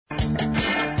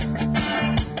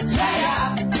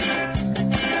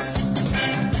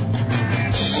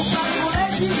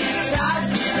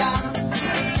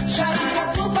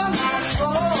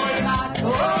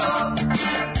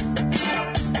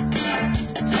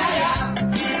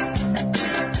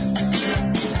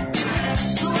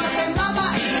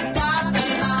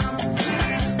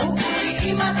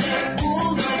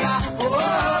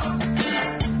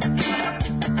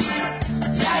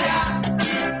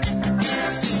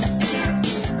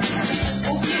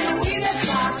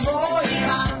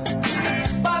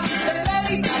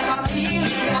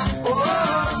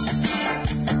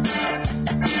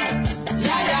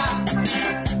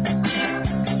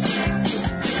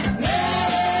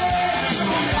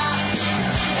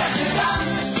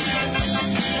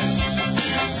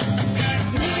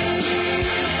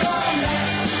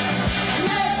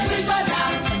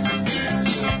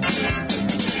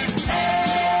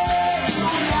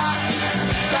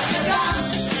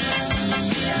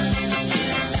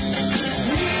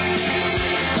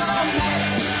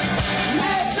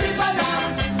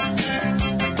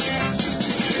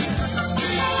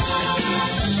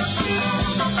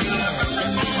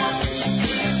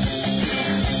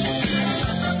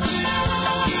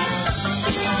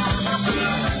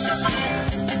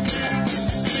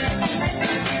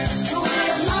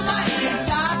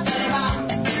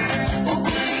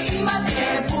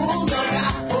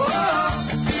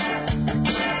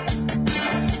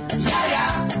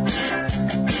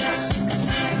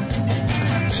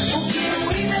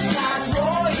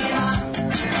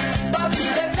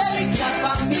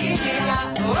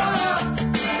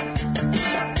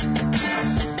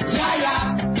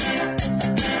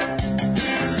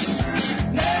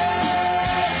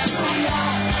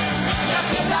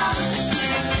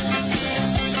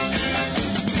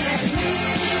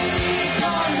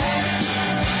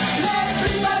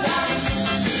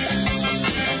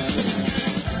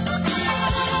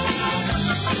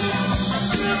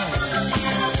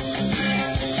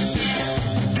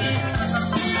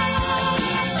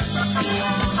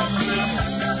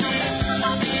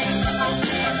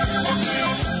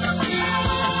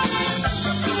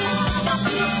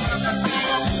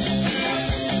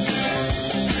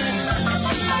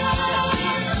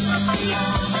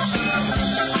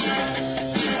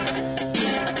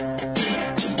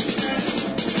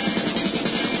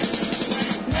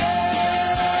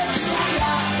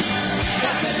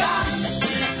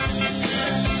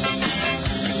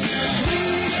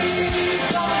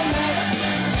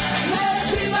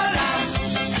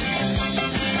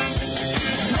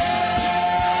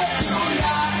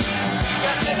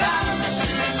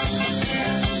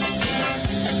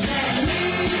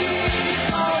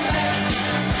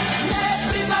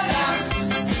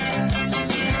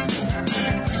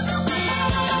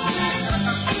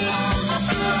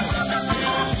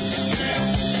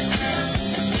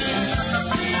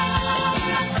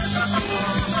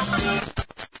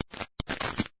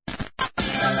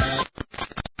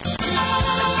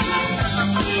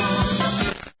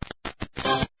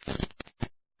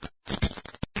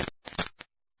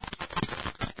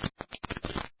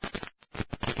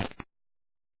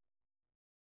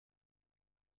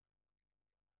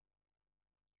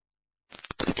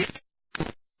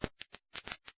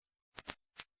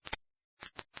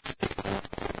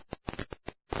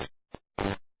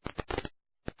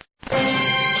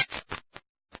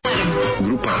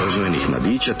Grupa rozvojenih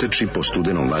mladića trči po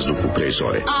studenom vazduhu pre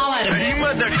zore. Alarm!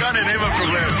 Ima da kane, nema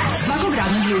problema. Svakog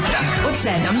radnog jutra, od 7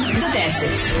 do 10.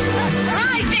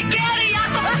 Hajde, Geri,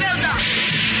 jako se velda!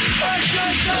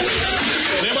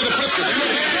 Nema da prska, nema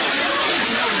da prska!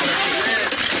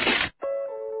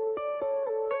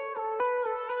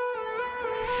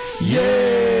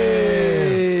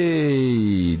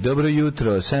 Dobro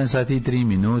jutro, 7 sati i 3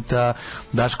 minuta.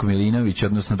 Daško Milinović,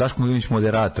 odnosno Daško Milinović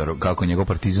moderator, kako njegovo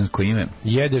partizansko ime.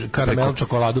 Jede karamel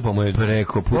čokoladu pa mu je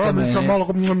preko puta mene.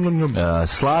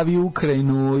 Slavi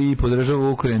Ukrajinu i podržava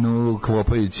Ukrajinu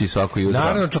klopajući svako jutro.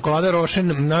 Naravno, čokolada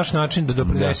Rošen, naš način da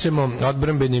doprinesemo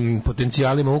odbrambenim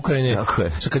potencijalima Ukrajine. Tako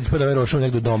je. Sad kad ti pada Rošen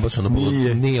negdje u Donbasu,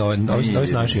 nije ovi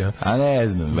naši. A ne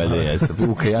znam, valjda jesam.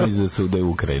 Ja mislim da je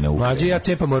Ukrajina. Mlađe ja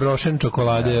cepamo Rošen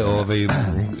čokolade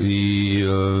i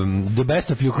the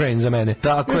best of Ukraine za mene.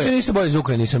 Tako je. Ja isto bolje iz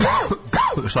Ukrajine nisam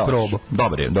probao.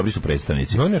 Dobri su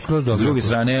predstavnici. No, ne, skroz dobro. S druge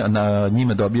strane, na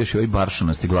njima dobiješ i ovaj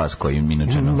baršunasti glas koji im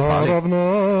inače nam fali.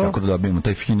 Tako da dobijemo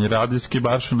taj fini radijski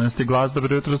baršunasti glas.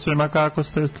 Dobro jutro svima, kako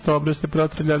ste? Dobro ste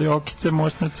protrljali okice,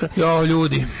 moćnice. Jo,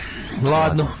 ljudi,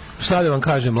 ladno. Šta da vam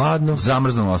kažem, ladno?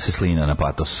 Zamrznula se slina na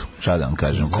patosu. Šta da vam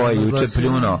kažem? Ko je juče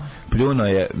pljuno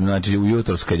je, znači u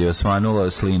jutros kad je osvanulo,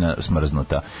 slina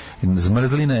smrznuta.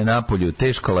 Zmrzlina je napolju,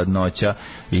 teška ladnoća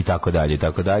i tako dalje, i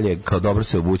tako dalje. Kao dobro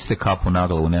se obucite, kapu na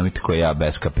glavu, nemojte ko ja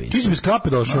bez kape. Ti si bez kape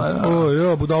došao?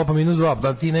 Oj, budalo pa -2,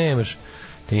 da ti nemaš.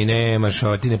 Ti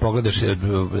ne pogledaš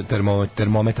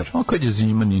termometar. A kad je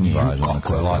zima, nije važno.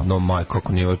 Kako je ladno,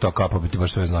 kako nije ta kapa bi ti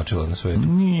baš sve značila na svetu.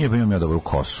 Nije, pa imam ja dobru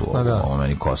kosu, ovo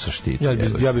meni kosa štiti.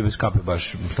 Ja bi bez kape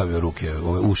baš stavio ruke,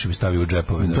 ove uši bi stavio u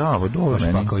džepove. Da, pa dobro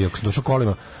meni. Ako sam došao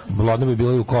kolima, ladno bi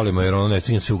bilo i u kolima, jer ono ne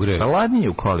stigne se ugreje. Pa ladnije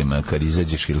u kolima kad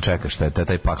izađeš ili čekaš,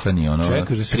 taj pakleni,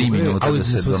 3 minuta da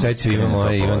se... Čekaš,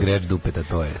 imam greč dupeta,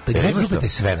 to je. Greč dupeta je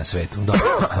sve na svetu.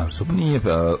 Nije,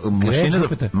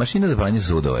 mašina za pranje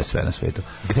zudova je sve na svetu.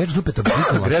 Greč dupeta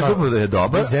je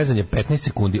dobar. Zezanje 15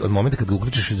 sekundi, od momenta kad ga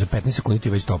uključiš za 15 sekundi ti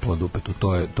je već toplo dupetu.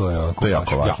 To je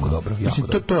jako dobro. Mislim,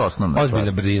 to je osnovna stvar.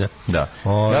 Ozbiljna brzina. Da.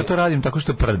 Ja to radim tako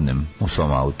što prdnem u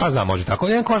svom autu. Pa znam, može tako.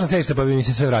 Jedan kožna sećica pa bi mi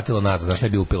se sve vratilo nazad, znaš, ne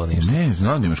bi upilo ništa. Ne,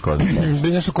 znam da imaš kožna sećica.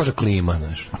 Bi nešto koža klima,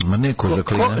 znaš. Ma ne koža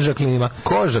klima.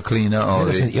 Koža klina.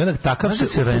 I onda takav se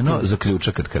crveno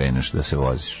zaključa kad kreneš da se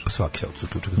voziš. Pa svaki auto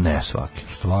zaključa. Ne svaki.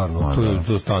 Stvarno,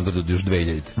 to je standard od još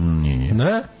 2000. Nije.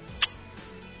 Ne?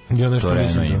 Ja nešto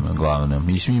mislim ima, glavno.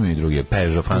 Mislim ima i druge.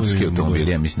 Peugeot, francuski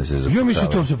automobili, ja mislim da se zaključava. Ja mislim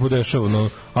da to se podešava, no.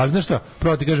 Ali znaš šta,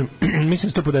 pravo ti kažem, mislim da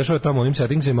se to podešava tamo u onim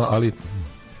settingsima, ali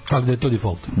da je to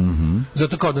default.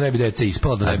 Zato kao da ne bi deca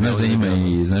ispala, da ne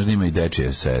bi... Znaš da ima i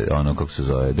dečije se, ono kako se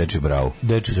zove, dečije bravo.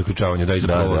 Dečije zaključavanje, da iza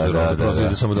prozor,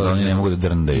 da samo da oni ne mogu da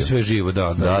drndaju. I sve živo,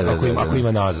 da, ako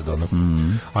ima nazad, ono.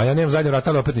 A ja nemam zadnje vrata,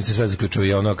 ali opet mi se sve zaključuje.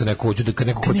 Ja ono, kad neko hoću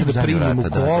da primim u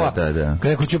kola, kad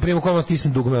neko hoće da primim u kola,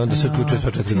 stisnem dugme, onda se uključuje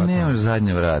sva 4 vrata. Ti nemaš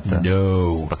zadnje vrata.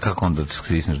 No. Pa kako onda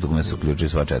stisneš dugme, se uključuje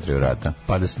sva 4 vrata?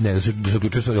 Pa da se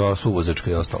uključuje sva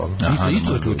suvozačka i ostalo.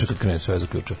 Isto zaključuje kad krene, sve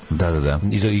zaključuje. Da.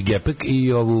 I gepek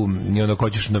i onda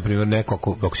hoćeš, na primjer,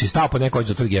 neko, ako si stao pa neko hoće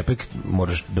da otvori gepek,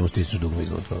 moraš da mu stisneš dugme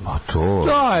iznutra. A to?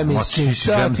 To je, mislim,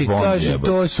 šta ti kaže,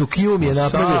 to su Kijum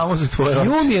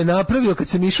je napravio kad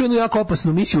sam išao jednu jako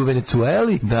opasnu misiju u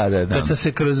Venecueli, kad sam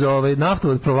se kroz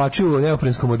naftovod provlačio u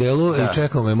neoprenskom modelu i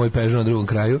čekao me moj Peugeot na drugom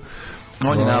kraju.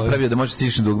 On je napravio da može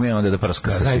stići dugme i onda da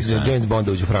prska sa svih strana. James Bond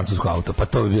uđe u francusko auto, pa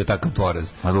to bi bio takav poraz.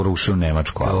 A da ušao u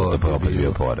nemačko auto, pa opet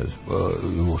bio poraz.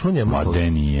 Ušao u njemačko? Ma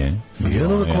de nije.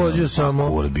 Jedan uvek vozio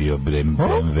samo... Bio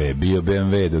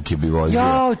BMW dok je bi vozio...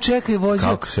 Jao, čekaj,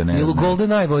 vozio... Ili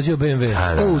GoldenEye vozio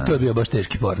BMW. To je bio baš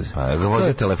teški poraz. Pa ga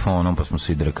vozio telefonom, pa smo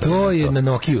svi drkali. To je na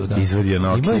Nokiju, da. Izvodio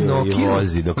Nokiju i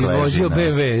vozi dok leži. I vozio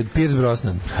BMW, Pierce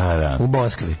Brosnan, u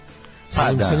Moskvi.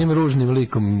 Sa njim ružnim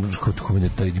likom,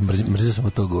 mrzio sam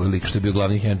od tog lika što je bio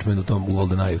glavni henchman u tom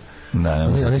GoldenEye.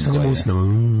 Oni su njim usnama,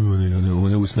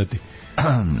 one usnati.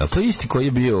 Ali to je isti koji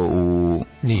je bio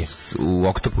u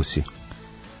Oktopusi?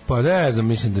 Pa ne znam,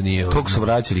 mislim da nije. Tog su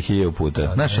vraćali 1000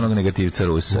 puta. Znaš onog negativca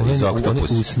Rusa iz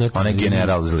Oktopusa? Onaj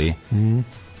general zli.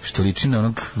 Što liči na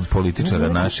onog političara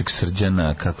našeg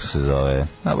Srđana, kako se zove?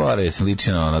 A bore, se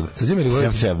liči na onog... Srđan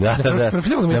ili Šep, da. Na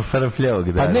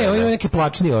frfljevog, da. Pa ne, on ima neke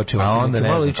plačnije oči. A onda ne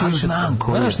znam, znam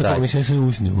ko je. Znaš što tako, mislim, sam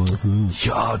usnio.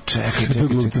 Jo,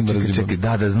 čekaj,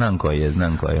 da, znam ko je.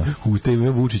 U tebi me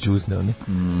Vučić usneo, ne?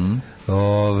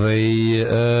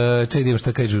 Čekaj, idem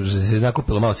šta kažu, že se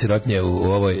nakupilo malo sirotnje u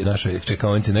ovoj našoj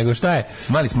čekaonici, nego šta je?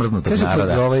 Mali smrznutog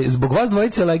naroda. Zbog vas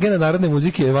dvojice legenda narodne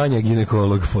muzike je Vanja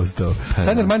ginekolog postao.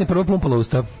 Sanjer Mani prvo plumpala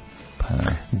usta.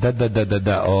 Da.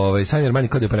 Sanjer Mani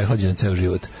kod je prehlađen ceo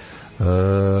život.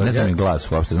 Ne znam mi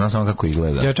glas uopšte, znam samo kako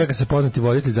izgleda. Ja čeka se poznati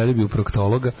voditelj zaljubi u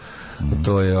proktologa.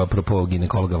 To je apropo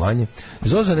ginekologa Vanje.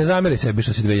 Zozo, ne zameri sebi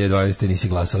što si 2012. nisi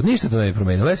glasao. Ništa to ne bi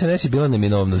promenilo. SNS je bila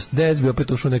neminovnost. DS bi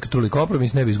opet ušao neki truli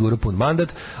kompromis, ne bi izgurao pun mandat,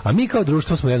 a mi kao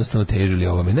društvo smo jednostavno težili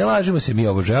ovome. Ne lažimo se, mi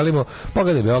ovo želimo.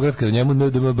 Pogledaj Beograd, kada u njemu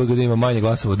NDMBG ima manje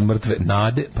glasova od mrtve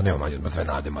nade, pa nema manje od mrtve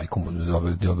nade, majkom,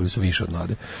 dobili su više od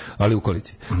nade, ali u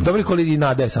koaliciji. Dobri koaliciji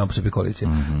nade je samo po sebi koalicija.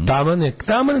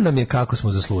 Taman nam je kako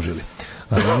smo zaslužili.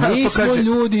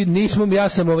 Nismo ljudi, ja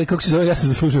sam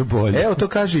zaslužio bolje. Evo to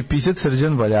kaže i pisac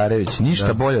Srđan Valjarević.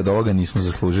 Ništa bolje od ovoga nismo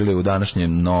zaslužili u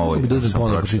današnjem novoj.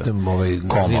 Pročitam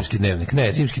zimski dnevnik.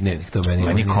 Ne, zimski dnevnik, to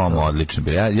meni Komo odlično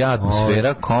bio. Ja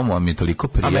atmosfera Komo mi je toliko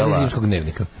prijela. A meni zimskog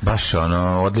dnevnika. Baš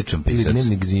odličan pisac. Ili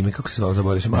dnevnik zime, kako se zove,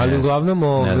 zaboravio sam. Ali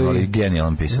uglavnom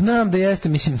genijalan pisac. Znam da jeste,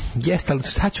 mislim, jeste, ali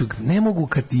sad ću, ne mogu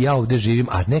kad ja ovde živim,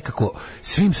 a nekako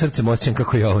svim srcem osjećam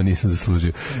kako ja ovo nisam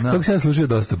zaslužio. Kako sam zaslužio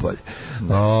dosta bolje.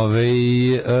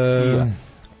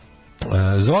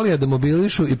 Zolija da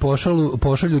mobilišu i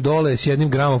pošalju dole s jednim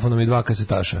gramofonom i 2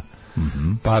 kasetaša.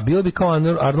 Pa bilo bi kao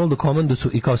Arnold u Komandosu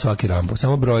i kao svaki Rambo.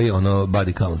 Samo broji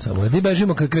body count. Samo. Gdje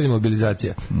bežimo kad krene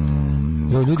mobilizacija?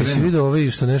 ljudi se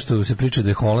vide što nešto se priča da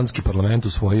je holandski parlament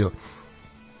usvojio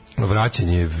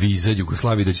vraćanje viza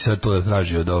Jugoslaviji, da će sad to da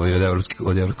traži od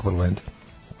Evropskog parlamenta.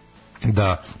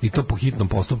 Da, i to po hitnom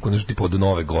postupku, nešto tipa od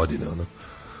nove godine,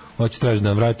 hoće traži da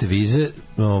nam vrate vize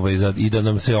i da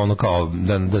nam se kao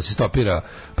da se stopira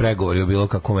pregovori o bilo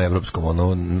kakvom evropskom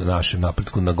našem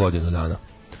napretku na godinu dana.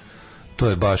 To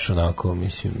je baš onako,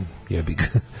 mislim, jebi ga.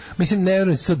 Mislim, ne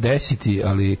vjerujem se to desiti,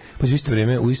 ali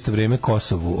u isto vrijeme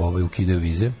Kosovu ukidaju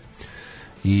vize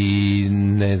i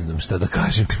ne znam šta da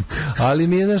kažem. Ali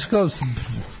mi je, znaš, kao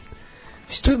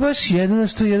to je baš jedna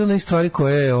od stvari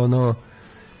koje je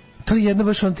to je jedna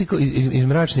baš iz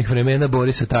mračnih vremena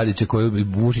Borisa Tadića koju bi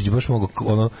Vučić baš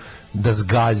mogao da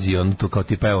zgazi to kao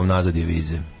tipa evo nazad je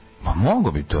vize. Pa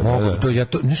mogo bi to. Ja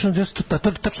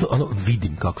tačno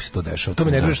vidim kako se to dešava. To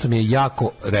mi ne govori što mi je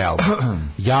jako realno.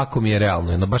 Jako mi je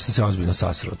realno. Baš sam se ozbiljno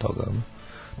sasrao od toga.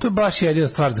 To je baš jedina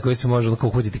stvar za koju se može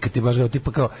uhvatiti kad ti baš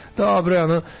tipa kao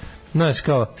dobro, znaš,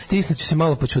 kao stisnuće se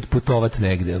malo pa ću otputovati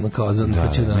negde. Kao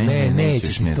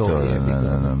nećeš mi to.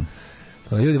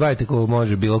 Ljudi, vajte ko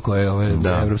može bilo koje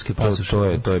evropske pasoše.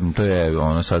 To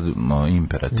je sad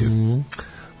imperativ.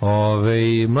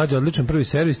 Mlađa, odličan prvi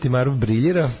servis, Timarov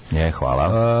briljira. Hvala.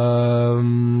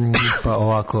 Pa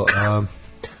ovako,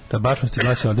 ta bačnost je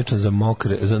glasi odličan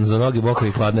za noge mokre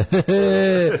i hladne.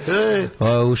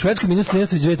 U Švedskoj minus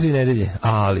 30 već 2-3 nedelje,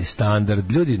 ali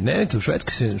standard. Ljudi, ne, u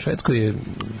Švedskoj je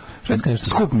nešto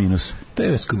skup minus. To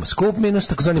je skup minus,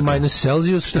 takozvani minus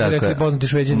Celsius, što bi rekli poznati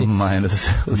Šveđani.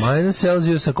 Minus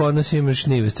Celsius, ako odnos imaš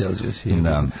nives Celsius.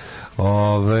 Da.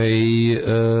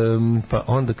 Pa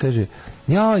onda kaže,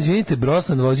 izvinite,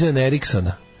 Brosnan vođe na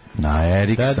Eriksona. Na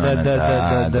Eriksona,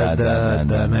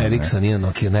 da, na Eriksona, nije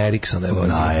Nokia, na Eriksona je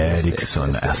vođe. Na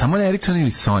Eriksona, a samo na Eriksona ili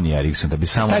Sony Eriksson, da bi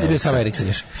samo... Taj je bio samo Eriksson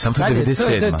još. Samo to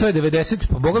 97. To je 90,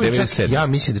 pa boga mi čak, ja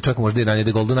mislim da čak možda i ranije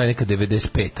da Goldeneye neka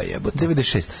 95-a jebote.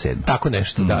 96-7. Tako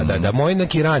nešto, da. Moj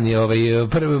neki rani,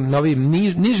 novi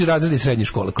niži razredi srednje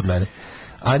škole kod mene.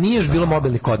 A nije još bilo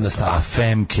mobilnih kod nas tada. A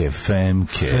Femke.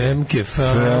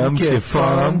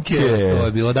 To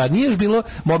je bilo, da. Nije još bilo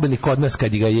mobilnih kod nas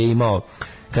kad ga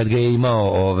je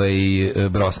imao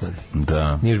Brosnan.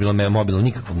 Da. Nije još bilo mobilna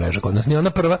nikakva mreža kod nas. Nije ona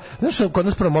prva. Znaš što kod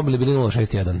nas prvo mobili bili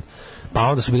 061. Pa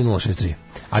onda su bili 063.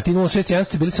 A ti 061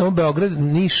 su bili samo Beograd,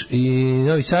 Niš i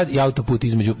Novi Sad i autoput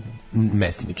između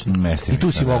mestimično. I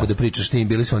tu si mogu da pričaš tim,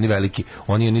 bili su oni veliki.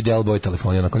 Oni Del Boy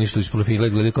telefoni, onako ništa iz profila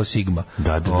izgledaju kao Sigma.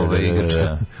 Da.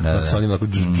 Sa onim onako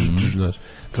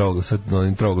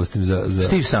troglastim za...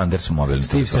 Steve Sanders mobilni.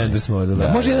 Steve Sanders mobilni,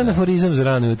 da. Može jedan aforizam za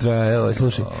rano jutra, evo,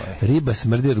 slušaj. Riba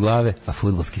smrdi od glave, a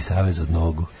fudbalski savez od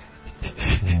nogu.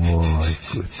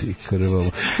 Ti krvavo.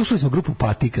 Slušali smo grupu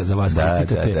Patika, za vas koji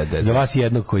pitate, za vas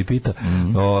jednog koji pita.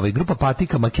 Grupa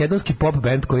Patika, makedonski pop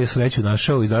band koji je sreću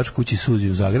našao u izdavačkoj kući Suzi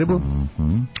u Zagrebu.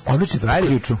 Odlični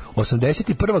frajeri.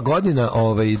 81. godina,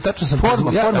 tačno sam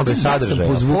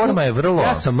forma je vrlo.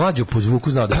 Ja sam Mlađu po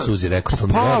zvuku znao da Suzi, rekao sam.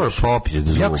 Power pop je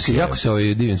zvuk. Jako se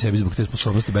divim sebi zbog te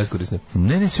sposobnosti beskorisne.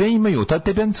 Ne, sve imaju.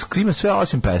 Te band ima sve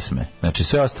osim pesme. Znači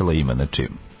sve ostalo ima, znači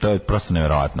to je prosto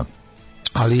nevjerojatno.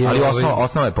 Ali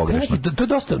osnova je pogrešna. To je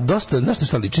dosta, znaš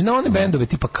šta liči na one bendove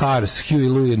tipa Cars, Huey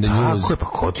Lewis and the News. Tako je, pa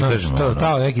ko ti kažem?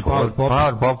 To neki power pop.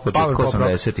 Power pop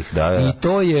 80-ih, da. I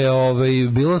to je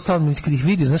bilo stalno, kad ih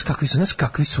vidiš, znaš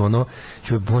kakvi su ono,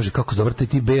 bože, kako su dobro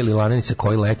ti beli lanenice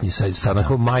koji letnji sa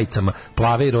onako majicama,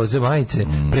 plave i roze majice,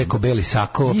 preko beli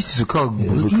sako. Isti su kao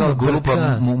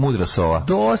grupa Mudra sova.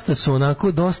 Dosta su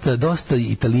onako, dosta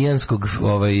italijanskog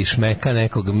šmeka,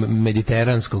 nekog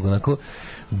mediteranskog, onako,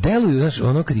 deluju, znaš,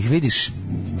 ono kad ih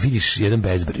vidiš jedan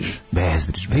bezbriž.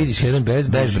 Vidiš jedan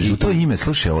bezbriž. U to ime,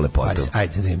 slušaj ovo lepoto.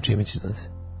 Ajde, da im čime ćeš da se...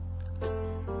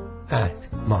 Ajde,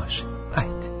 može.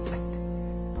 Ajde.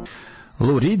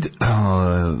 Lou Reed,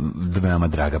 veoma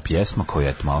draga pjesma koju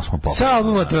eto malo smo popali. Sa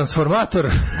albuma Transformator.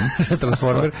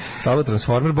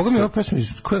 Transformer. Boga mi je ovo pesma iz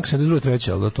kojeg se ne zruje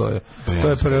treće, ali to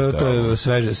je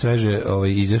sveže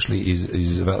izašli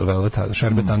iz Velveta,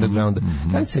 Sherbet Underground.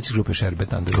 Da li se sećaš grupe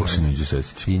Sherbet Underground? Kako se neđe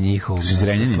sećati? I njihov... Su iz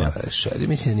Renjanina?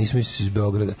 Mislim, nismo iz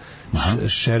Beograda.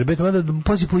 Sherbet, mada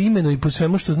pazi po imenu i po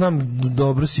svemu što znam,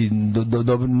 dobro si,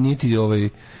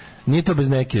 nije to bez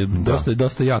neke,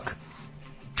 dosta jak.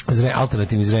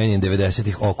 Alternativni zrenje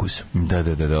 90-ih Okus. Da,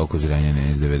 Okus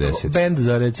zrenjene iz 90-ih. Band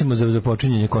za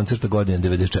počinjenje koncerta godine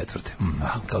 94.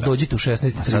 Kao dođite u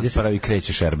 16:30. Sad pravi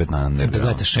kreće Sherbet Underground. Da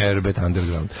gledate Sherbet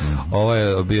Underground. Ovo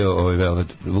je bio Velvet,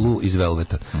 Lou iz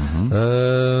Velveta.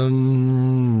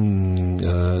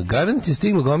 Garant je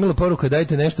stiglo gomila poruka,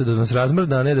 dajte nešto da nas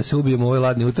razmrda, a ne da se ubijemo u ovaj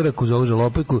ladni utorak uz ovu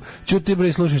žalopojku. Čuti bre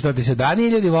i slušaj šta ti se dani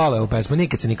ljudi vole ovu pesmu.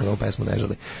 Nikad se ovu pesmu ne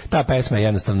žali. Ta pesma je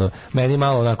jednostavno, meni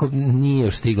malo onako nije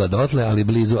još stigla stigla dotle, ali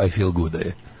blizu I feel good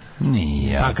je.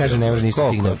 Nije. Pa kaže, ne može nisi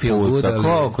stigla feel good, ali...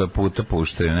 Koliko je puta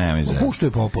puštaju, nema mi znači.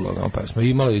 Puštaju popularno pesma.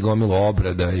 Imala i gomilu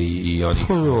obrada i onih...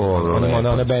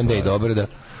 Ona Band-Aid obrada.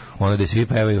 Ona da svi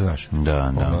pevaju, znaš.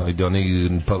 Da. I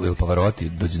oni Pavarotti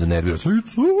dođe da nervira.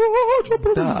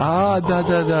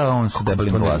 Da, on se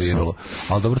debelim glasom.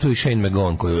 Ali dobro, tu i Shane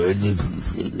McGowan koji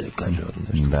kaže on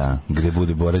nešto. Da, gde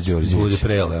bude Bora Đorđević. Bude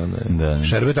prele, ona.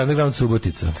 Šerbet Underground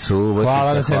Subotica.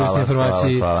 Hvala na servisnoj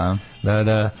informaciji. Hvala.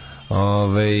 Da.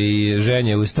 Ženja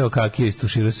je ustao kakije,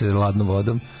 istuširao se ladnom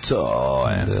vodom. To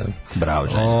je. Da. Bravo,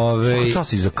 Ženja.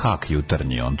 Čas i za kak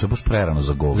jutarnji, on to je baš prerano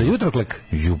za govno. Za jutroklek?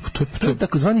 To je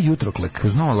takozvani jutroklek.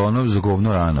 Znao, ali ono za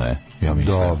govno rano je. Ja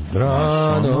mislim.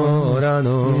 Rano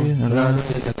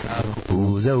je za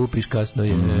kaku, za upiš kasno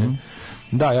je.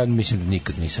 Da, ja mislim da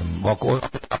nikad nisam. Ako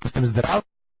sam zdrav,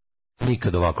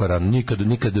 nikad ovako rano,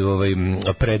 nikad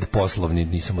predposlovni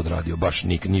nisam odradio, baš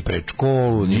ni pred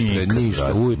školu, ni pred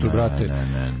ništa, ujutru, brate,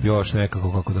 još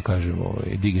nekako, kako da kažem,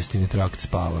 digestivni trakt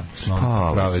spava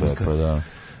pravednika. Sve, da.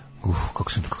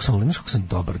 Kako sam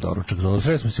dobar doručak.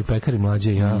 Sreli smo se u pekari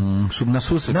Mladja i ja. Na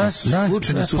susret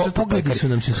u pekari. Su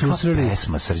nam se susreli.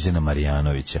 Pesma Srđana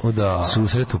Marjanovića. Da.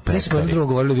 Susret u pekari. Mi smo jedno drugo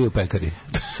govorili vi u pekari.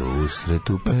 Susret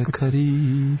u pekari,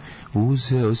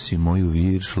 uzeo si moju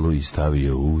viršlu i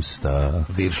stavio usta.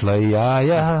 Viršla i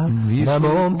jaja na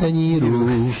mom tanjiru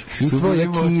i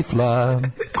tvoja kifla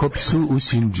kopsu u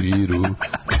sinđiru.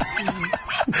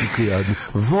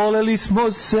 Voleli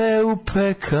smo se u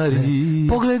pekari,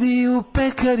 pogledi u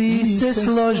pekari se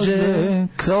slože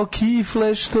kao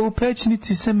kifle što u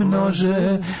pećnici se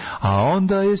množe, a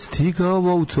onda je stigao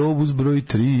autobus broj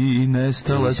 3 i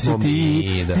nestala si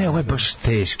ti. Ne, ovo je baš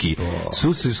teški.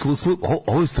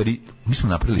 Ovo je stvari, mi smo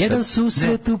napravili jedan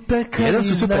susret u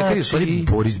pekari, stvari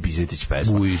Boris Bizetić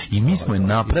pesma. I mi smo je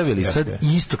napravili sad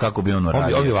isto kako bi ono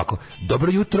radio. Ovdje ovako,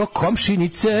 dobro jutro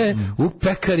komšinice, u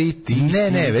pekari ti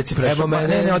si. Ne, već si prešao.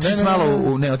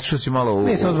 Otišao si malo u...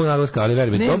 Ne, samo zbog naglaska, ali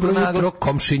verujem. Dobro jutro,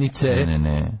 komšinice.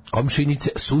 Ne. Komšinice,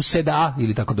 suseda,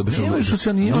 ili tako dobro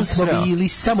što nismo bili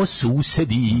samo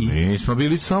susedi.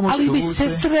 Ali bi se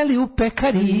sreli u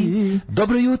pekari.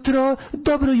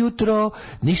 Dobro jutro,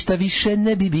 ništa više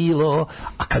ne bi bilo.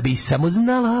 A kad bi samo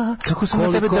znala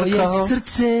koliko je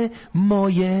srce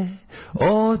moje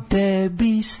o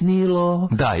tebi snilo.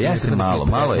 Da, jeste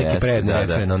malo je. Neki predni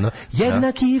refren, ono.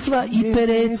 Jedna kifla i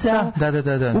pereca.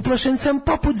 Da. Uplašen sam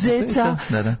poput zeca.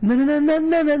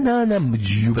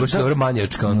 Baš dobro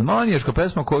manjačka. Manjačka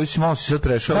pesma koju si malo si sad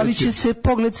prešao. Da li će se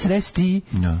pogled sresti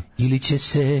ili će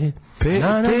se...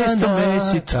 Testo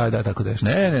mesit. Da, tako da je.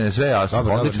 Ne, sve jasno.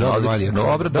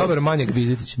 Dobar Manjak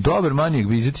Bizetić.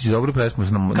 Dobru pesmu.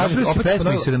 Napravili si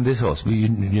pesmu iz 78. I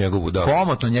njegovu, da.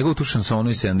 Komotno, njegovu tu šansonu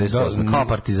iz 78. Kao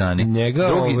Partizani.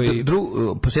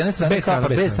 Po jedne strane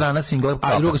B strana singla kao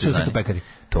Partizani. A druga Susret u pekari.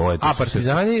 To je to. A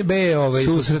Partizani, B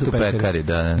Susret u pekari,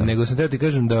 da. Nego sam teo ti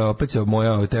kažem da opet se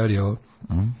moja teorija o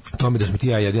tome da smo ti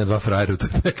ja jedina dva frajera u toj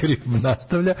pekari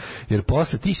nastavlja, jer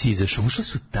posle ti si izašao, ušle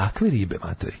su takve ribe,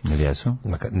 matori. Ili jesu?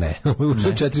 Ne,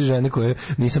 ušle 4 žene koje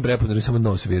nisam prepoznao, samo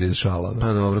nos vire iz šala.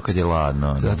 Pa dobro, kad je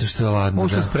ladno. Zato što je ladno,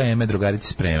 ušle spreme, drugarice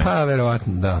spreme. Pa,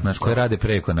 verovatno, da. Znači, koje rade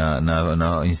preko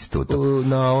na institutu.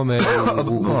 Na ovome,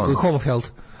 u Home of Health.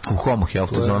 U Home of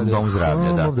Health, za dom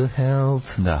zdravlja, da. Home of the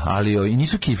Health. Da, ali i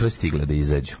nisu kifle stigle da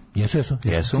izađu. Jesu.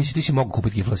 Ti si mogu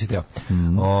kupiti kifla, si treba.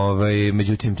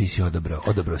 Međutim, ti si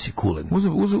odabrao si Kulen.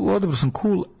 Odabrao sam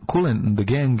Kulen, The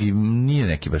Gang i nije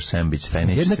neki baš sandvič.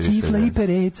 Jedna kifla i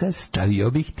pereca,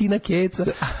 stavio bih ti na keca.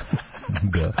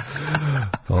 Da.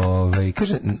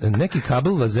 Kaže, neki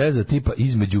kabel vazeza tipa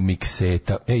između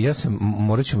mikseta.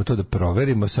 Morat ćemo to da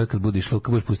proverimo sad kad bude išlo,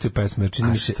 kad budeš pustio pesme.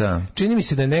 Čini mi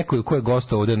se da je neko ko je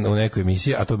gostao ovde u nekoj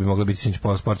emisiji, a to bi mogla biti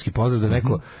sportski pozdrav,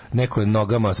 da neko je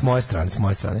nogama s moje strane,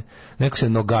 neko se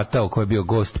nogatao ko je bio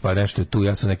gost, pa nešto je tu,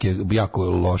 ja sam neke jako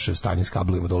loše stanje s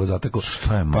kablovima dole zatekao,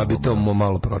 pa bi to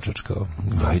malo pročačkao.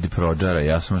 Ajde prođara,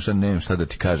 ja sam šta nemam šta da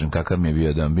ti kažem kakav mi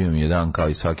je bio mi je dan kao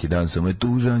i svaki dan, samo je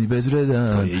tužan i bezvredan.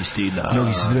 To je istina.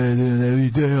 Mnogi srede ne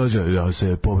vide, da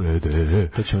se povrede.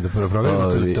 To ćemo da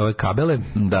proverimo, to je kabele.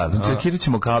 Da, čekirat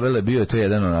ćemo kabele, bio je to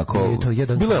jedan onako,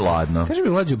 bilo je ladno. Kaži mi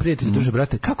mlađi prijatelji, druže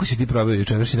brate, kako si ti proveo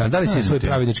jučerašnji dan? Da li si svoj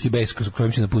pravednički bes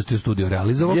kojim si napustio studio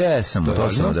realizovao? Jesam,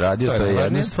 to sam odradio, to je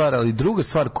jedna stvar, ali druga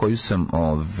stvar koju sam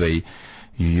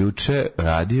juče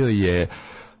radio je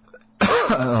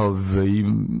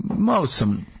malo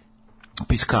sam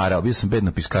piskarao, bio sam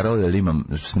bedno piskarao, jer imam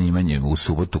snimanje u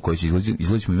subotu koje će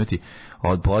izlećemo imati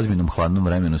po ozbiljnom hladnom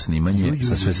vremenu snimanje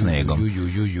sa sve snegom.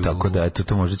 Tako da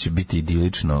to možda će biti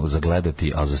idilično za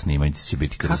gledati, a za snimanje će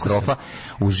biti katastrofa.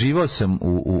 Uživao sam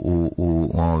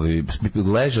u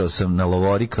ležao sam na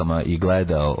lovorikama i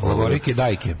gledao lovorike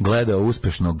dajke. Gledao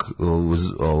uspešnog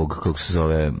ovog kako se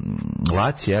zove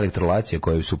Lacija, Elektrolacija,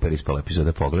 koja je super ispala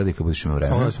epizoda, pogledaj kad budeš imao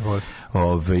vreme.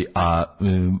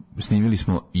 Snimili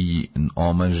smo i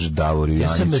omaž Davoru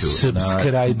Janjiću. Ja sam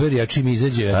subscriber, ja čim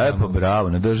izađe. Pa bravo,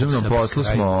 na državnom poslu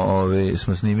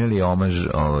smo snimili omaž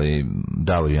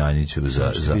Davoru Janjiću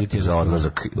za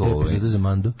odlazak. Za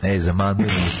Mandu. Za Mandu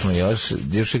nismo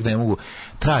još ne mogu.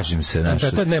 Tražim se,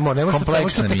 ne može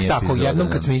kompleksna mi je tako, jednom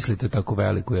kad smislite tako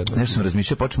veliku jednu. Nešto sam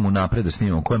razmišljao, počnemo unapred da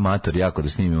snimamo, ko je mator jako da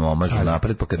snimimo omaž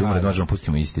unapred, pa kad umre možemo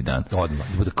pustimo isti dan.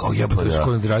 Odmah, da bude kao jebote, s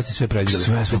kojim dragci sve predvidjeli.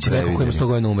 Sve smo predvidjeli. Neko ko ima 100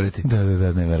 godina umreti. Da,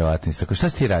 neverovatno. Tako, šta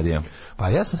si ti radio? Pa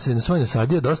ja sam se na svoj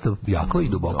nasadio dosta jako i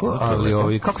duboko,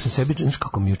 ali kako sam sebičan, znaš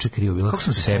kako mi juče krivo bilo. Kako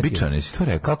sam sebičan, jesi to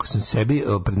rekao? Kako sam sebi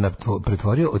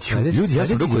pretvorio od sledećeg. Ljudi, ja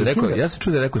sam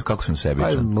čuo da rekao kako sam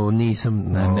sebičan. Pa nisam.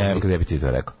 Ne, gde bi ti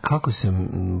to rekao? Kako sam,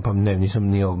 pa ne,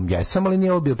 nisam jesam, ali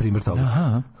nije ovo bio primjer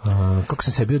toga. Kako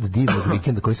sam sebi od divnog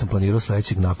vikenda koji sam planirao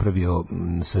sledećeg napravio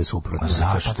sve suprotno.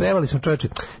 Zašto? Pa trebali smo, čoveče,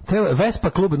 Vespa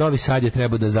klub Novi Sad je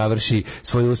trebao da završi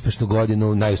svoju uspešnu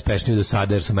godinu, najuspešniju do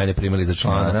sada, jer su mene primili za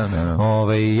člana.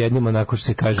 Jednim onako što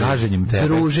se kaže gaženjem tebe,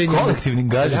 kolektivnim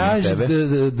gaženjem tebe,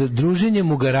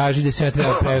 druženjem u garaži da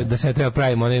se ne treba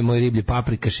pravimo onaj moj riblji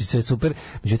paprikaš i sve super.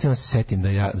 Međutim, ja se setim da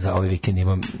ja za ovaj vikend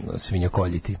imam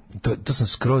svinjokoljiti. To sam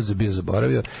skroz bio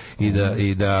zaboravio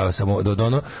i da sam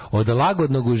od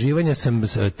lagodnog uživanja sam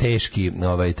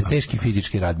teški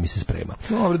fizički rad mi se sprema.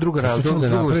 Dobro, druga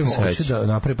vrsta sreće.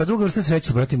 Pa druga vrsta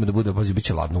sreće, obratimo da bude,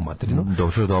 biće ladno u materinu.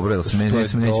 Dobro, jer se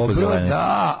neće pozeleniti.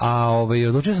 Da,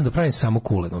 odlučio sam da pravim samo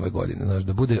kulen ove godine, znaš,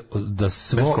 da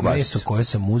svo meso koje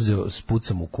sam uzeo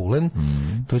spucam u kulen,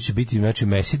 to će biti, znači,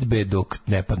 mesidbe dok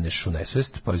ne padneš u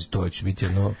nesvest, pazi, to će biti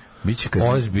jedno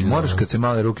ozbiljno. Moraš kad se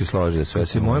male ruke slože, sve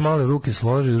se moje male ruke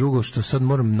slože, drugo što sad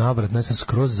moram navrat, ne sam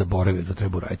skroz zaboravio da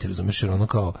treba uraditi, razumiješ, jer ono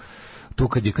kao tu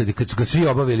kad su ga svi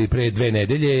obavili pre 2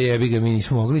 nedelje, jebi ga, mi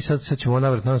nismo mogli, sad ćemo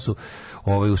navrat nas u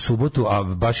subotu, a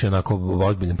baš je onako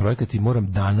ozbiljan projekat i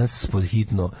moram danas pod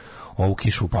hitno ovu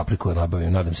kišu u papriku da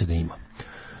nabavim, nadam se da ima.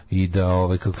 I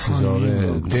da kako se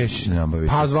zove, gde će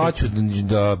nabaviti? Pa zvaću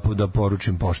da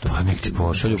poručim poštom. Pa nek ti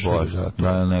pošalju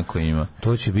da neko ima.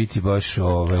 To će biti baš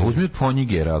uzmi od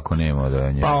Ponjigera ako nema da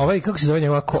je. Pa kako se zove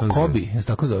njega, Kobi, jesi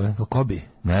tako zove? Kobi.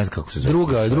 Ne znam kako se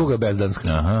zove. Druga bezdanska.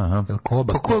 Aha.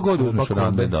 Koba. Pa koje god uzmeš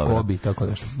odande, dobro. Kobi, tako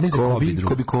nešto. Mislim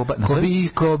Kobi,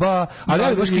 Koba.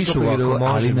 Ali baš kišu ovako može.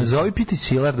 Ali nazovi piti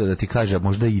Silarda da ti kaže,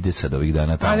 možda ide sad ovih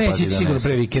dana tamo. A neće sigurno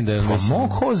pre vikenda.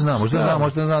 Pa ko zna,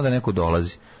 možda zna da neko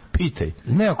dolazi. Pitaj.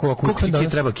 Ne, ako koliko ti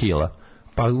treba kila?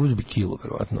 Pa uzbi kilo,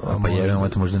 verovatno. Pa jedan,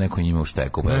 možda neko njima u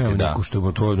šteku. Ne, neko što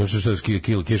je to, nešto što je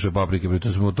kilo kiše paprike,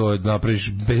 pritom smo to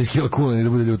napraviš 50 kila kuna i da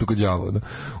bude ljuto kod đavo.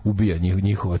 Ubija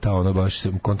njihova ta, ono baš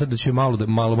sam kontent da će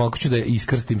malo ću da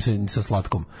iskrstim sa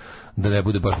slatkom. Da ne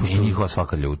bude baš pošto njihova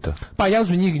svaka ljuta. Pa ja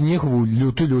uzmem njihovu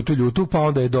ljutu, pa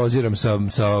onda je doziram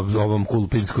sa ovom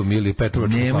kulpinskom ili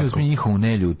petrovačkom slatkom. Ne, uzmem njihovu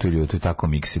ne ljutu, tako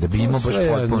miksi, da bi imao baš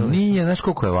potpuno. Nije, znaš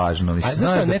koliko je važno. Mislim,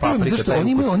 znaš da paprika... Zašto?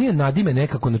 Oni je nadime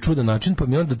nekako na čudan način, pa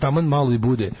mi onda taman malo i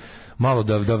bude... malo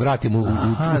da vratim u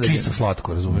čisto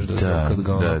slatko, razumeš? Da.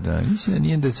 Mislim da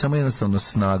nije da je samo jednostavno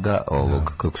snaga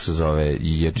ovog, kako se zove,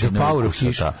 i jačina. The power of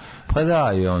hiša. Pa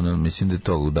da, i ono, mislim da je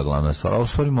to da glavna stvar. A u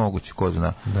stvari moguće, ko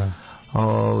zna. Da.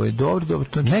 Dobro.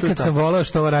 Nekad sam volao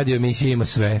što ova radio emisija ima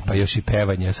sve, pa još i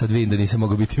pevanje. Sad vidim da nisam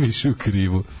mogao biti više u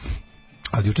krivu.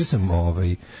 Ali juče sam,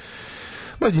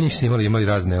 mlađi njih imali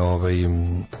razne,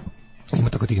 ima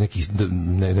tako tih nekih,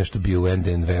 nešto bio u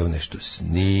NDNV-u, nešto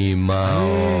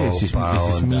snimao, pa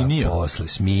onda posle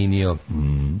sminio,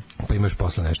 pa imaš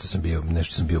posle nešto sam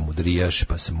bio mudrijaš,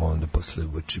 pa sam onda posle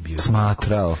bio...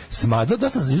 Smatrao,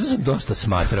 dosta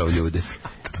smatrao ljude.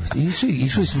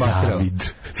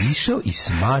 Išao i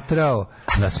smatrao.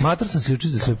 Smatrao sam se juče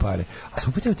za sve pare. A sam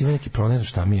upitao ti neki problem, ne znam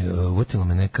šta mi je, uvotila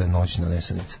me neka noćna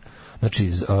nesanica.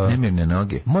 Znači, nemirne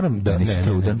noge.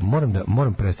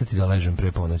 Moram prestati da ležem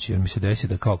pre ponoći, jer mi se desi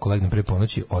da kao legnem pre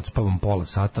ponoći, odspavam pola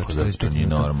sata, 45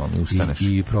 minuta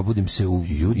i probudim se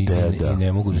i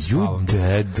ne mogu da spavam.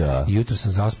 I jutro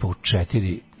sam zaspao u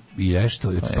 4 i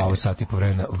nešto, i odspavao sat i po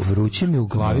vremena. Vruće mi u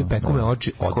glavi, peku me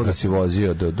oči. Kako da si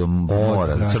vozio do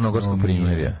mora, Crnogorskog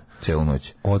primjerja? Celu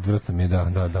noć. Odvratno mi je,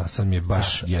 da, sad mi je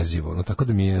baš jezivo. No, tako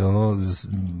da mi je,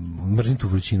 mrzim tu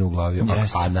vrućinu u glavi,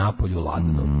 a napolju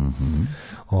ladno.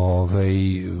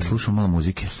 Slušamo malo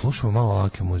muzike. Slušamo malo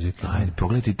lake muzike. Ajde,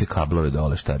 pogledajte kablove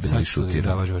dole, šta je bilo šutira.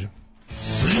 Da, važi.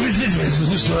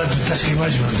 Slušamo Daško i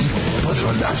Mladja,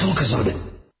 pozdrav, da, Lukas ovde.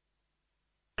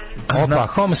 Opa,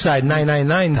 Homicide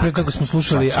 999, pre kako smo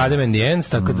slušali Adam and the Ants,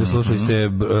 tako da slušali ste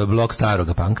blok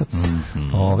staroga panka.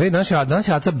 Danas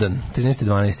je Acapdan,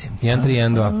 13.12. 1.3,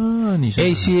 1.2.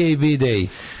 ACAB Day.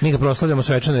 Mi ga proslavljamo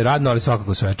svečano i radno, ali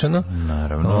svakako svečano.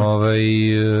 Naravno.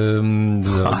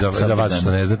 Za vas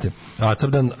što ne znate.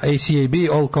 Acapdan, ACAB,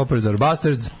 All Coppers are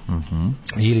Bastards.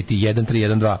 Ili ti 1.3,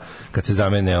 1.2, kad se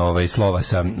zamene slova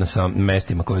sa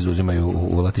mestima koje zauzimaju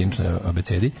u latinčnoj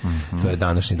abecedi. To je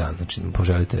današnji dan. Znači,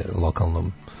 poželite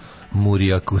lokalnom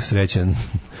Murijaku srećan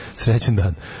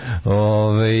dan.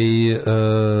 To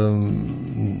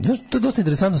je dosta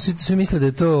interesantno, svi misle da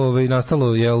je to nastalo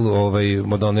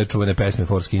od one čuvene pesme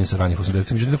Four Skins ranih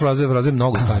 80. Međutim, fraza je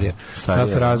mnogo starija. Ta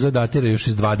fraza datira još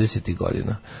iz 20.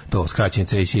 godina. To,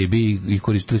 skraćenica ACAB i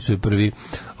koristili su je prvi,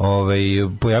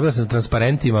 pojavila se na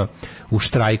transparentima u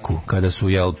štrajku, kada su,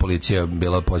 policija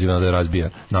bila pozivana da razbija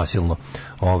nasilno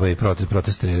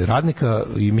proteste radnika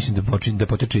i mislim da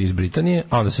potiče iz Britanije,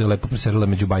 a onda se lepo preselila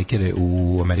među bajkere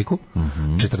u Ameriku,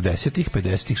 40-ih,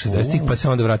 50-ih, 60-ih, pa se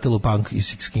onda vratila u punk i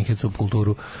skinhead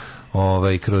subkulturu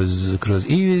kroz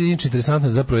i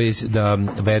interesantno zapravo je da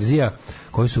verzija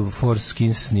koju su Four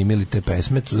Skins snimili te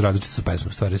pesme, različite su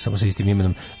pesme, stvari samo sa istim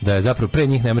imenom, da je zapravo pre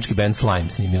njih nemački band Slime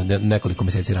snimio nekoliko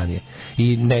meseci ranije.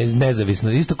 I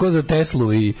nezavisno, isto ko za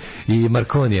Teslu i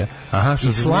Marconija.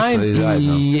 I Slime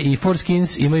i Four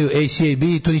Skins imaju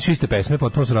ACAB, to nisu iste pesme,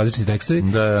 potpuno su različiti tekstovi,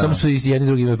 samo su jedni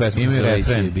drugi imaju pesme. Imaju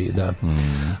refren. ACAB, da.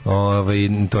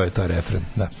 To je refren,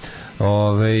 da.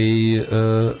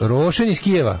 Rošen iz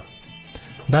Kijeva.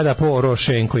 Da,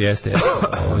 Porošenko jeste.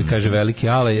 Kaže veliki,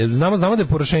 ali znamo da je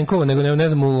Porošenkovo, nego ne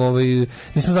znam,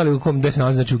 nismo znali gde se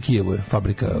nalazi, znači u Kijevu je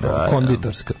fabrika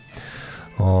konditorska.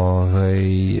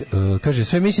 Kaže,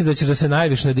 sve mislim da ćeš da se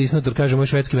najviše nadisnutor, kaže moj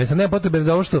švedski mesar. Ne potrebe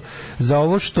za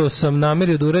ovo što sam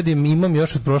namerio da uradim, imam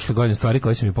još od prošle godine stvari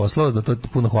koje sam mi poslao, da to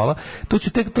puno hvala. To ću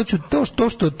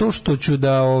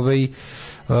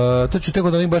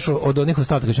od onih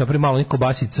ostataka, ću napraviti malo onih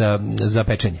kobasica za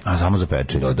pečenje. A samo za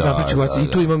pečenje, da.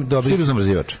 I tu imam dobri.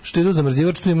 Što idu za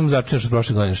mrzivač, tu imam začinješ od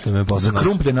prošle godine što nam je poslao. Za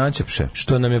krumplje načepše.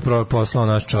 Što nam je poslao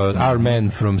naš čovjek, our man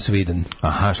from Sweden.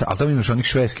 Aha, ali tamo imaš onih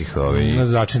švedskih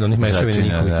začina, onih mešavina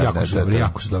njihovih,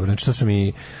 jako su dobri. Znači, to su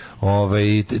mi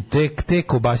te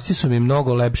kobasice su mi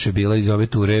mnogo lepše bile iz ove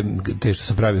ture, te što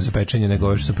sam pravio za pečenje, nego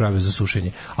ove što sam pravio za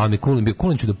sušenje. Ali mi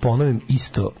kulin ću da ponovim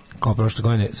isto kao prošle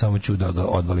godine, samo ću da ga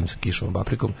odvalim sa kišovom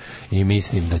paprikom i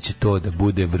mislim da će to da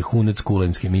bude vrhunac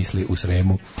kulenske misli u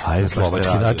Sremu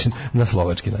na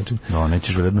slovački način. No,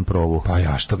 nećeš vredno probu. Pa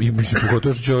ja što, mislim,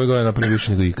 pogotovo što ću ove godine napraviti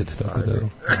više nego ikad, tako da.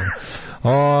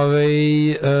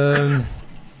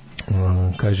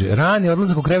 Kaže, rani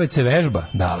odlazak u krevet se vežba,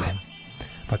 dale.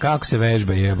 Pa kako se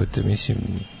vežba, jebote, mislim,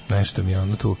 nešto mi je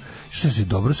ono tu, što si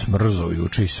dobro smrzao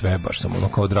juče i sve, baš sam ono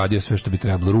kao odradio sve što bi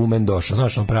trebalo, rumen došao,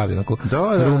 znaš, on pravi onako,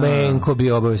 rumenko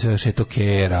bi obavio sve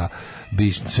šetokera,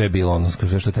 bi sve bilo ono,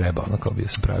 sve što treba, ono kao bio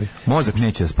sam pravi. Mozak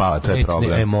neće da spava, to je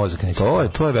problem. Mozak neće spava.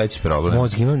 To je veći problem.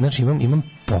 Mozak imam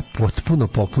potpuno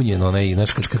popunjen onaj,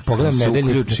 znači kad pogledam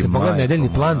nedeljni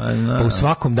plan, pa u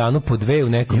svakom danu po 2, u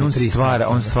nekom 3.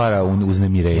 On stvara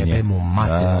uznemirenje. Jebemo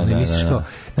mater, ne misliš kao,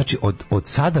 znači od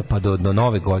sada pa do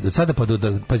nove godine, od sada pa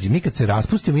do, pazi, mi kad se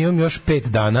raspustimo imam još 5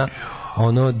 dana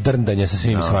ono drndanja sa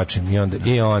svim svačim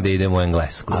i onda idemo u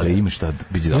Englesku. Ali imaš šta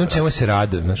biće dobro. Imam čemu se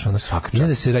radujem, znači ono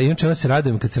imam čemu se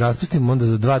radujem kad se raspustim, onda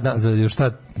za 2 dana, za još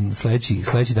šta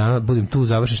sledeći dana budem tu,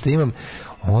 završim što imam,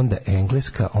 onda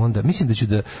Engleska, onda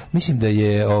mislim da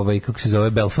je kako se zove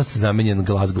Belfast zamenjen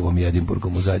Glasgowom i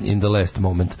Edinburghom in the last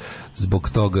moment zbog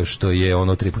toga što je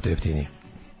ono 3 puta jeftinije.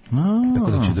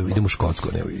 Tako da ću da idem u Škotsku,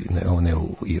 ne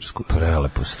u Irsku.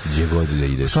 Prelepost, gdje god da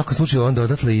ideš. U svakom slučaju onda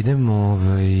odatle idem,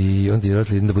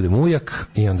 idem da budem ujak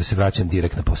i onda se vraćam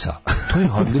direkt na posao. To je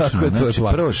odlično.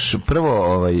 Znači,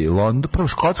 prvo London, prvo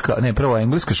Škotska, ne, prvo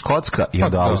Engleska, Škotska i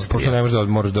onda Austrija. Pošto ne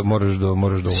moraš do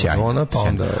Londona, pa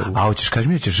onda... A hoćeš, kaži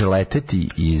mi, hoćeš leteti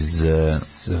iz...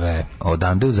 Sve.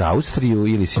 Odande za Austriju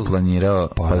ili si planirao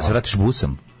pa da se vratiš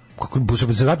busom? Kako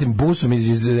busom, se vratim busom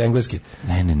iz Engleske.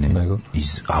 Ne. Nego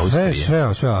iz Austrije. Sve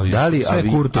avion. Da li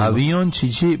avion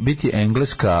će biti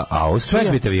Engleska, Austrija? Sve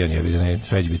će biti avion,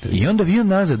 sve će biti avion. I onda avion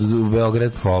nazad u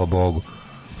Beograd, hvala Bogu.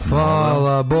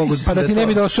 Hvala Bogu, pa da ti ne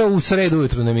bi došao u sredu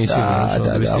ujutru na emisiju.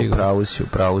 Da,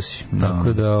 upravo si.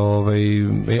 Tako da,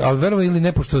 ali verovo ili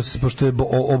ne, pošto je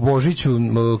o Božiću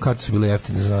karte su bile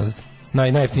jeftine za nazad.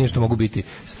 Najjeftinije što mogu biti.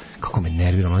 kako me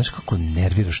nervira, znaš kako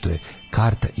nervira što je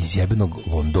karta iz jebenog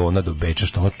Londona do Beča,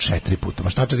 što ono 4 puta, ma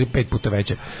šta 4-5 puta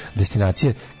veća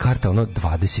destinacije, karta ono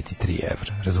 23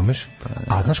 evra, razumeš?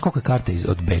 A znaš koliko je karta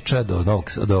od Beča do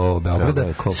Beograda?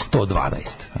 112.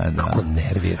 Kako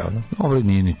nervira, ono. Dobro,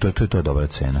 nije, to je dobra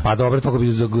cena. Pa dobro,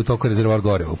 toliko rezervoar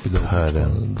gore, da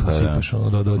sipaš, ono,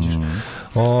 da dođeš.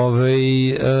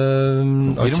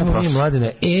 Hoćemo mi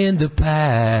Mladine, in the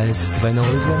past, by no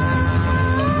reason.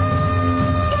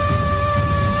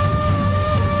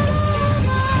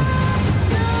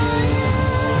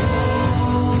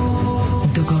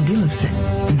 Dogodilo se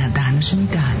na današnji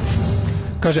dan.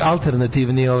 Kaže,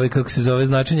 alternativni, kako se zove,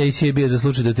 značenja ACAB za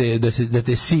slučaj da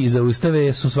te C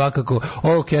zaustave su svakako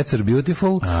all cats are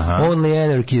beautiful, only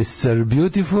anarchists are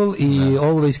beautiful i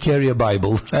always carry a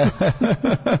Bible.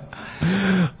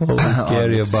 Always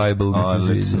carry a Bible, mi se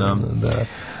sviđa. Da.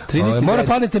 Mora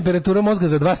padne temperatura mozga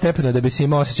za 2 stepena da bi se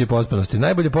imao osjećaj pospanosti.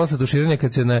 Najbolje posle tuširanja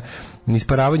kad se na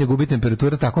isparavanju gubi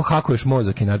temperatura, tako hakuješ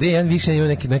mozak i nade. Ja više ima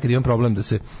nekad imam problem da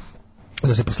se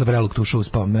posle vrelog tuša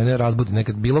uspavam. Mene razbudi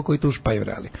nekad bilo koji tuš, pa i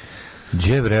vreli.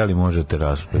 Gdje vreli možete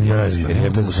razbuditi?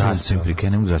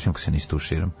 Ne mogu zaspim ako se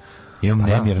nistuširam. Imam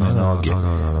nemirne noge.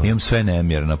 Imam sve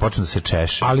nemirno. Počnem da se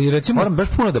češem. Ali recimo moram baš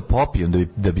puno da popijem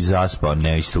da bi zaspao,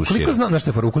 ne istuširam.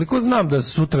 Ukoliko znam da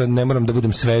sutra ne moram da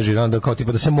budem sveži, da kao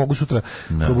tipa da se mogu sutra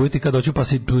probuditi kad hoću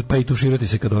pa i tuširati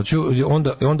se kad hoću,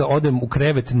 onda odem u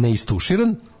krevet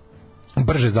neistuširan.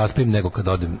 Brže zaspim nego kad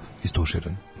odem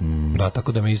istuširan. Da,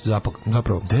 tako da me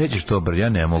zapravo... Deđeš to, ja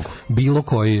ne mogu. Bilo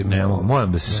koji... Ne mogu,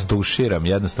 moram da se stuširam,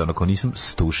 jednostavno, ako nisam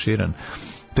stuširan.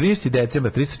 13.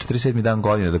 decembar, 347. dan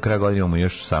godine, do kraja godine imamo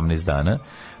još 18 dana,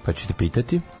 pa ću te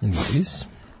pitati. Yes.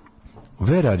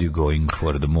 Where are you going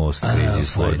for the most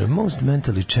crazy for the most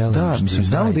mentally challenged? Da, mislim,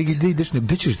 znamo da ideš,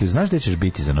 znaš gde ćeš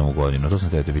biti za Novu godinu, to sam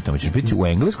te pitao, ćeš biti u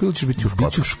Engleskoj ili ćeš biti u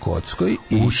Škotskoj?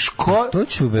 Biću u Škotskoj. To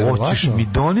ću verovatno. Hoćeš mi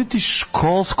doneti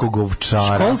školskog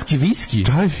ovčara? Školski viski?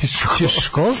 Daj mi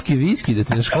školski viski, da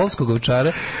ti na školskog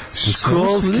ovčara.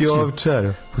 Školski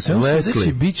ovčar.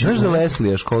 Leslie. Znaš da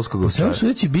Leslie je školskog ovčara? Po svemu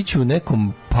sudeći biću u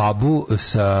nekom pubu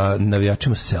sa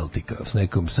navijačima Celtica,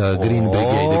 sa Green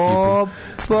Brigade ekipom.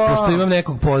 Pošto imam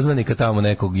nekog poznanika tamo,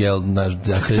 nekog,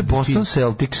 Boston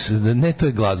Celtics? Ne, to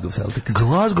je Glasgow Celtics.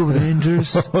 Glasgow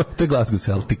Rangers? To je Glasgow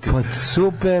Celtic. Pa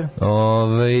super.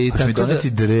 Hoćeš mi doneti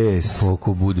dres?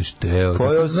 Koliko budeš teo.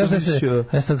 Znaš da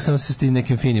ja sam se s tim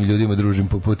nekim finim ljudima družim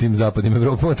po tim zapadnim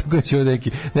Evropama, tako da će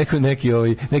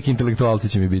neki intelektualci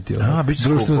će mi biti.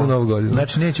 Društvo za Novu godinu.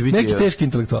 Znači neće biti... Neki teški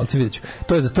intelektualci, vidjet ću.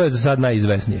 To je za sad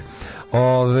najizvesnije.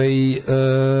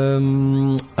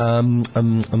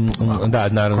 Da,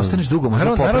 naravno. Ostaneš dugo, možda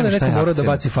popravim šta je akcija. Naravno, neko mora da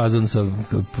baci fazon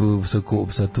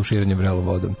sa tuširanjem vrelom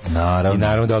vodom. Naravno. I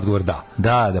naravno da je odgovor da.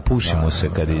 Da pušimo se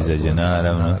kad izađe,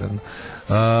 naravno.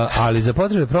 Ali za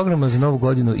potrebe programa za Novu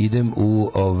godinu idem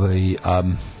u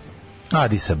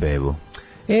Addis Abebu.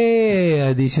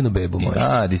 Adisinu bebu može.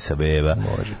 Addis Abeba.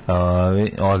 Može.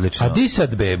 Odlično. Addis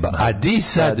Abeba,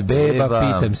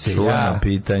 pitam se ja.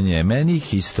 Pitanje. Meni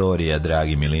historija,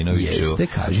 dragi Milinoviću. Jeste,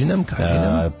 kaži nam.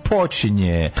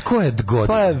 Počinje. Tko je godina?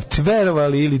 Pa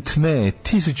verovali ili tme,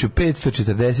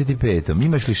 1545.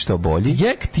 Imaš li što bolji?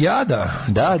 Jekt jada.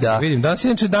 Da. Vidim, danas je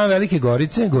inače dan Velike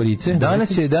Gorice.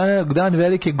 Danas je dan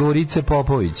Velike Gorice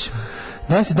Popović.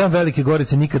 Danas je dan Velike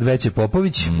Gorice, nikad veće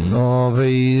Popović.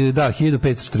 Da,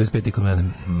 1545 kod mene.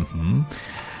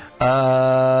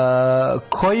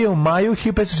 Koji je u maju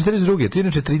 1542. To je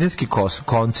inače 13.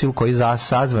 koncil koji je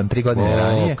sazvan 3 godine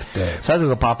ranije. Sazvan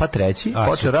ga Papa III.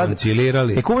 Počeo rad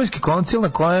ekumenski koncil na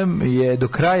kojem je do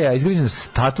kraja izgrađen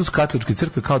status katoličke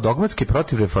crkve kao dogmatske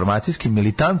protivreformacijske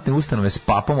militantne ustanove s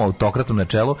papom, autokratom na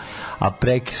čelu, a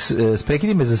s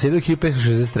prekidima je zasedao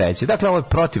 1563. Dakle, ovo je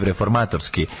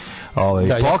protivreformatorski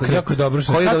pokret jako dobro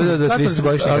koji je dovedio do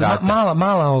 30-godišnjeg rata.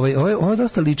 Ovo je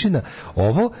dosta liči na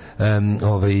ovo,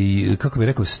 kako bih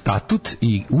rekao, statut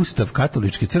i ustav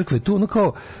katoličke crkve, tu ono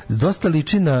kao dosta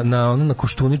liči na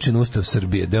Koštuničin ustav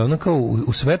Srbije, da je ono kao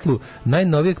u svetlu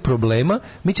najnovijeg problema.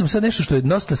 Mi ćemo sad nešto što je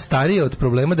dosta starije od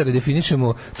problema da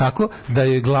redefinišemo tako da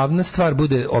je glavna stvar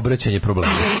bude obraćanje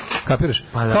problema. Kapiraš?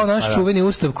 Kao naš čuveni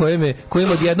ustav koji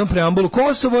ima odjednom preambulu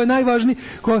Kosovo je najvažniji,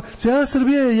 cijela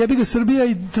Srbija je jebiga Srbija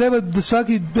i treba da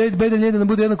svaki bedelj jedan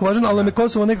bude jednako važan, ali nam je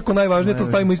Kosovo nekako najvažnije, to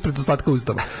stavimo ispred ostatka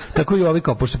ustava. Tako i ovi,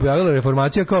 kao pošto se pojavila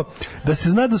reformacija, kao da se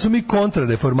zna da smo mi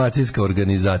kontrareformacijska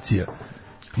organizacija.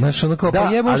 Znaš, ono kao,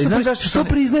 što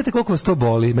priznajete koliko vas to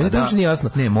boli? Meni to uopšte nije jasno.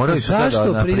 Ne, moraju se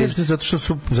da priznati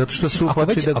zato što su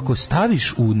ako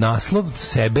staviš u naslov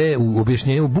sebe, u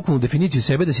objašnjenju, u bukvalnu definiciju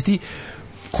sebe, da si ti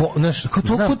Ko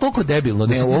toliko debilno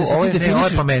da se ovo je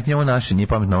pametnije, ovo naše, nije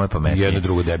pametno, ovo je pametnije. Jedno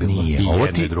drugo debilno. Nije.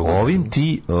 Ovim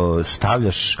ti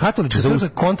stavljaš katolička crkva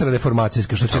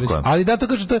kontrareformacijska, što će reći. Ali da, to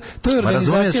kaže, to je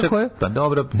organizacija koja... Pa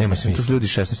dobro, nema smisla. To su ljudi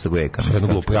 16. veka. Sve jedno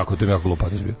glupo, jako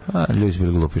glupac bio. Ljudi su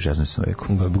bili glupi u 16. veku.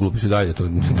 Da, glupi su dalje, to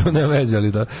nema veze,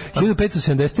 ali da.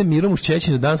 1570. mirom u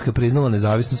Šćećinu Danska priznala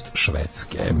nezavisnost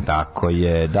Švedske. Tako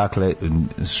je, dakle,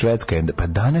 Švedska je, pa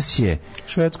danas je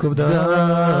Švedskov dan.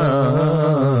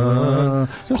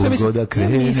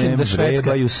 Mislim da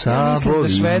Švedska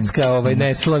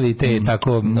ne slavi te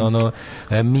tako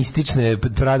mistične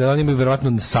prade, oni imaju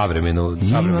verovatno savremeni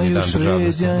dan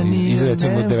državnosti.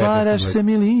 Izrecimo 19. Varaš se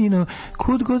milino,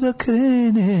 kud god da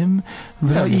krenem,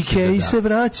 Ikej se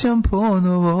vraćam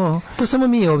ponovo. To samo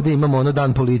mi ovdje imamo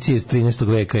dan policije iz 13.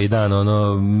 veka i dan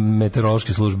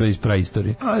meteorološke službe iz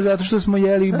praistorije. A zato što smo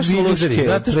jeli viljuške.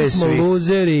 Zato što smo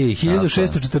luzeri.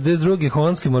 1642.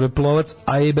 holandski moreplovac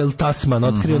Abel Tasman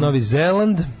otkrio Novi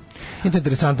Zeland. I to je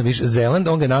interesantno, viš, Zeland,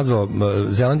 on ga je nazvao,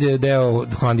 Zeland je deo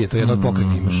Holandije, to je jedno od pokreta,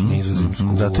 imaš nizozemsku.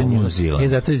 Zato je New Zealand.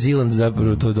 Zato je Zealand,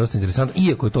 zapravo, to je dosta interesantno,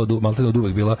 iako je to maltene od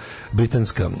uvek bila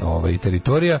britanska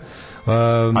teritorija.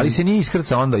 Ali se nije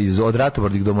iskrcao onda od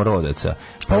ratobordnih domorodaca.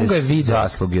 On ga je video.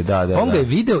 Zasluge, On ga je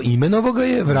video, imenovo ga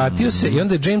je, vratio se i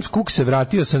onda je James Cook se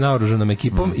vratio sa naoružanom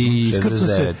ekipom i iskrcao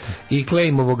se i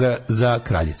klejmovo ga za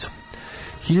kraljicu.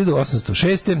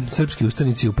 1806. srpski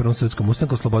ustanici u Prvom svetskom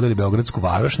ustanku oslobodili Beogradsku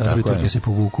varoš, naravno Turke se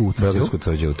povuku u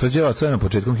Tvrđavu. Tvrđava odsvojena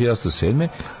početkom 1807.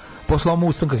 Po slomu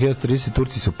ustanka 1830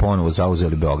 Turci su ponovo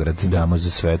zauzeli Beograd, znamo za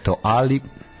sve to, ali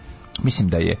mislim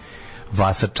da je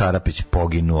Vasa Čarapić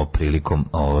poginuo prilikom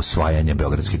osvajanja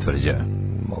Beogradskih tvrđava.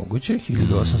 Moguće,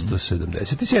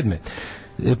 1877.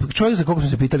 Čovjek za koga smo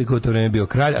se pitali ko je to vreme bio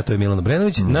kralj, a to je Milan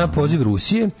Obrenović, na poziv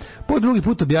Rusije, po drugi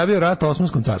put objavio rat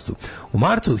Osmanskom carstvu. U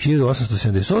martu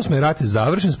 1878. rat je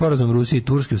završen sporazum Rusije i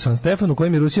Turske u San Stefanu,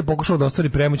 kojim je Rusija pokušala da ostvari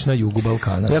premoć na jugu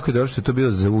Balkana. Jako je dobro što je to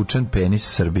bio zavučen penis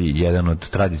Srbiji, jedan od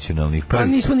tradicionalnih prvih. A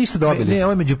nismo ništa dobili. Ne,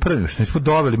 ovo je među prvim, što nismo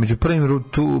dobili,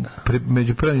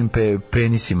 među prvim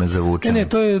penisima zavučen. Ne,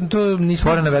 to nismo...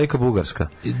 Stvorena Velika Bugarska.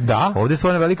 Da. Ovdje je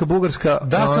stvorena Velika Bugarska.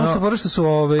 Da, samo se vore što su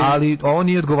ali ovo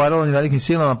nije odgovaralo ni velikim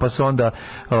silama, pa su onda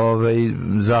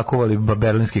zakovali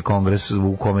Berlinski kongres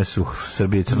u kome su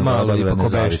Srbije i Crna Gora dobili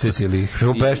nezavisnost.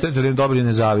 Obeštetili dobili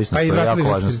nezavisnost, to je jako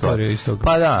važna stvar.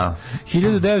 Pa da.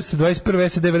 1921.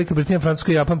 SAD, Velika Britanija,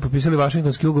 Francuska i Japan potpisali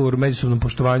Vašingtonski ugovor o međusobnom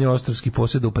poštovanju ostrvskih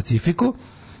posjeda u Pacifiku.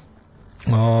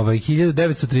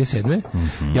 1937.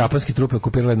 Japanski trupe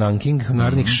okupirale Nanking,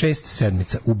 narednih 6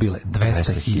 sedmica ubile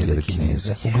 200.000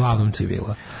 Kineza, uglavnom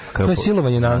civila. To je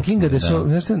silovanje Nankinga, gde su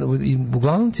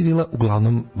uglavnom civila,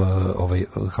 uglavnom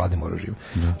hladnim oružjem.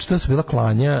 To su bila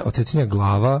klanja, odsecanja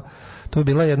glava. To je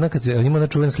bila jedna, kad se ima na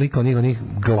čuvena slika onih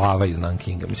glava iz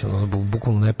Nankinga, mislim,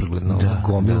 bukvalno nepregledna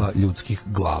gomila ljudskih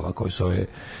glava koji su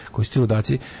ti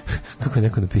ludaci, kako je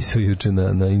neko napisao juče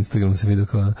na Instagramu, sam vidio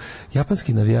kao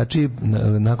japanski navijači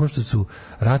nakon što su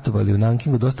ratovali u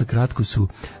Nankingu, dosta kratko su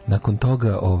nakon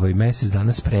toga mjesec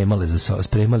dana spremali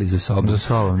za sobom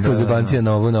kao zebancija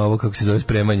na ovo kako se zove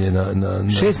spremanje na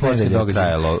 6 nedelja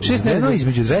trajalo 6 nedelja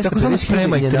između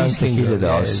 250.000 i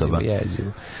 300.000 osoba.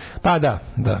 Pa da.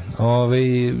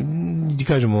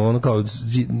 Kažemo, kao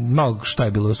malo šta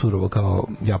je bilo surovo kao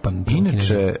Japan.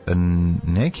 Inače,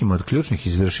 nekim od ključnih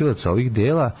izvršilaca ovih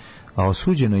dela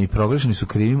osuđeno i proglašeni su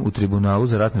krivim u tribunalu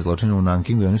za ratne zločine u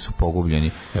Nankingu i oni su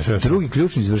pogubljeni. Drugi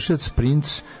ključni izvršilac,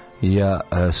 princ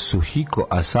Suhiko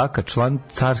Asaka, član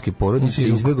carske porodice,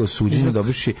 izbjegao suđenje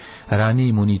dobivši raniji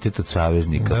imunitet od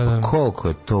saveznika. Pa koliko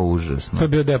je to užasno. To je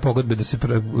bio deo pogodbe da se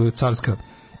carska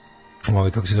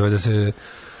kako se zove,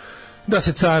 da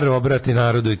se car obrati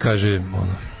narodu i kaže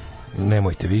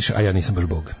nemojte više, a ja nisam baš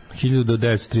Bog.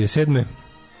 1937.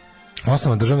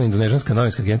 Osnovna državna indonežanska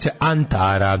novinska agencija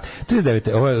Antara.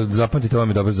 39. Zapamtite, ovo mi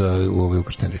je dobro za ove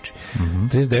ukrštene reči.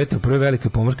 39. u prvoj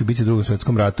velikoj pomorskoj bici u Drugom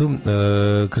svjetskom ratu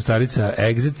krstarica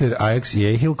Exeter, Ajax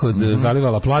i Ahill kod zaliva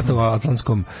La Plata u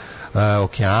Atlantskom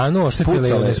okeanu, oštetile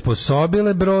i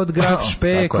onesposobile brod Graf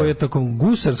Špe, koji je tokom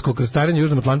gusarskog krstarenja u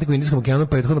Južnom Atlantiku i Indijskom okeanu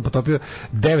prethodno potopio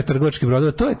 9 trgovačkih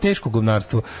brodova. To je teško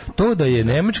govnarstvo. To da je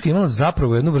Nemačka imala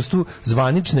zapravo jednu vrstu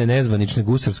zvanične, nezvanične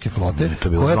gusarske flote,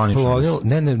 koja je plovila,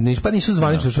 pa nisu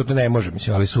zvanične, što to ne može,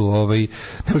 mislim, ali su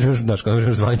ne možemo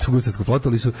zvaničnu gusarsku flotu,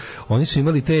 ali oni su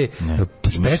imali te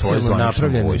specijalno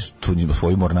napravljene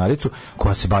svoju mornaricu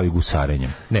koja se bavi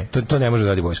gusarenjem. Ne, to ne može da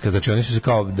radi vojska. Znači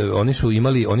oni su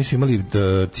imali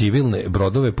civilne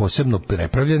brodove posebno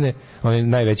prepravljene.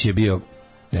 Najveći je bio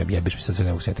ne jebeš mi sad sve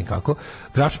ne mogu setim kako.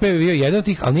 Graf Špeje je bio jedan od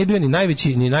tih, ali nije bio ni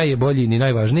najveći, ni najbolji, ni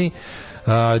najvažniji.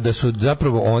 Da su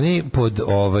zapravo oni pod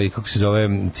kako se zove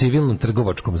civilnom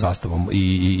trgovačkom zastavom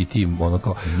i tim ono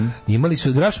kao imali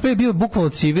su Graf Špeje je bio bukvalno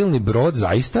civilni brod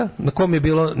zaista na kom je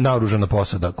bilo naoružana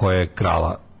posada koja je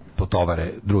krala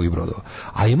potovare drugih brodova.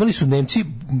 A imali su Nemci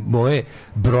ove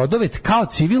brodove kao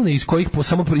civilne iz kojih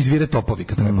samo izvire topovi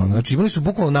kad treba. Znači imali su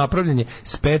bukvalno napravljene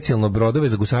specijalno brodove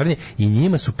za gusaranje i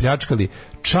njima su pljačkali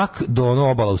čak do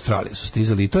obala Australije su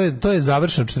stizali i to je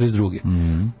završeno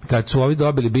 42. Kad su ovi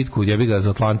dobili bitku jebiga za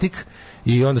Atlantik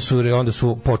i onda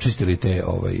su počistili te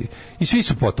i svi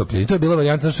su potopljeni. To je bila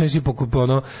varijanta što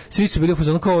svi su bili u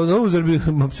fazonu kao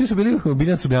svi su bili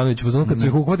Biljan Srbljanović u fazonu kad su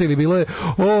ih uhvatili bilo je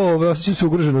osjećam se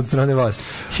ugrožen od strane vas.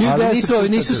 Ali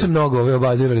nisu se mnogo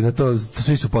obazirali na to,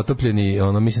 svi su potopljeni,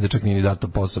 mislim da čak nije ni dato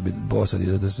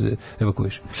posadi da se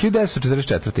evakuiše.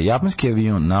 1944. japanski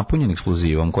avion napunjen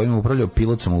eksplozivom kojim je upravljao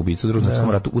pilot samoubica u Drugom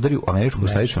svjetskom ratu udario američku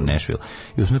stanicu Nashville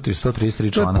i usmrtio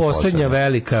 133 člana posade. To je poslednja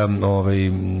velika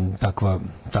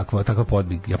takva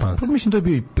podbig Japanaca. Pa mislim to je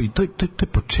bio i to je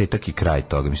početak i kraj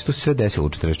toga. Mislim to se sve desilo u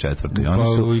 44.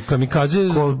 Oni su i kamikaze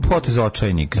potez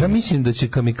očajnika. Ja mislim da će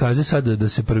kamikaze sada da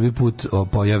se prvi put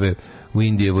pojave u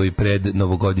Indijevoj pred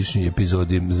novogodišnjoj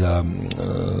epizodi za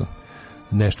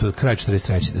nešto kraj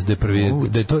 43. Da je prvi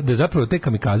da je zapravo te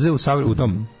kamikaze u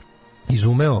tom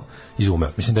izumeo.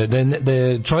 Mislim da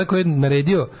je čovjek koji je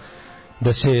naredio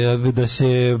da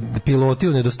se piloti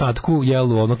u nedostatku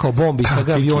jelu kao bombi sa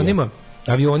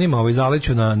avionima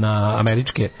zaleću na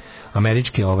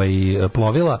američke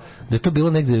plovila, da je to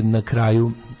bilo negde na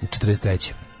kraju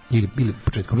 43. ili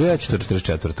početkom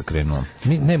 44. krenuo.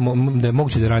 Da je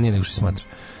moguće da je ranije nego što se smatra.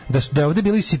 Da je ovdje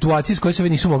bili situacije s koje se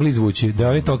nisu mogli izvući, da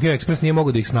oni Tokyo Express nije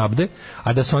mogao da ih snabde,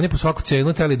 a da su oni po svaku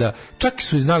cenu hteli da, čak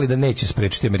su i znali da neće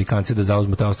sprečiti Amerikanci da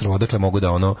zauzmu ta ostrava, odakle mogu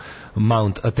da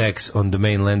mount attacks on the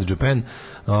mainland Japan,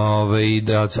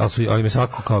 ali me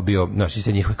svako kao bio, znaš,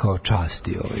 iste njihove kao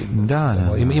časti.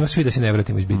 Ima svi da se ne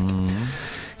vratimo iz bitke.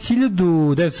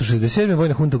 1967.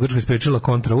 vojna hunta u Grčkoj sprečila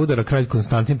kontraudara, kralj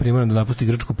Konstantin primoran da napusti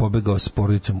Grčku, pobegao s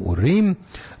porodicom u Rim.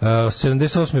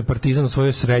 78. Partizan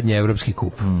osvojio srednje evropski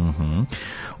kup.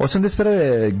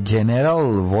 81.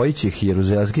 general Vojčih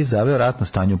Jeruzelski zaveo ratno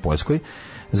stanje u Poljskoj,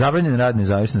 zabranjen rad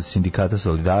nezavisnosti sindikata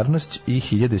Solidarnost i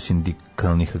 1000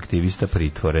 sindikalnih aktivista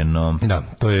pritvoreno. Da,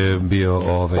 to je bio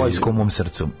Poljsko u mom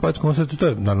srcu. Poljsko u mom srcu, to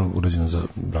je naravno urađeno za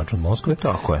račun Moskve.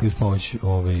 Tako je. I uz pomoć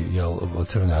od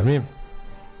Crvene armije.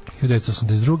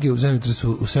 1982. u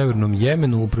zemljotresu u severnom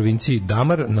Jemenu u provinciji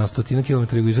Damar na 100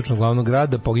 km jugoistočnog glavnog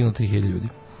grada poginulo 3000 ljudi.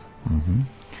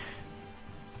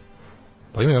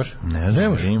 Pa ima još? Ne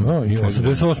znam.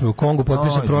 88. u Kongu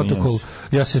potpisan protokol.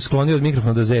 Ja se sklonio od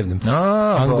mikrofona da zevnem.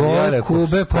 Angola,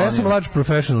 Kube, pa ja sam large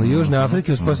professional. Južne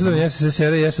Afrike, uspostavljanje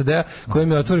SSSR i SAD-a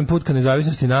kojim je otvoren put ka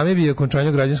nezavisnosti Namibije i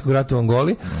okončanju građanskog rata u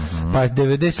Angoli. Pa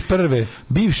 91.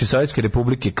 bivše Sovjetske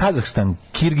republike Kazahstan,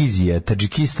 Kirgizija,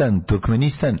 Tadžikistan,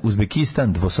 Turkmenistan,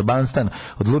 Uzbekistan, Dvosobanstan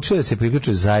odlučili da se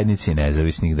priključe zajednici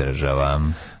nezavisnih država.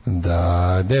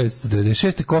 Da,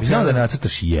 1996. Kofi znam da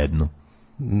nacrtaš jednu.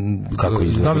 Kako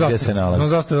izgleda, gdje se nalazi?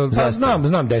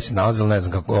 Znam gdje se nalazi, ali ne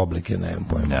znam kako oblike, nemam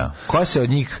pojma. Ja. Koja se od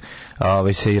njih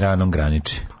sa Iranom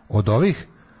graniči? Od ovih?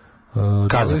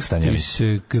 Kazahstan, ja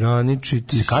mislim.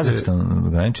 Kazahstan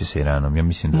graniči sa Iranom, ja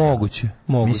mislim da moguće.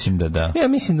 Mislim da da. Ja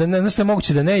mislim da ne, znaš što je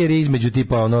moguće da ne, jer je između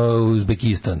tipa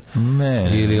Uzbekistan.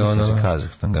 Ne, ili se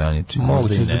Kazahstan graniči.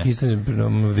 Moguće Uzbekistan je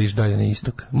viš dalje na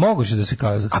istok. Moguće da se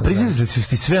Kazahstan. A priznati da su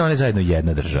ti sve one zajedno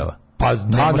jedna država. Pa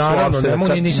naravno, ne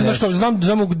mogu, nisam daš kao, znam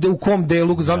u kom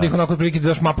delu, znam da ih onako otprilike da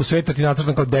daš mapu sveta, ti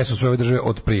nacrtam kao gde su sve ove države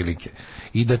otprilike.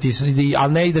 I da ti,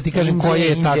 ali ne i da ti kažem koje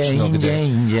je tačno gde.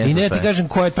 I ne da ti kažem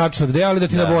koje je tačno gde, ali da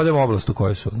ti navodem oblast u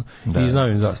kojoj su. I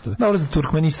znam im zastave. Dobro, za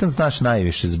Turkmenistan znaš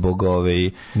najviše zbog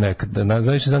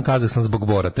najviše znam Kazahstan zbog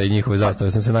Borata i njihove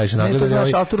zastave, sam se najviše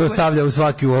nagledao. To stavlja u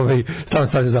svaki stalno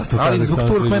stavlja zastavu Kazahstana. Ali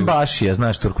zbog Turkmenbašija,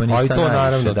 znaš, Turkmenistan najviše. Ali to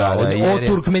naravno, da. O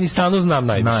Turkmenistanu znam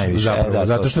najviše, zapravo,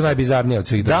 zato što je najbizarnije od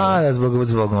svih država. Da,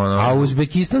 zbog ono. A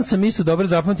Uzbekistan sam isto dobro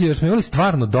zapamtio, jer smo imali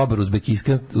stvarno dobar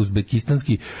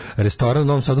uzbekistanski restoran u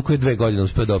Novom Sadu koji je 2 godine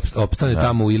uspeo da opstane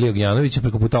tamo u Ilije Ognjanovića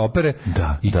preko puta opere.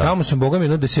 I tamo sam, boga mi,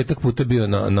 10 puta bio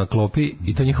na klopi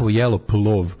i to njihovo jelo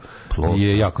plov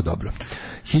je jako dobro.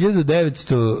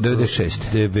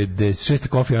 1996.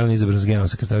 Kofi Annan izabran za generalnog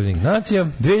sekretara Ujedinjenih nacija.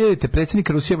 2000. predsjednik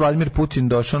Rusije Vladimir Putin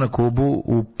došao na Kubu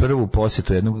u prvu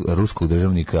posjetu jednog ruskog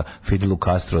državnika Fidelu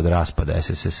Castro od raspada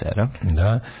SSSR-a.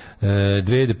 Da.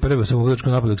 2001. samovodačko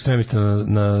napad ekstremista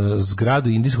na zgradu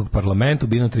indijskog parlamenta,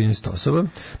 ubijeno 13 osoba.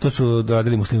 To su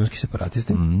radili muslimanski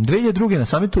separatisti. 2002. na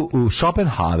samitu u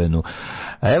Schopenhavenu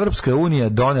Evropska unija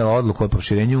donela odluku o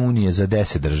proširenju unije za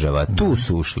 10 država. Tu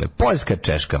su ušle Poljska,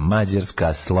 Češka,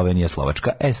 Mađarska, Slovenija,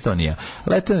 Slovačka, Estonija,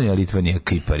 Letonija, Litvanija,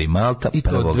 Kipar i Malta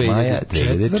 1. maja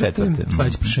 2004.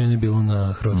 Sledeće proširenje je bilo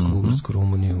na Hrvatsku, Bugarsku,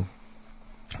 Rumuniju.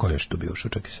 Ko je još tu bio?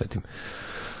 Čekaj, setim.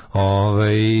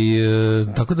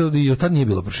 Tako da i od tad nije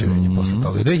bilo proširenje posle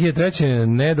toga. 2003.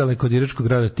 nedaleko od iračkog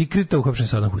grada Tikrita uhapšen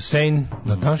Saddam Hussein.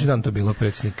 Na današnji dan to je bilo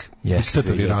predsjednik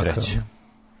diktator Iraka.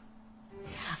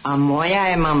 A moja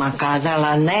je mama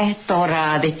kazala, ne to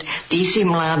radit, ti si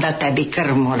mlada, tebi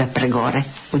krv mora pregore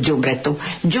u đubretu.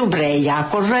 Đubre je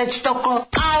jako žestoko.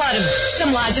 Alarm sa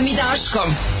Mlađom i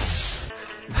Daškom.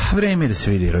 Vreme je da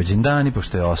se vidi rođendani,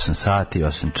 pošto je 8 sati,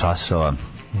 8 časova.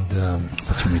 Da.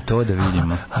 Pa ćemo i to da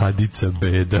vidimo. Adica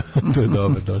beda. To je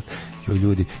dobro dosta. Jo,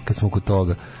 ljudi, kad smo kod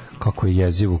toga, kako je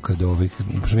jezivo kad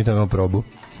pošto mi tamo imamo probu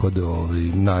kod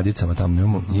nadicama tamo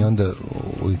imamo i onda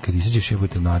kad izađeš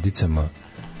jebote nadicama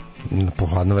po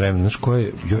hladno vreme, znaš ko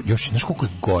je još, znaš koliko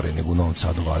je gore nego u Novom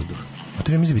Sadu vazduh. A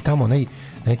to je mislim da bi tamo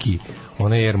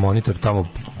onaj air monitor tamo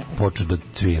počeo da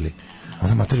cvili.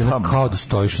 Ona materija kao da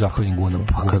stojiš u zahvalnim gunama.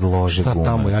 Pa kad lože gume. Šta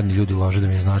tamo jadni ljudi lože da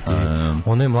mi znate.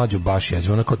 Ono je mlađo baš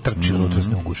jezivo. Ona kao trči unutra se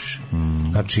ne ugušiš.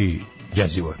 Znači,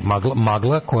 jezivo je.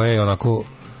 Magla koja je onako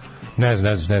ne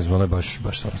znam, ono je baš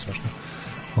samo strašno.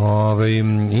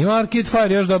 Ima Arcade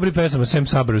Fire još dobri pesama, Sam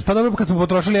Suburbs. Pa dobro, kad smo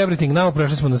potrošili Everything Now,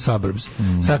 prešli smo na Suburbs.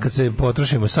 Sad kad se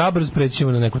potrošimo Suburbs, preći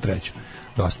ćemo na neku treću.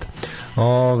 Dosta.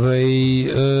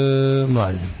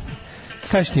 Mlađe,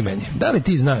 kažeš ti meni, da li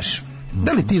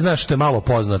ti znaš što je malo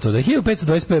poznato, da je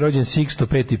 1525 rođen Sixto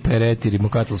V Peretti,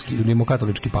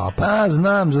 rimokatolički papa? A,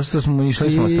 znam, zašto smo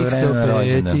išli sa vremena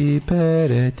rođena. Sixto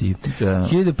Peretti.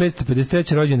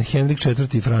 1553 rođen Henrik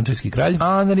IV frančeski kralj.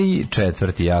 Henri IV,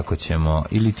 jako ćemo.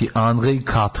 Ili ti Henri IV.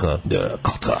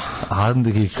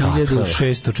 Henri IV.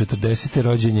 1640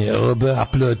 rođen je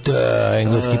Plot,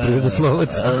 engleski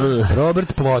prirodoslovac.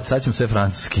 Robert Plot. Sad ćemo sve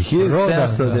francuski.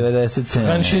 1797.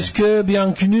 Francesco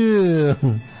Bianchinu.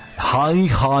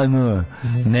 Heinrich Heine,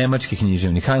 nemački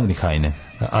književnik, Heinrich Heine.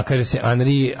 A kaže se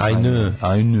Henri Heine.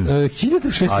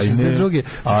 1662.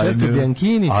 Francesco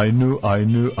Bianchini.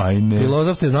 Heine.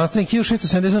 Filozof te znanstvenik.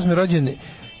 1678. rođen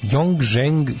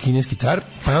Yongzheng, kineski car.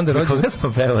 Pa onda rođen... Za koga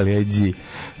smo pevali, Ajđi?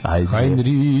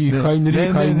 Heinri.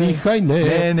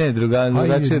 Ne,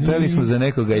 drugačije, pevali smo za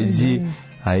nekoga, Ajđi.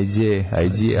 Ajde, a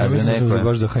za neko... Mislim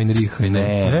baš za Heinrich Heine.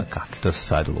 Ne, kako, to se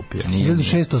sad lupio.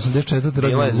 1684.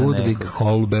 rođen Ludwig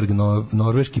Holberg,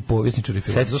 norveški povjesničar i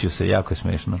filozof. Sjetit ću se, jako je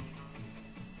smešno.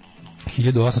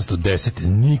 1810.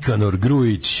 Nikanor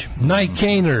Grujić,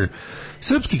 Najkaner,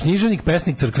 srpski književnik,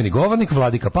 pesnik, crkveni govornik,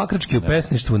 vladika Pakrački, u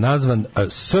pesništvu nazvan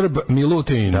Srb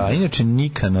Milutin. Da, inače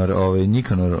Nikanor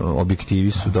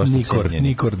objektivi su dosta cenjeni.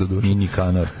 Nikor do duše. I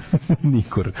Nikanor.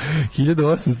 Nikor.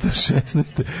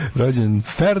 1816. rođen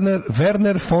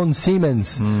Werner von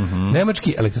Siemens,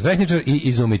 nemački elektrotehničar i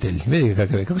izumitelj. Vidite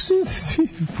kakav je, kako su svi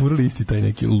furali isti taj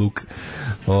neki luk.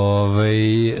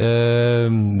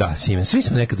 Da, Siemens. Svi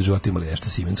smo nekad u životu imali nešto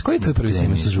Siemens. Koji je tvoj prvi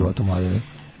Siemens u životu, mladine?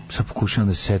 Sad pokušavam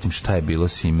da se setim šta je bilo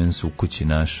Siemens u kući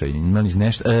našoj. Imali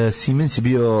nešto. Siemens je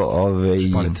bio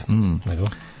Šporet.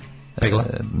 Pegla?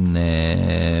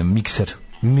 Ne, mikser.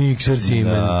 Mikser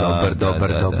Siemens,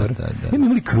 dobar. Ja mi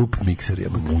imali Krupp mikser,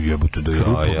 jebote da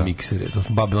Krupp mikser, to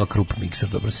sam babila Krupp mikser,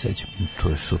 dobro se sećam. To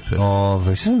je super.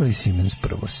 Šta smo imali Siemens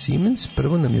prvo? Siemens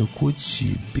prvo nam je u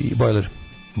kući Boiler.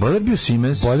 Boiler bio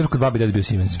Siemens? Boiler kod babi dadi bio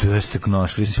Siemens. Gde ste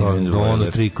našli Siemens? Ono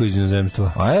striko iz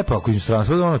inozemstva. Pa ako iz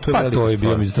inostranstva, ono, to je velika stvar. Pa to je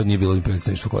bilo, mi za to nije bilo ni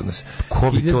predstavništvo kod nas.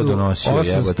 Ko bi to donosio,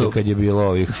 jebote, kad je bilo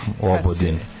ovih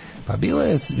obodin? Pa bilo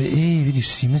je, vidiš,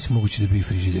 Siemens moguće da bi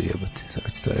frižider jebote, sad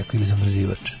kad si to rekao, ili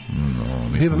zamrzivač.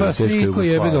 No, striko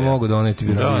jebe ga mogu doneti,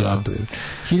 bi radijato.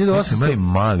 1800... Imali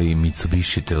mali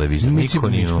Mitsubishi televizor.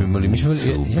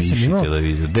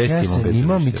 Ja sam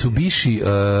imao Mitsubishi,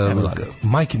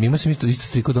 majke, imao sam isto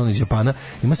striko dono iz Japana,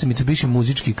 imao sam Mitsubishi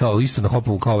muzički, kao isto na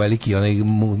Hopovu, kao veliki onaj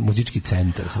muzički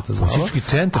centar, se to zvalo. Muzički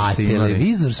centar ste imali. A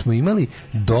televizor smo imali,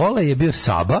 dole je bio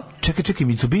Saba. Čekaj,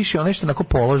 Mitsubishi, on nešto onako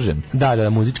položen. Da,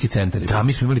 muzički centar. Da,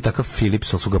 mi smo imali takav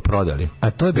Philips, ali su ga prodali.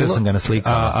 A to je bilo... Bio sam ga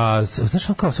naslikao. Znaš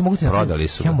kao, sam mogu ti prodali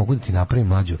su. Ja mogu da ti napravim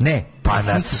mlađu. Ne, pa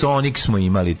na Sonic smo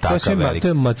imali takav veliki. To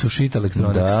je Matsushita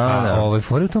Electronics. Da.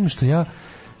 Fore u tome što ja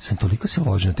sam toliko se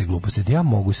ložio na te gluposti da ja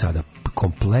mogu sada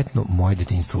kompletno moje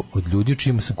detinjstvo od ljudi u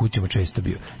čijima sam kućama često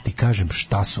bio ti kažem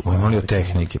šta su imali od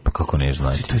tehnike, pa kako ne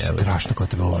znači. To je strašno kao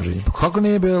tebe loženje. Pa kako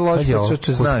nije bilo loženje,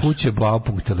 što znaš. Kod kuće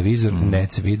Blaupunkt televizor,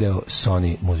 NEC video,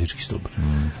 Sony muzički stub.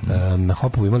 Na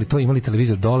Hopovu imali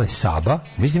televizor dole Saba.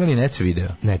 Vi ste imali NEC video?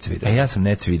 NEC video. Ja sam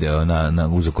NEC video na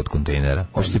uzok od kontejnera.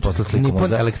 Možete ti poslati liku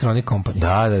možda? Electronic Company.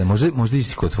 Da, možda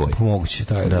isti kod tvoj. Moguće,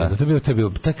 to je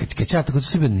bio kad ja tako to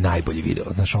je bio najbolji video.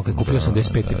 Znaš, on kad kupio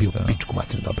 85 je bio pičku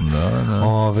materinu dobro.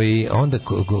 Onda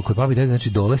kod babi dede, znači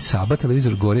dole Saba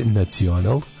televizor, gore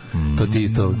Nacional. To ti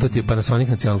je Panasonic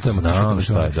Nacional, to je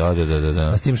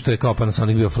da. S tim što je kao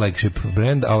Panasonic bio flagship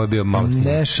brand, a ovo je bio malo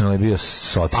National je bio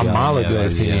socijalni. A malo je bio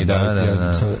jeftiniji,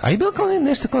 da. A i bilo kao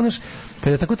nešto kao naš,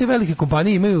 kada tako te velike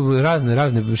kompanije imaju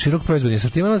razne širok proizvodni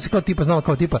asortiman, da se kao tipa znala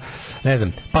kao tipa, ne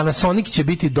znam, Panasonic će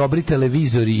biti dobri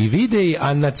televizori i videi,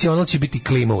 a Nacional će biti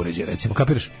klima uređaj, recimo,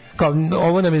 kapiraš? Kao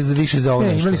ovo nam je više za ovo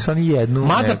nešto. Imali su oni jednu.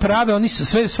 Mada prave, oni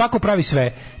svako pravi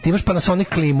sve. Ti imaš Panasonic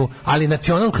klimu, ali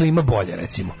Nacional klima bolje,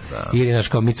 recimo. Ili naš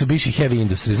kao Mitsubishi Heavy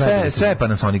Industry. Sve je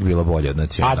Panasonic bilo bolje od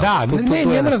Nacional. A da,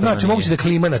 ne mora znači, moguće da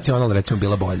klima Nacional recimo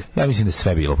bila bolje. Ja mislim da je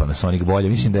sve bilo Panasonic bolje.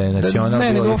 Mislim da je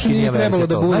Nacional bilo jeftinija verzija.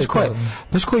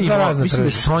 Znaš ko ima? Mislim da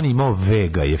je Sony imao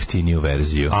Vega jeftiniju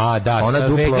verziju. A da, ona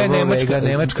dupla Vega,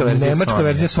 nemačka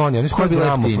verzija Sony. Oni su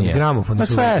bili gramofon.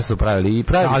 Sve su pravili i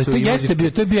pravili su. Ali to jeste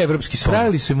bio, to je bio evropski Sony.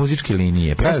 Pravili su i muzičke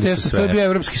linije, pravili su sve. To je bio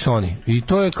evropski Sony. I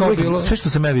to je kao bilo sve što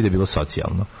sam ja vidio bilo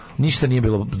socijalno. Ništa nije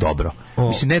bilo dobro.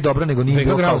 Mislim, ne dobro, nego nije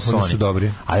bilo kao Sony. Su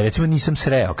dobri. Ali recimo nisam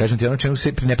sreo. Kažem ti ono čemu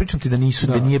se ne pričam ti da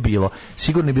nije bilo.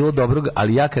 Sigurno je bilo dobrog,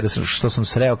 ali ja kada što sam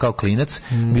sreo kao klinac,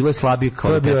 bilo je slabije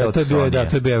kvaliteta od Sony.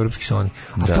 To je bio evropski Sony.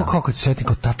 A to kao kad se setim,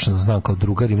 kao tačno znam, kao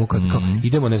drugar ima, kao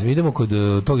idemo kod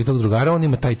tog i tog drugara, on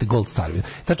ima taj Gold Star.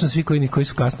 Tačno svi koji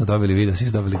su kasno dobili video, svi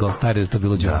su dobili Gold Star, jer to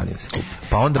bilo Giovanni.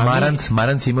 Pa onda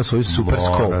Maranc ima svoju Super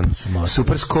Scope.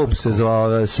 Super Scope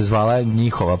se zvala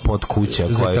njihova podkuća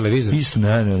koja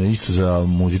isto za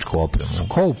muzičku opremu.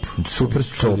 Scope. Super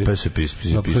Scope se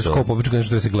pisao. Scope obično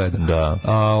nešto da se gleda. Da.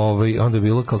 A onda je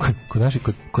bilo kao kod naši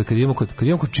kad idemo kod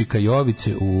Čika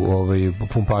Jovice u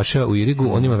Pumpaša u Irigu,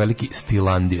 on ima veliki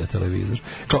Stilandija televizor.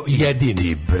 Kao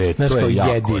jedini. To je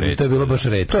jako retko. To je bilo baš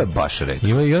retko. To je baš retko.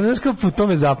 I onda znaš kao po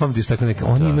tome zapamtiš tako neka.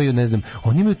 Oni imaju, ne znam,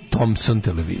 oni imaju Thomson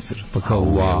televizor. Pa kao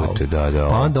wow. Da.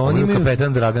 Pa onda oni imaju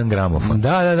kapetan Dragan gramofon.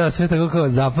 Da, sve tako kao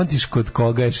zapamtiš kod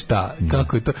koga je šta.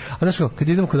 Kako je to. A znaš kao, kad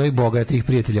idemo kod ovih bogatih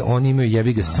prijatelja, oni imaju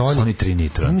jebi ga Sony 3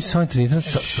 Nitro. Oni imaju Sony 3 Nitro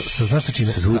sa znaš šta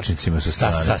čine? Sa zvučnicima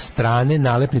sa strane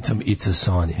nalepnicom i sa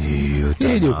Sony.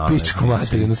 Idi u pičku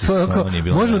materinu.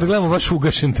 Možemo da gledamo vaš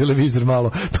ugašen televizor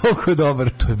malo. Toliko je dobar.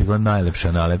 To je bila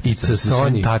najlepša nalepnica. I sa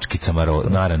Sony. Tačkicama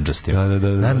narandžastim. Da.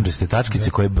 Narandžaste tačkice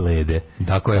koje blede.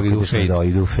 Da, koje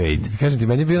idu u fade. Kažem ti,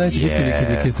 meni je bilo najčešće kad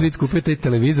je stric kupio taj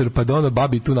televizor, pa da ono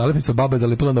babi tu nalepnicu, baba je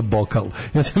zalepila na bokal.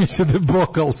 Ja sam mislio da je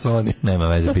bokal Sony. Nema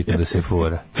veze, bitno da se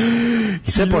fura.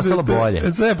 I sve je postalo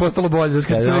bolje. Sve je postalo bolje.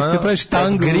 Znači, kad praviš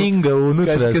tango, gringa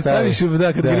unutra. Kad staviš,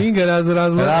 kad gringa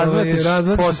razvatiš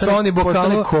Sony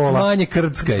bokalu, manje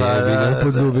krcka je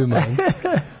pod zubima.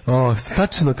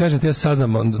 Tačno, kažem ti, ja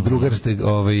saznam, drugar ste,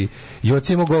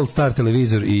 Joci imao Gold Star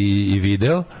televizor i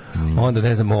video, onda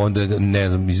ne znam,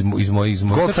 iz mojih...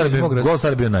 Gold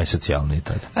Star je bio najsocijalniji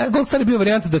tada. Gold Star je bio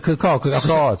varijanta da kao...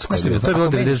 Socko je bio, to je bilo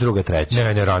 92. treće.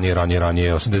 Ne, ranije,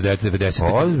 89.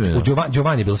 90. U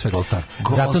Giovanni je bilo sve Gold Star.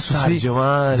 Zato su to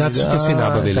svi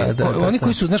nabavili. Oni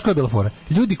koji su, znaš koja je bila fora?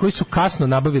 Ljudi koji su kasno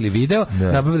nabavili video,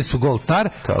 nabavili su Gold Star,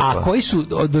 a koji su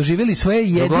doživjeli svoje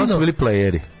jedino... Uglavnom su bili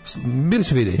playeri. Bili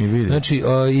su videi. Znači,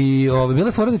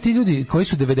 bile fora da ti ljudi koji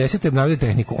su 90. obnavljali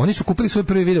tehniku, oni su kupili svoj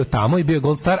prvi video tamo i bio je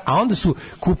Gold Star, a onda su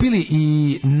kupili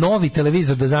i novi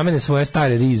televizor da zamene svoje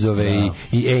stare rizove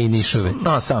i nišove.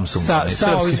 Samsung.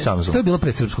 Srpski Samsung. To je bilo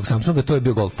pre srpskog Samsunga, to je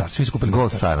bio Gold Star. Svi su kupili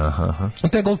Gold Star. I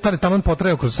taj Gold Star je tamo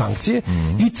potrajao kroz sankcije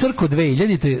i crko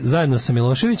 2000-te zajedno sa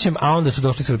Miloševićem, a onda su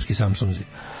došli srpski Samsunzi.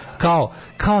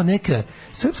 Kao neka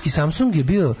srpski Samsung je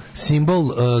bio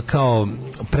simbol kao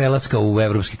prelaska u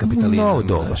evropski kapitalizam,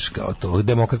 kao to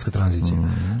demokratska tranzicija.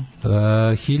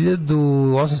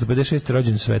 1856.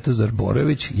 rođen Svetozar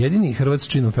Borojević, jedini Hrvat s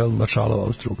činom feldmaršala u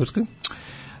Austro-Ugarskoj.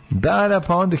 Da,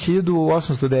 pa onda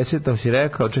 1810. si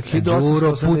rekao, čak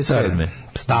 1887.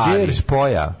 Đerđ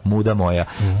Poja, muda moja.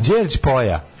 Đerđ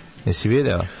Poja. Jesi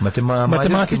video?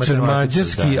 Matematičar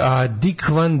mađarski, a Dick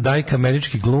Van Dyke,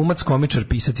 američki glumac, komičar,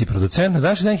 pisac i producent. Na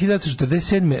današnji dan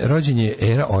 1947. rođen je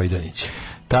Era Ojdanić.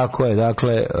 Tako je,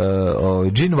 dakle,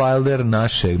 Gene Wilder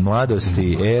naše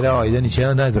mladosti, Era Ojdanić,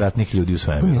 jedan od najodvratnijih ljudi u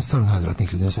svemiru. Stvarno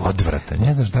najodvratnijih ljudi u svemiru. Odvratan.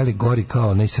 Ne znaš da li gori kao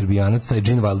onaj Srbijanac, taj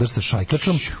Gene Wilder sa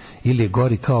šajkačom, ili je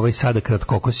gori kao ovaj sada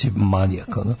kratkokosi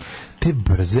manijak, ono. Te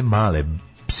brze male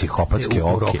psihopatske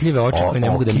oke. Urokljive oči koje ne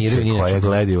mogu da miraju ni na koje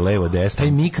gledaju levo desno.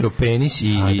 Taj mikropenis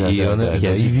i ono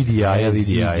i vidi jaja.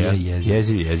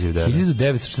 Jeziv, da.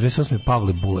 1948.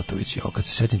 Pavle Bulatović, kad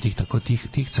se setim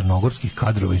tih crnogorskih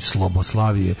kadrova iz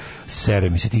Sloboslavije, sere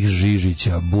mi se tih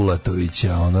Žižića,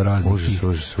 Bulatovića, ono raznih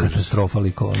katastrofa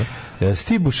likova.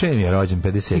 Steve Buscemi je rođen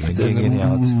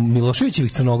 57.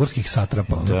 Miloševićevih crnogorskih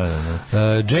satrapa.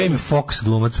 Jamie Foxx,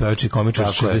 glumac, pevač i komičar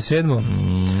 67.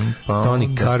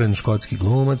 Tony Curran, škotski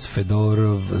glumac,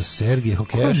 Fedorov, Sergej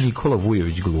hokejaš. Nikola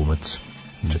Vujović, glumac.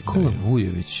 Nikola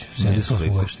Vujović,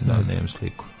 78. godište. Nemam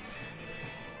sliku.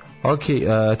 Ok,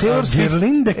 Taylor Swift.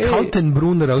 Gerlinde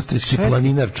Kaltenbrunner, austrijski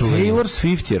planinar čuveni. Taylor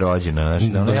Swift je rođena,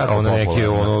 ona neki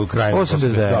ono kraj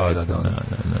 89.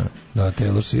 Da,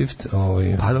 Taylor Swift.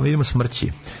 Pa da vidimo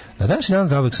smrći. Na današnji dan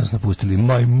zauvek sam se napustili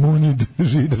Majmunid,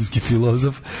 židovski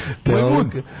filozof,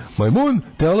 Majmun,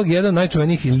 teolog je jedan od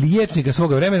najčuvenijih liječnika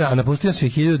svoga vremena, a napustio se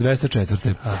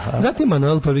 1204. Zatim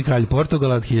Manuel I kralj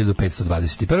Portugala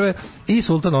 1521. i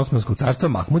sultan Osmanskog carstva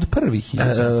Mahmud I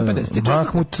 1754.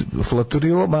 Mahmud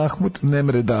Flaturilo, Mahmud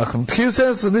Nemre Dahnut.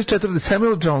 1774.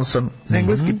 Samuel Johnson,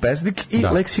 engleski pesnik i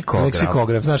leksikograf.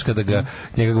 Leksikograf, znaš kada ga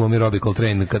njega glumi Robbie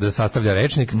Coltrane, kada sastavlja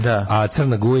rečnik, a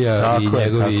Crna Guja i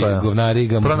njegovi govnari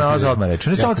ga za odmah reč.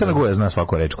 Ne samo Crna Guja zna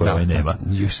svaku reč koja ovaj nema.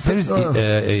 There is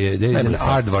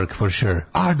hard work for sure.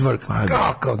 Hard work.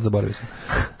 Kako zaboravio sam.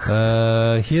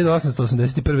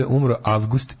 1881. umro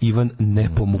August Ivan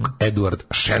Nepomuk Eduard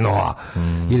Šenoa.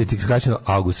 Ili ti skraćeno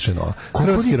August Šenoa.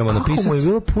 Hrvatski romanopisac. Kako mu je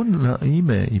bilo puno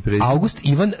ime i prezime? August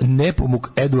Ivan Nepomuk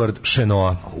Eduard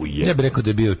Šenoa. Ja bih rekao da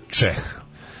je bio Čeh.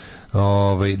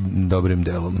 Dobrim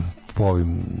delom. Po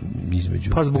ovim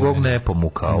između. Pa zbog ovog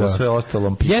Nepomuka, ovo sve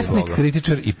ostalo. Pjesnik,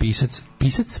 kritičar i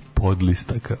pisac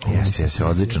podlistaka. Jeste,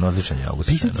 odličan je August.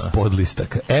 Pisac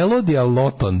podlistaka. Elodija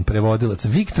Loton, prevodilac.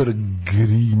 Viktor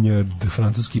Grinjard,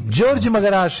 francuski. Đorđe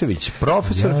Magarašević,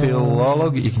 profesor,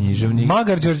 filolog i književnik.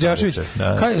 Magar Đorđašević.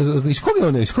 Iz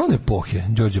koje epohe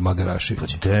Đorđe Magarašević? Od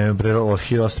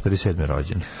 1857.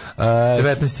 rođen.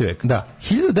 19. vek. Da.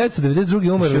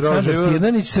 1992. umar Aleksandar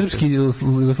Tirnanić, srpski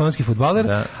jugoslovenski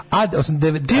fudbaler.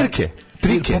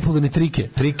 Trike. Popularni trike.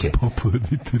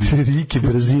 Popularni trike,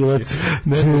 Brazilac.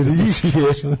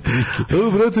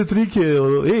 Evo, brate, trike.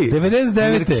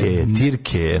 99.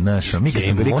 Tirke, naša. Mi kad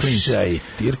smo bili klinci.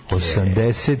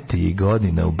 80.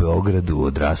 godina u Beogradu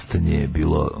odrastanje je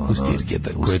bilo... Uz Tirke,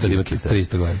 koje je tada imate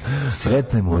 300 godina.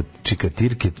 Sretnemo čika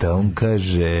Tirketa, on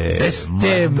kaže...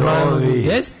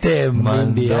 Jeste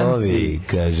Mandovi,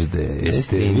 kažete.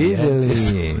 Jeste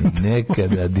videli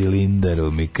nekada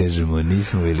Dilindaru, mi kažemo,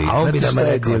 nismo bili... A on bi nam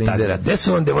rekao tada, gde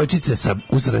su vam devojčice sa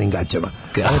usranim gaćama?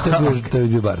 To je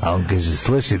bio bar. A on kaže,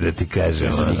 slušaj da ti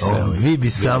kažem, vi bi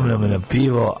sa mnom na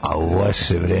pivo, a u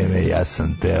vaše vreme ja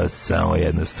sam teo samo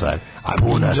jednu stvar.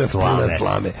 Puna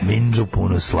slame. Minđu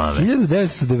punu slame.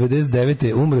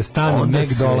 1999. umre Stani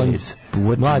McDonald's.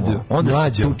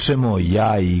 Onda se tučemo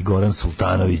ja i Goran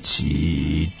Sultanović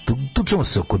i tučemo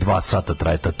se oko 2 sata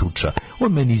traje ta tuča.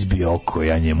 On meni izbio oko,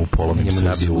 ja njemu polomim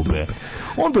sve zube.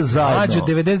 Onda zajedno. Mlađo,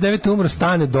 99. umro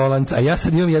Stane Dolanc, a ja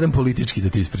sad imam jedan politički da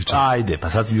ti ispričam. Ajde, pa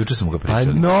sad juče smo ga pričali.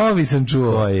 A novi sam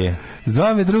čuo. Ko je?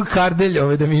 Zvao me drug Kardelj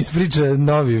da mi ispriča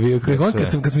novi.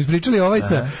 Kad smo ispričali ovaj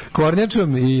sa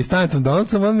Kornjačom i Stanetom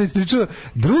Dolancom, on mi ispričao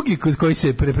drugi koji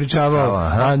se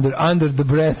prepričavao under the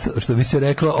breath, što bi se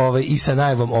reklo, i sa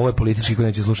najavom, ovo je politički koji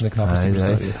neće slušati nek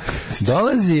napusti.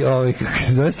 Dolazi, kako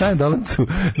se zove, Stane Dolancu,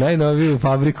 najnoviju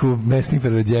fabriku mesnih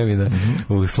prerađevina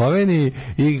u Sloveniji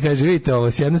i kaže, vidite,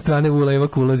 s jedne strane u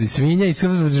levak ulazi svinja i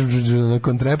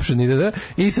contraption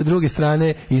i sa druge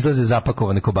strane izlaze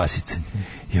zapakovane kobasice.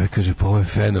 I ovaj kaže, pa ovo je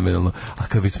fenomenalno. A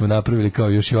kad bismo napravili kao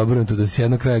još i obrnuto da s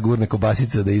jednog kraja gurne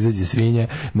kobasica da izađe svinja,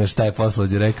 na šta je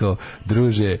poslođe rekao,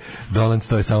 druže, Dolanc,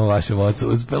 to je samo vašem ocu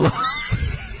uspelo.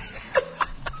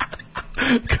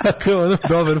 Kako je ono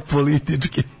dobar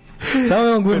politički. Samo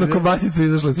je on gurno kobasicu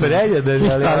izašla sve.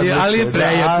 Ali je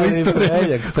prejak u isto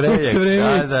vreme.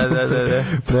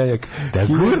 Prejak. Da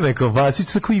gurne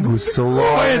kobasicu tako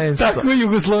jugoslovensko. Tako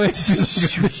jugoslovensko.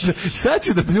 Sad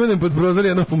ću da pljunem pod prozor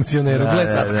jednom funkcioneru. Gled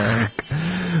sad.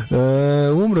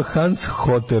 Umro Hans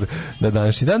Hotter na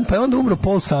današnji dan, pa je onda umro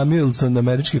Paul Samuelson,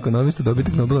 američki ekonomista,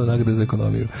 dobitnik Nobelove nagrade za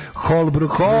ekonomiju.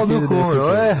 Holbrook umro.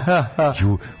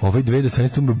 Ovaj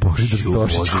 2017 umro Božidar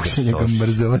Stošić, kako se njega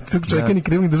mrzeo. Tog čovjeka ni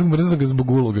krivog držog mrzeo ga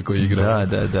zbog uloga koji igra.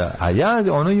 Da. A ja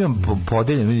imam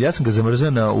podeljen, ja sam ga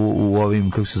zamrzeo u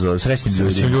ovim, kako se zove, srećnim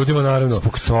ljudima. Srećnim ljudima, naravno.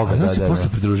 Zbog toga, da. A se posle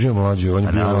pridružio Mlađu, on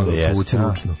je bio povuci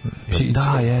ručno.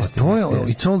 Da, jeste.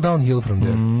 It's all downhill from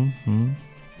there.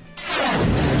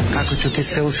 Kako ću ti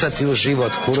se usrati u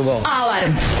život, kurvo?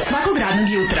 Alarm svakog radnog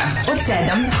jutra od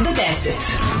 7 do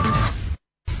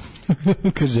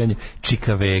 10. Kaženje,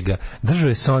 Čika Vega. Držao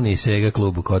je Sony i Sega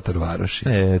klub u Kotor Varoši.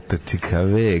 Eto, Čika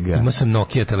Vega. Imao sam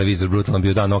Nokia televizor, brutalan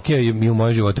bio. Da, Nokia mi u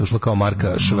moje živote ušla kao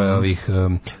marka ovih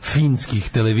finskih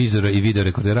televizora i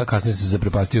videorekordera. Kasnije sam se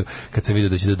zaprepastio kad sam vidio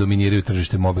da će da dominiraju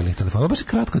tržište mobilnih telefona. Baš je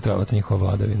kratko trajala ta njihova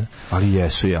vladavina. Ali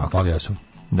jesu jako. Ali jesu.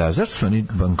 Da, zašto su oni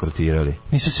bankrotirali?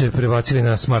 Nisu se prebacili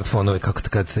na smartfonove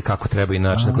kako treba i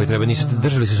način na koji treba. Nisu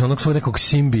držali se onog svog nekog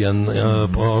Symbian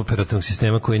operativnog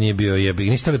sistema koji nije bio jebi.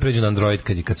 Nisu htjeli pređu na Android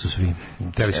kad su svi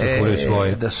htjeli su otvorili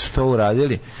svoje. Da su to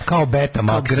uradili. Kao Betamax.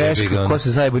 Kao greška, ko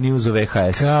se zajebo nije uzo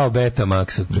VHS. Kao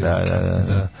Betamax.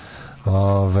 Da.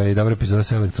 Dobra epizoda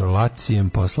sa elektrolacijem.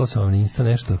 Poslao sam vam na Insta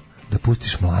nešto da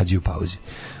pustiš Mlađi u pauzi.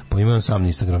 Pa imam sam na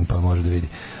Instagram, pa može da vidi.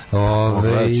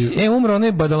 Umro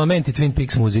onaj Badalamenti Twin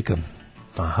Peaks muzika.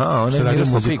 Aha, on je radio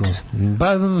muziku.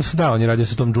 Da, on je radio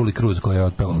sa tom Julie Cruz koja je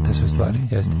otpevala te sve stvari.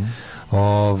 Jeste.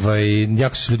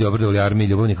 Jako su ljudi obradovali Armiji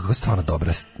ljubavnika, kako stvarno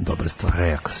dobra stvar.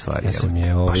 Prejaka stvar. Ja sam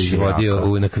je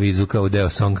izvodio na kvizu kao deo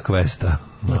Song Questa.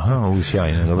 Aha,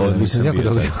 sjajno. Dobro, jako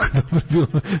dobro.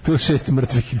 Bilo 6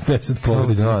 mrtvih i 10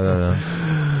 povređenih. Da.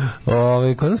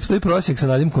 Kod nas postoji prosjek sa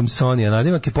nadimkom Sony, a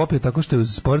nadimak je popio tako što je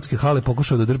uz sportske hale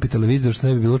pokušao da drpi televizor, što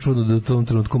ne bi bilo čudno da u tom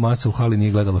trenutku masa u hali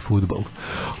nije gledala fudbal.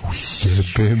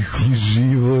 Jebem ti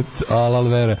život,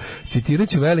 Alvera. Citirat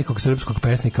ću velikog srpskog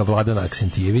pesnika Vladana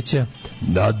Aksentijevića: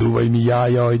 naduvaj mi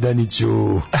jaja,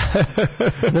 Ojdaniću.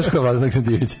 Znaš ko je Vladan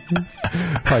Aksentijević?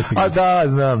 A da,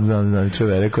 znam,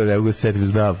 čovjek, rekao, ne mogu se setiti,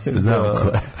 znam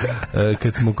ko.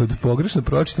 Kad smo kod pogrešno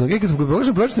pročitanog,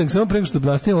 samo preko što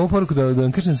nastavimo ovu poruku da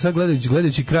vam kažem sad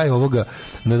gledajući kraj ovoga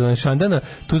na Šandana,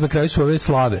 tu na kraju su ove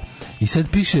slave. I sad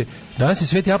piše, danas je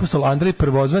Sveti apostol Andrej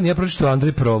Prvozvan, ja pročitao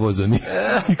Andrej Provozani.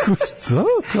 Što?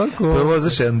 Kako?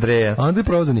 Provozaš Andreja. Andrej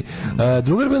Provozani.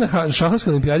 Drugar bio na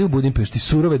šahovskoj olimpijadi u Budimpešti,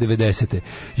 surove 90.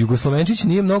 Jugoslovenčić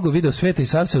nije mnogo video sveta i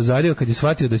sam se ozario kad je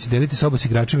shvatio da će deliti sobu s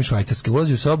igračima Švajcarske.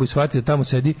 Ulazi u sobu i shvatio da tamo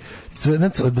sedi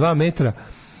crnac od 2 metra,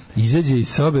 izađe iz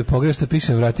sobe, pogleda šta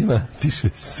piše na vratima, piše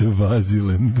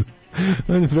Svaziland.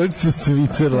 On je pročito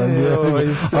Svicerland,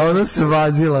 a ono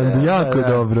Svaziland, jako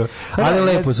dobro. Ali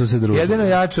lepo su se družili. Jedino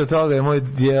jače od toga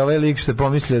je ovaj lik što je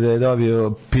pomislio da je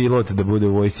dobio pilot da bude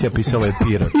u vojsci, a pisalo je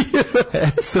pirot.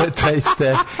 To je taj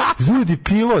ste. Ljudi,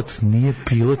 pilot nije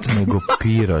pilot, nego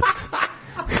pirot.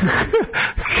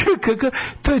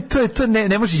 To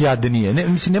ne može jadanije.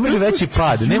 Ne može veći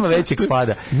pad, nema većeg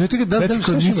pada.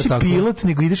 Znači nisi pilot,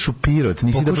 nego ideš u pirot.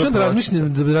 Pokušam da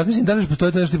razmislim da li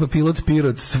postoji to nešto tipa pilot,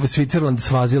 pirot, Svicerland,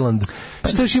 Svaziland.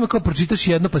 Šta još ima kao pročitaš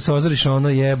jedno pa se ozariš ono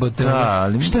jebote.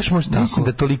 Šta još može tako? Mislim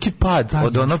da toliki pad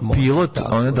od ono pilot,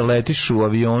 ono da letiš u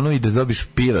avionu i da dobiš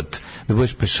pirot, da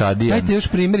budeš pešadijan. Dajte još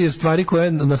primjer jer stvari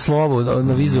koje na slovu,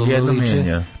 na vizualno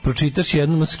liče. Pročitaš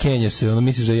jedno, skenjaš se, ono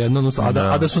misliš da je jedno,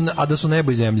 a da su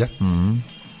nebo i zemlja.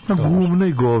 Gumno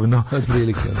i govno.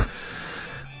 Otprilike.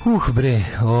 Bre,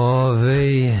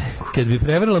 kad bi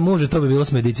prevrela muže, to bi bilo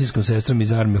s medicinskom sestrom iz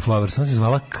Army Flowers. Ona se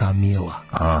zvala Kamila.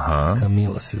 Aha.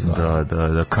 Kamila se zvala.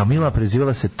 Da. Kamila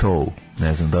prezivala se Tou.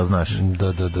 Ne znam, da znaš.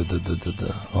 Da.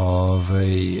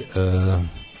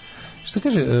 Šta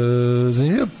kaže,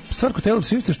 zanimljiva stvar kod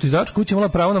Taylor Swifta što izač kuće imala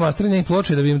pravo na masterinje i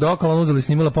ploče da bi im dokalan uzeli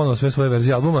snimila ponovo sve svoje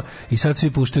verzije albuma i sad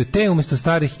svi puštaju te umjesto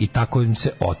starih i tako im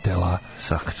se otela.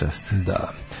 Svaka čast. Da.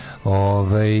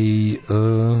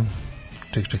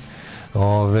 Ček.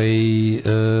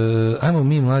 Ajmo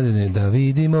mi mladene da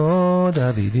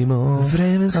vidimo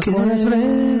vremenske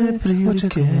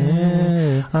prilike,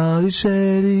 ali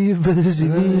šerif brži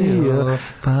bio,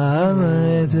 pa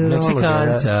meteorologa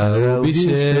Meksikanca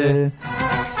ubiše.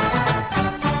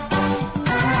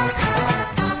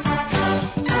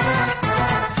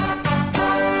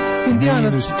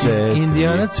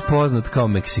 Indijanac poznat kao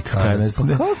Meksikanac. Pa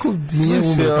kako nije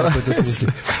umio tako to smisli?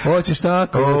 Hoćeš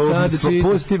tako sad čiti?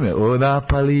 Pusti me u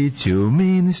Napaliću,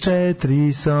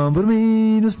 -4, Sombor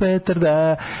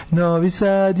 -Petarda, Novi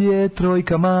Sad je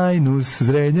 3,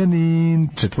 Zrenjanin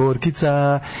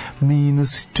 4,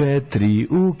 -4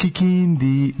 u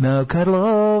Kikindi, na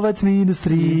Karlovac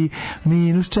 -3,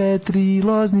 -4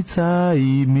 Loznica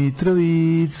i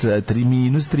Mitrovica,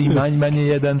 3, manje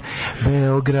 1,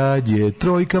 Beograd je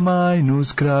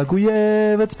 3,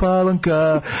 Kragujevac,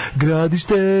 Palanka,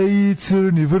 Gradište i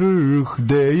Crni Vrh,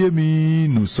 gde je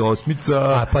 -8.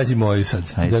 A pazi moju sad,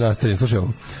 da nastavim, slušaj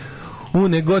ovo. u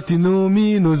Negotinu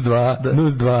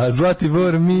 -2,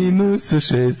 Zlatibor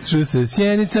 -6,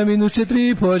 Sjenica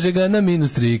 -4, Požega na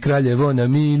 -3, Kraljevo na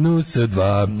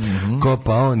 -2,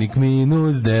 Kopaonik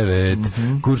 -9,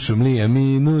 Kuršumlija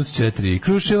 -4,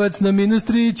 Kruševac na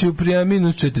 -3, Ćuprija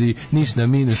 -4, Niš na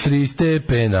 -3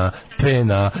 stepena,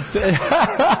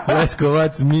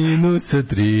 Leskovac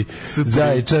 -3,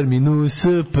 Zaječar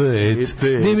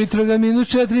 -5, Dimitrova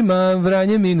 -4,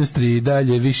 Vranje -3,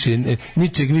 dalje više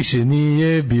ničeg više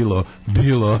nije bilo.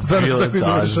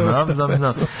 Znam.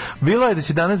 Bilo je da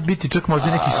će danas biti čak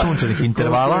možda nekih sunčanih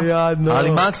intervala,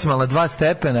 ali maksimalna 2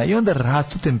 stepena i onda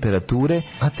rastu temperature.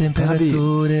 A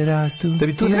temperature rastu. Da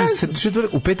bi to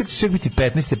u petak će čak biti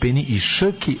 15 stepeni i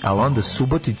šrki, ali onda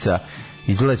Subotica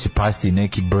izgleda će pasti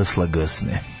neki bsla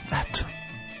gsne. Eto.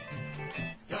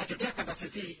 Ja te čekam da se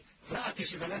ti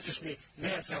vratiš i doneseš mi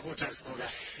mesa vučarskoga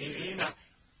i vina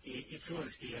i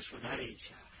curski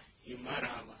ješudarića i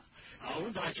marama. A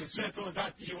onda ću sve to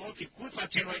dati Joki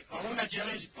Kutlačevoj, a ona će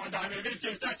reći, pa da ne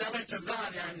vidiš tata veća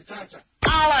zdravlja, ni tata.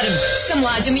 Alarm sa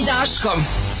Mlađom i Daškom.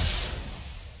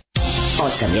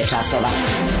 8 je časova.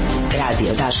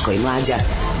 Radio Daško i Mlađa.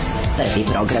 Prvi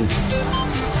program.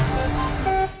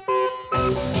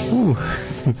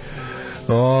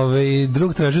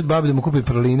 Drug traži od babi da mu kupi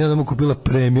praline, ona mu kupila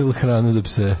Premil hranu za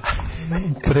pse.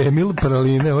 Premil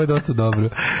praline, ovo je dosta dobro.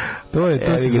 To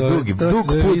se zove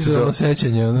vizualno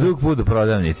sećanje. Dug put do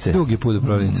prodavnice. Dugi put do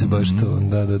prodavnice, baš to.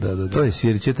 Da. To je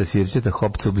sirćeta,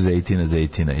 hop, cup,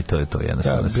 zejtina i to je to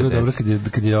jednostavno. Bilo dobro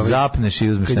kad je zapneš i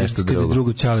uzmeš nešto drugo. Kad je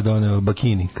drugo čale doneo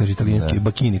bakini, kaže italijanski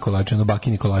bakini kolači,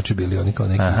 bakini kolači bili oni kao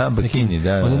neki. Aha, bakini,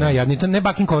 da. Oni najjadniji, to ne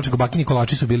bakini kolači, bakini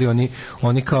kolači su bili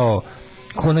oni kao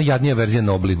ona jadnija verzija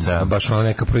Noblica, baš ona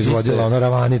neka proizvodila, ona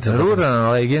ravanica. Ruralna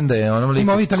legenda je onom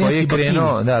liku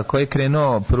koji je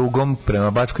krenuo prugom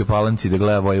prema Bačkoj Palanci da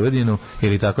gleda Vojvodinu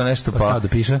ili tako nešto. Pa stao da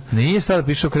piše? Nije stao da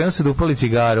piše, krenuo se da upali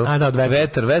cigaru.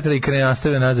 Vetar i krenuo,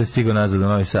 nastavio nazad, stigo nazad do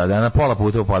Novi Sad. A na pola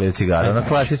puta upalio cigaru. Ona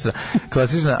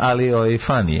klasična, ali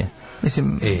fan je.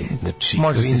 Mislim, znači,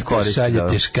 može se iskoristiti. Šalje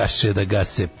teškaše da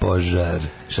gase požar.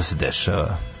 Šta se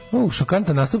dešava?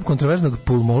 Šokantan nastup kontroverznog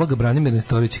pulmologa Branimira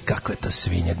Nestorovića. Kako je to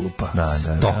svinja glupa.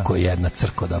 Stoko jedna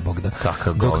crko da Bog da.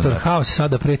 Doktor House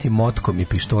sada preti motkom i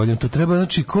pištoljem. To treba,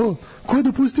 znači, ko je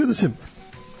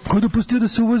dopustio da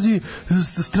se uvozi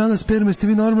strana sperme? Ste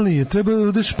vi normalni? Treba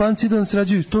da Španci da nas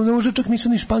rađaju. To ne može, čak nisu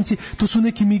ni Španci, to su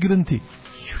neki migranti.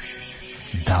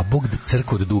 Da Bog da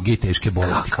crko od duge i teške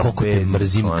bolesti. Koliko te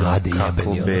mrzim, gade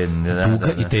jebeni.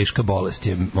 Duga i teška bolest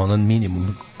je ono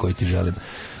minimum koji ti želim.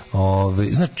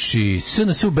 Znači,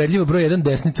 SNS ubedljivo broj 1,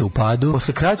 desnica u padu.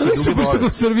 Posle kraće duge bolesti. U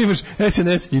Srbiji imaš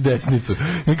SNS i desnicu.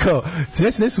 Kao,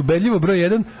 SNS ubedljivo broj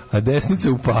 1, a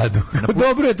desnica u padu.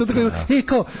 Dobro je to tako.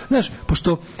 Kao, znaš,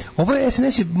 pošto ovo je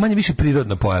SNS je manje više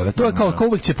prirodna pojava. To je kao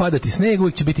uvek će padati sneg,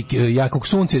 uvek će biti jakog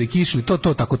sunca ili kiš ili to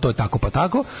je tako pa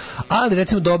tako. Ali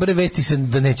recimo dobre vesti se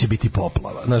da neće biti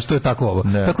poplava. Znaš, to je tako ovo.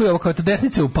 Tako je ovo kao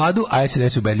desnica u padu, a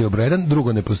SNS ubedljivo broj 1,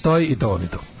 drugo ne postoji i to.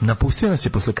 Napustio nas je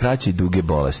posle kraće i duge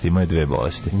bolesti. Imaju 2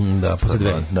 bolesti. Da, posle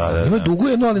 2. Ima dugu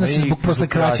jedno, ali nas je zbog posle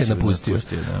kraće napustio.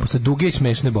 Posle duge i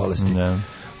smešne bolesti.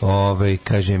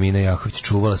 Kaže Mina Jahović,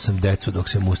 čuvala sam decu dok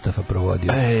se Mustafa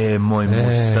provodio. Moj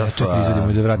Mustafa. Čekaj,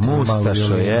 izvedimo da vratimo malo.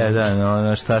 Mustašo,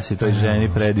 jedan, šta si toj ženi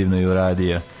predivno i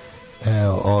uradio.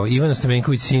 Ivana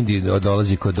Stamenković Cindy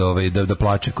dolazi kod da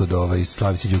plače kod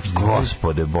Slavice Đukić.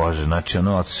 Gospode Bože, znači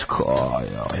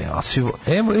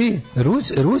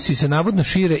Rusi se navodno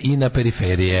šire i na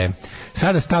periferije.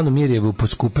 Sada stan u Mirjevu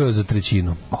poskupeo za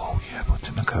 1/3.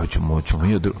 Jebote, na kraju ćemo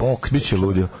biće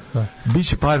ludio.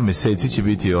 Biće par meseci će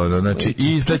biti znači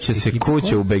izdaće se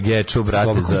kuća u Begeču,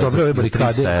 brate, za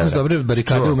dobre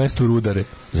barikade u mestu Rudare.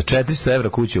 Za 400 evra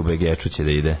kuća u Begeču će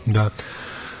da ide. Da.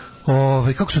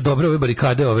 Kako su dobre ove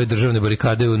barikade, ove državne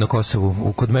barikade na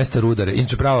Kosovu, kod mesta Rudare.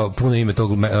 Inače pravo puno ime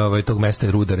tog mesta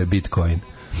je Rudare, Bitcoin.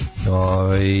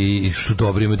 Što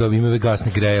dobro imaju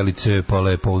gasne grejalice, pa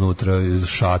lepo unutra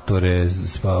šatore,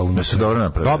 ne su dobro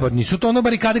napravili. Dobar, nisu to ono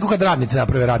barikade kao kad radnici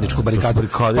naprave radničku barikadu,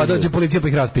 pa dođe policija pa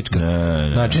ih raspička.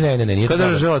 Znači ne.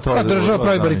 Kad država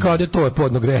pravi barikade, to je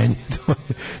podno grejanje,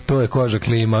 to je koža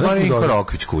klima. Marinko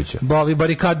Rokvić kuća. Ovi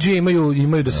barikadži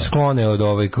imaju da se sklone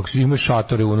od kako su, imaju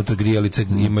šatore unutra grijalice,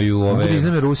 imaju mogu da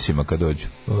izneme Rusima kad dođu.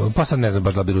 Pa sad ne znam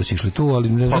baš da bi Rusi išli tu, ali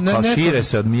šire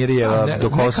se od Mirjeva do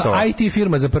Kosova. IT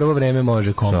firma za prvo vreme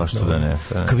može komotno. Zašto da ne?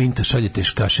 Kvinta šalje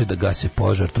teškaše da gase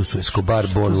požar, tu su Escobar,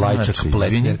 Bon, Lajčak,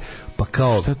 Pletner, pa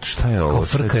kao šta je ovo? Kao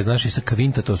frka je, znaš, i sa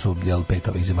Kvinta, to su pet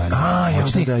ovih zemalja.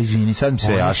 Da, izvini, sad mi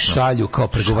se jasno. Šalju kao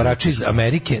pregovarači iz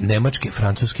Amerike, Nemačke,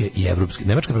 Francuske i Evropske.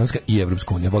 Nemačka, Francuska i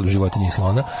Evropska unija, volim životinje i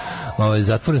slona.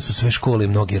 Zatvorene su sve škole i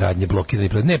mnogi radnje blokirani.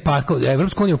 Ne, pa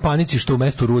Evropska unija u panici što u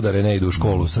mestu Rudare ne idu u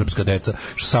školu, srpska deca,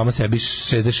 što sama sebi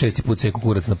 66. put seku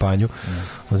kurac na panju.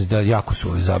 Da, jako su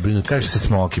ovi zabrinuti. Kaže se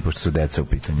smoki, pošto su deca u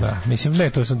pitanju. Da, mislim, ne,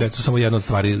 to su deca samo jedna od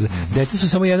stvari. Deca su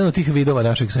samo jedan od tih vidova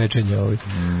našeg sečenja,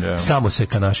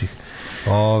 samoseka naših.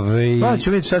 Pa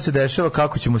ću vidjeti šta se dešava,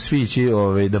 kako ćemo svi ići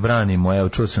da branimo. Evo,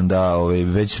 čuo sam da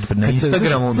već na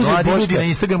Instagramu, mladi ljudi na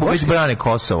Instagramu već brane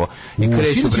Kosovo. I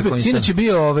kreću preko Instagrama. Sinoć je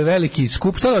bio veliki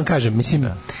skup, što da vam kažem, mislim,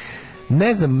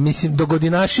 ne znam, mislim,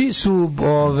 dogodinaši su,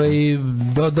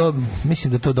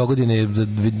 mislim da to dogodine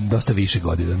dosta više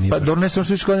godina. Pa dobro, ne samo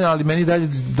što više godina, ali meni dalje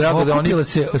drago da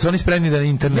su oni spremni da na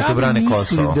internetu brane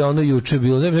Kosovo. Ja mislim da ono juče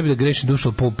bilo, ne bi da grešim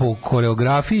dušao po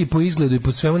koreografiji, po izgledu i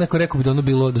po svemu, neko rekao bi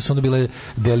da su ono bile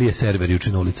delije serveri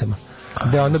juče na ulicama.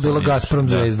 Da je ono bilo Gazprom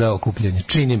Zvezda okupljanje.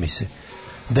 Čini mi se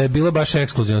da je bilo baš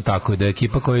ekskluzivno tako, da je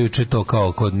ekipa koja je juče to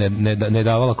kao kod ne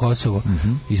davala Kosovo,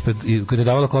 koja ne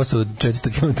davala Kosovo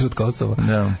 400 km od Kosova,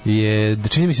 je,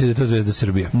 čini mi se da je to Zvezda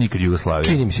Srbija. Nikad Jugoslavija.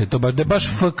 Čini mi se to baš, da je baš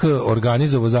FK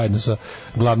organizovao zajedno sa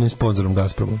glavnim sponzorom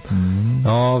Gazpromom.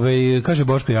 Kaže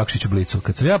Boško Jakšić u Blicu,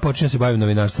 kad sam ja počinio se bavim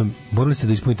novinarstvom, morali ste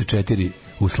da ispunite 4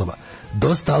 uslova.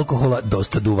 Dosta alkohola,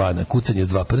 dosta duvana, kucanje s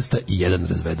 2 prsta i jedan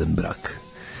razvedan brak.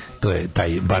 To je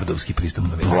taj bardovski pristup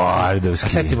novinarstva. A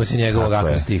setimo se njegovog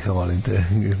akrostiha, molim te.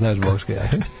 Znaš Boško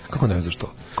Jakšić? Kako ne znaš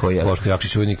to? Boško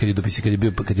Jakšić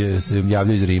kad je se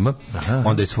javljao iz Rima,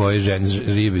 onda je svoje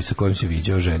ribi sa kojim se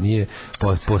viđao ženi je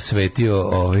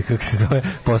posvetio, kako se zove,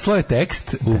 poslao je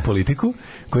tekst u Politiku,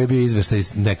 koji je bio izveštaj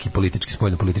neki politički,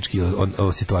 spoljno-politički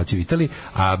o situaciji u Italiji,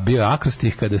 a bio je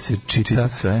akrostih kada se čita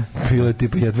sve. Bilo je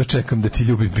tipa jedva čekam da ti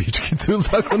ljubim pičkicu ili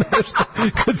tako nešto.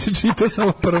 Kad se čita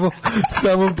samo prvo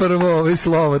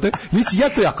slovo. Mislim, ja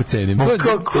to jako cenim.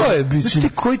 To je, mislim,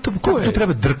 to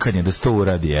treba drkanje da se to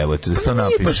uradi, evo, da se to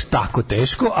napiše. Nije baš tako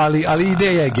teško, ali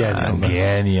ideja je genijalna.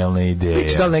 Genijalna ideja.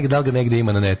 Vići da li ga negde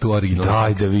ima na netu originalno.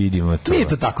 Daj da vidimo to. Nije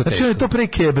to tako teško. Znači, on je to pre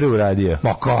Kebre uradio.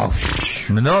 Ma kao?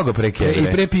 Mnogo pre Kebre.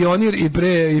 I pre Pionir, i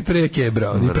pre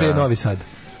Kebra, i pre Novi Sad.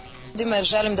 Jer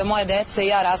želim da moje dece i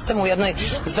ja rastemo u jednoj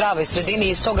zdravoj sredini i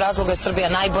iz tog razloga je Srbija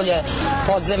najbolje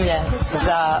podzemlje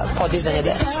za podizanje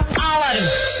dece. Alarm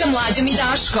sa Mlađom i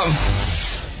Daškom.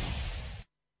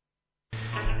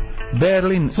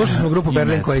 Berlin. Slušali smo grupu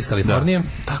Berlin koja je iz Kalifornije.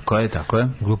 Tako je.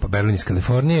 Grupa Berlin iz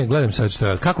Kalifornije. Gledam sad što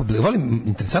je, volim,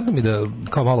 interesantno mi da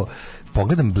kao malo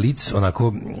pogledam Blitz,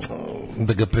 onako,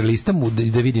 da ga prelistam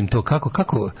i da vidim to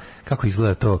kako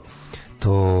izgleda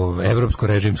to evropsko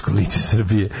režimsko lice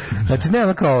Srbije. Znači, ne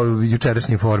ono kao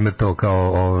jučerašnji Informer, to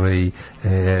kao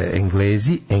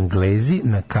Englezi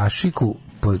na kašiku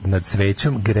nad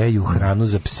svećom greju hranu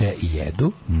za pse i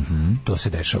jedu. To se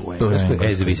dešava u Engleskoj,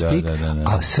 as we speak.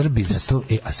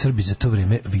 A Srbi za to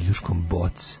vreme viljuškom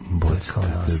boc.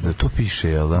 Da to piše,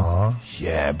 jel da?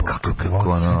 Jebo, kako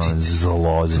ono,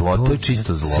 zlo, to je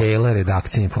čisto zlo. Cela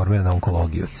redakcija Informera na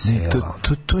onkologiju.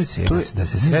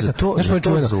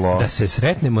 Da se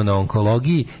sretnemo na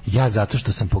onkologiji, ja zato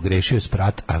što sam pogrešio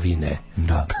sprat, a vi ne.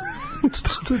 Da.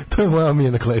 To je moja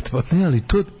omiljena kletva. Ne, ali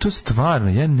to stvarno,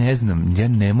 ja ne znam, ja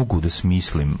ne mogu da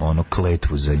smišlim ono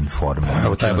kletvu za Informer.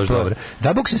 Evo, to je baš dobro.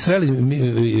 Da bog se sreli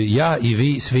ja i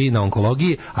vi svi na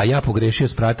onkologiji, a ja pogrešio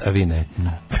sprat, a vi ne.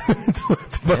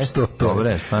 Baš to.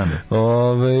 Dobre, stvarno.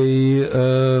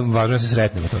 Važno je se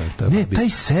sretnemo. Ne, taj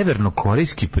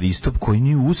severno-korejski pristup koji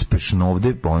ni uspešno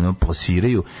ovde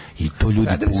plasiraju i to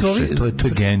ljudi puše, to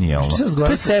je genijalno.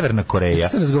 To je Severna Koreja. Što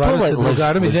sam razgovarao sa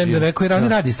drugarom iz zemlje, rekao i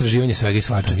radi istraživanje svega i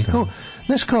svačega.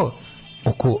 Znaš,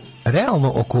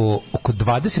 realno oko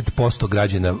 20%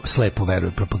 građana slepo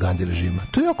veruje propagandi režima.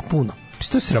 To je jako puno.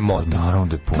 To je sramota. Naravno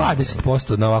da je puno.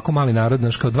 20% na ovako mali narod,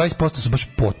 znaš, kao 20% su baš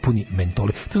potpuni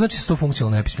mentoli. To znači da su to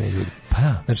funkcionalno nepismeni ljudi. Pa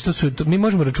da. Znači, mi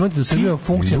možemo računati da su ljudi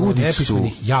funkcionalno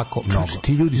nepismenih jako mnogo.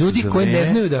 Ljudi koji ne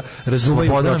znaju da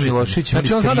razumeju pročitanje.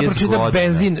 Znači, on zna da pročita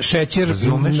benzin, šećer,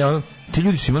 ti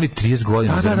ljudi su imali 30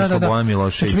 godina za Slobodan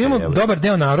Milošević. Znači, mi imamo dobar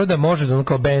deo naroda, može da ono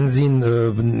kao benzin,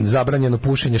 zabranjeno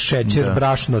pušenje, šećer,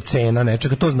 brašno, cena,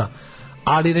 nečega, to zna.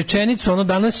 Ali rečenicu, ono,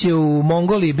 danas je u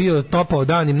Mongoliji bio topao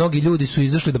dan i mnogi ljudi su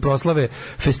izašli da proslave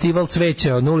festival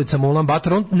cveća na ulicama Ulan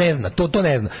Bator, on ne zna, to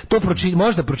ne zna. To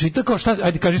možda pročita kao šta,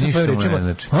 ajde kaži sa svojim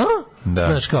rečima.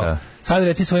 Znaš kao, sad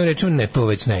reci svojim rečima, ne, to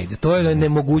već ne ide. To je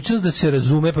nemogućnost da se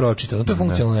razume pročitano. To je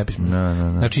funkcionalno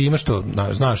nepismeno. Znači imaš to,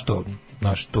 znaš to,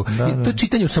 Znaš, to je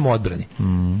čitanje u samoodbrani.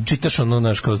 Čitaš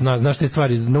ono, znaš te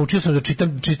stvari. Naučio sam da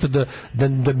čitam čisto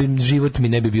da bi život mi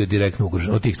ne bi bio direktno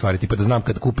ugrožen od tih stvari. Tipa da znam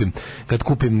kad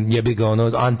kupim jebi ga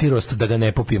ono antirost da ga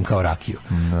ne popijem kao rakiju.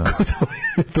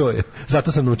 To je.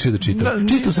 Zato sam naučio da čitam.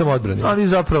 Čisto u samoodbrani. Ali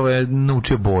zapravo je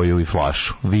naučio boju i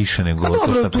flašu. Više nego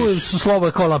to što piše. Tu slovo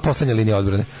je kao poslednja linija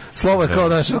odbrane. Slovo je kao,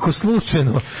 znaš, ako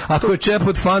slučajno, ako je čep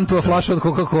od Fantu, a flaša od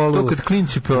Coca-Cola. To kad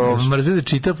klinci mrze da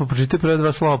čita, pa pročite prve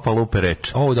dva slova, pa lupe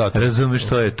reč. Razumeš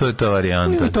što je, to je ta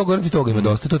varijanta. I toga ima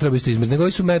dosta, to treba isto izmeriti.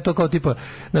 Nego su me to kao tipa,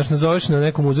 znaš, nazoveš na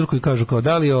nekom uzorku i kažu kao,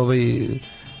 da li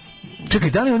Čekaj,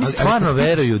 da li oni stvarno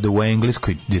veruju da u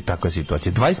Engleskoj je takva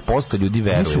situacija? 20% ljudi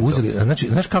veruje. Oni su uzeli, znači,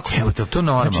 znaš kako su... to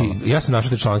normalno. Znači, ja sam našao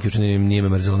te članke, učinio nije me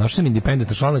mrzelo. Našao sam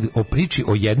independentna članak o priči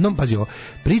o jednom, pazi ovo,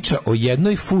 priča o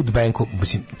jednoj food banku,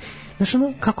 mislim, znaš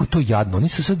ono, kako to jadno, oni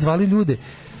su sad zvali ljude,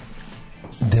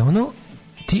 da ono,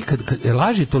 ti kad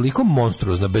laž je toliko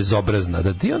monstruozna, bezobrazna,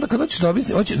 da ti onda kad hoćeš da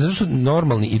objasniš, zato što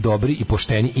normalni i dobri i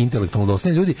pošteni, intelektualno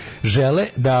dostojni ljudi žele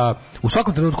da u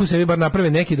svakom trenutku sebi bar naprave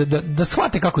neki, da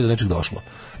shvate kako je do nečeg došlo.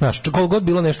 Znaš, koliko god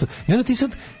bilo nešto. I onda ti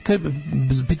sad, kad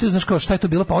pitaju, znaš kao šta je to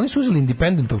bilo, pa oni su uzeli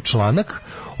Independentov članak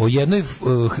o jednoj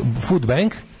food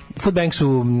bank. Food bank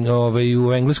su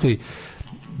u Engleskoj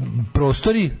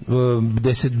prostori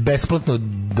gde se besplatno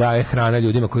daje hrana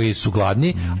ljudima koji su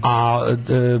gladni, a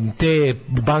te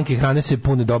banke hrane se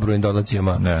pune dobrovoljnim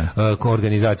donacijama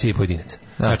organizacije i pojedinaca.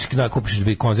 Znači, kupiš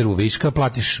konzervu viška,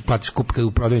 platiš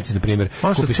u prodavnici, na primjer,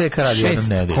 kupiš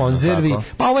 6 konzervi,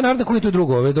 pa ovo je naravno koji je to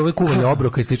drugo, ovo je kuvanje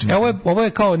obroka i slično. Ovo je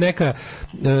kao neka,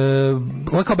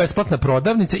 ovo je kao besplatna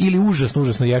prodavnica ili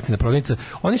užasno jeftina prodavnica.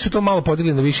 Oni su to malo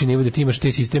podigli na viši nivo, da ti imaš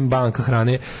te sistem banka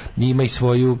hrane, ima i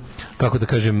svoju, kako da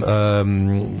kažem,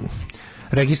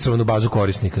 registrovanu bazu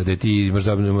korisnika, da ti imaš,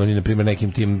 na primjer,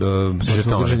 nekim tim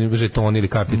žetoni ili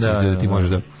kartice, da ti možeš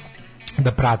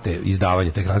da prate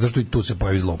izdavanje te hrane, zašto i tu se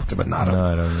pojavi zloupotreba,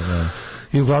 naravno.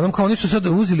 I uglavnom kao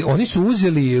oni su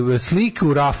uzeli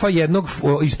sliku rafa jednog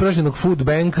ispražnjenog food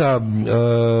banka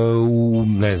u,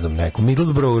 ne znam, nekom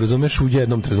Middlesbroughu, razumeš, u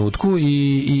jednom trenutku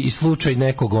i slučaj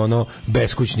nekog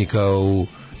beskućnika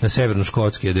na severnu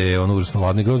Škotske, gde je užasno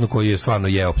ladno i grozno, koji je stvarno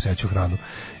jeo pseću hranu.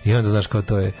 I onda znaš kao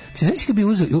to je. Ti znaš kad bi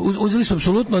uzeli su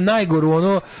apsolutno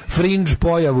najgoru fringe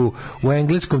pojavu u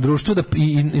engleskom društvu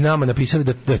i nama napisali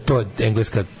da je to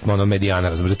engleska medijana,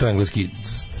 razumiješ, da je to engleski,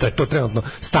 da je to trenutno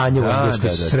stanje u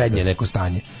Engleskoj, srednje neko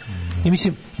stanje. I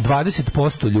mislim,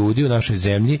 20% ljudi u našoj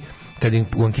zemlji,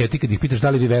 u anketi, kad ih pitaš da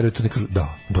li vi verujete, oni kažu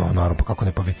da, naravno, pa kako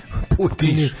ne, pa vi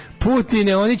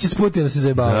Putine, oni će s Putinom se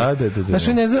zajebavati. Znaš,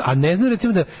 a ne znaju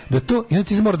recimo da to, i onda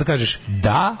ti se mora da kažeš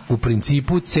da, u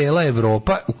principu cela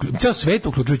Evropa, ceo svet,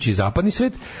 uključujući i zapadni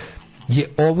svet,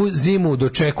 je ovu zimu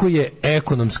dočekuje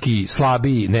ekonomski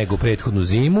slabiji nego prethodnu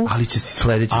zimu. Ali će se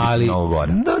sledeći biti novo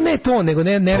gore. Ne to, nego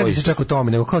ne radi se čak o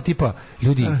tome, nego kao tipa,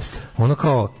 ljudi,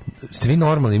 kao, ste vi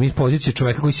normalni, mi pozicije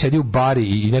čoveka koji sedi u bari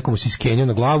i nekomu se iskenio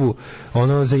na glavu,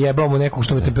 zajebamo nekog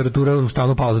što me temperatura u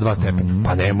stanu pala za 2 stepena.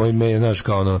 Pa nemoj me, znaš,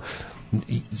 kao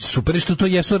super je što to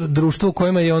jesu društvo u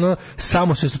kojima je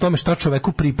samo svest o tome šta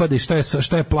čoveku pripada i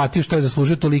šta je platio, šta je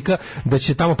zaslužio tolika da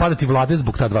će tamo padati vlade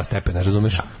zbog ta 2 stepena,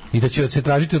 razumeš? I da će se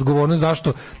tražiti odgovornost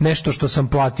zašto nešto što sam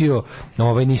platio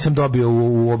nisam dobio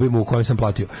u obimu u kojem sam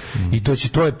platio. I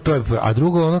to je, a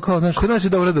drugo kao, znaš, ko znači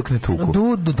dobro dok ne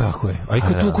tuku. Tako je. A i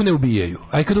kad tuku ne ubijaju.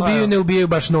 A i kad ubijaju ne ubijaju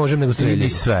baš nožem, nego streljaju.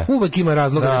 Uvek ima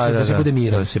razloga da se bude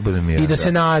miran. I da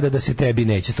se nada da se tebi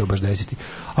neće to baš desiti.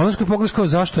 A onda kad pogledaš kao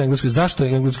zašto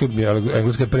je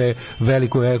Engleska pre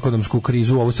veliku ekonomsku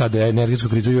krizu, ovu sad energetsku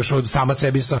krizu, još sama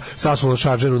sebi sasula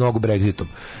šaržer u nogu Brexitom.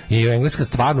 I Engleska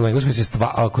stvarno, u Engleskoj se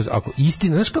ako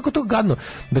istina, znaš kako to gadno,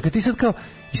 da kad ti sad kao,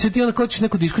 i sad ti onda kao ćeš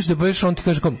neku diskusiju da poveš, on ti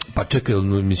kaže kao, pa čekaj,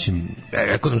 mislim,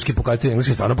 ekonomski pokazatelji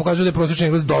Engleske stvarno pokazuju da je prosječni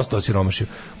Engles dosta osiromašio.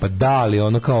 Pa da,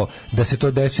 ali kao, da se to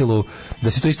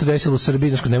isto desilo u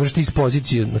Srbiji, znaš, ne možeš ti iz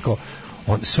pozicije, kao,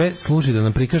 sve služi da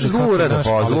nam prikaže kako naš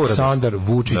Aleksandar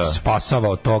Vučić spasava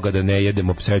od toga da ne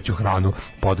jedemo pseću hranu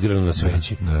podgranu na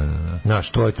sveći. Znaš,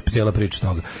 to je cijela priča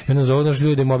toga. I onda zove naš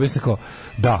ljudi da im objasni kao,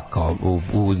 da, kao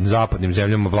u zapadnim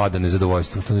zemljama vlada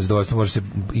nezadovoljstvo. To nezadovoljstvo može se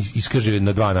iskaže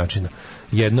na 2 načina.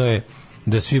 Jedno je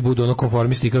da svi budu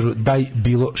konformisti i kažu daj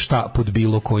bilo šta pod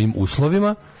bilo kojim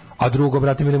uslovima, a drugo,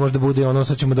 brate mi, ne može da bude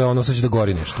sad će da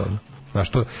gori nešto. Znaš,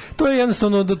 to je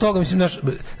jednostavno do toga, mislim,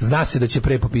 zna se da će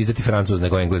pre popizdati Francuz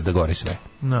nego Engles da gori sve.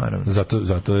 Naravno.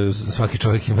 Zato svaki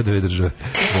čovjek ima 2 države,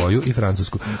 svoju i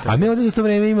francusku. A mi ovdje za to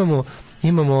vreme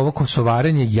imamo ovo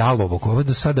kosovarenje jalovog, ovo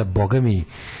do sada, boga mi,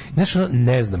 znaš,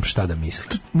 ne znam šta da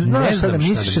mislim. Znaš šta da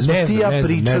misliš, smo ti ja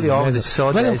pričali ovdje se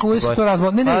gledam kako se to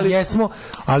razmalo, jesmo,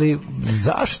 ali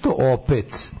zašto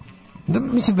opet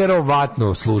mislim,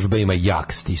 verovatno služba ima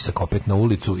jak stisak opet na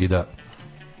ulicu i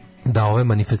da ove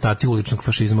manifestacije uličnog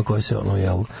fašizma koje se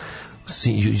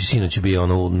sinoć je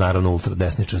bio naravno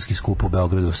ultradesničarski skup u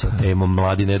Beogradu sa temom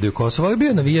Mladi ne daju Kosovo, ali bio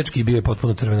je navijački i bio je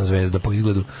potpuno crvena zvezda po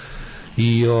izgledu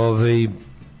i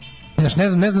ne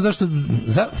znam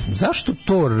zašto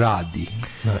to radi,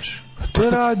 znaš. To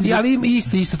radi, ali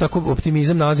isto tako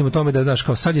optimizam nalazimo u tome da, znaš,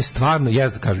 kao sad je stvarno, da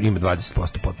kažem, ima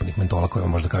 20% potpunih mentola koji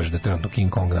možda kaže da je trenutno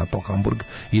King Kong napao Hamburg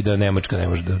i da Nemačka ne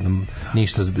može da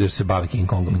ništa jer se bavi King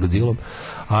Kongom i Godzillom,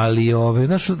 ali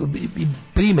znaš,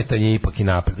 primetan je ipak i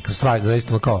napredak, stvar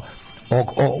zaista kao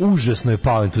užasno je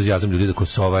pao entuzijazam ljudi da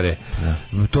kosovare.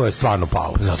 To je stvarno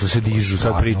palo. Zato se dižu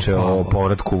sad priče o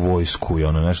povratku u vojsku i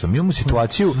nešto. Mi imamo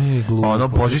situaciju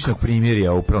božićnog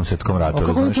primirja u Prvom svjetskom ratu.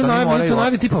 Kako je to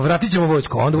najbolje tipa vratit ćemo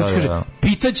vojsku, onda Vučić kaže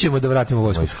pitaćemo da vratimo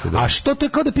vojsku. A što to je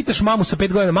kao da pitaš mamu sa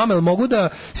 5 godina, mama, jel mogu da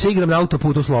se igram na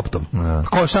autoputu s loptom?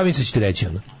 Kao šta misliš će ti reći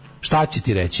ono? Šta će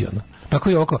ti reći ono? Tako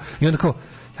je oko. I onda kao,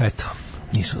 eto,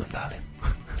 nisu nam dali.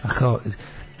 A kao,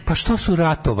 pa što su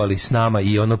ratovali s nama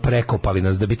i prekopali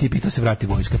nas da bi ti pitao se vrati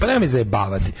vojska? Pa nemoj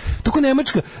zajebavati. Tako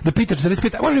Nemačka da pita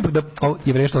 45, a može ipak da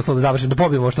Jevreje što ostalo da završim, da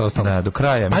pobijemo ovo što ostalo. Da, do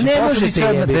kraja. A ne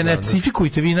možete da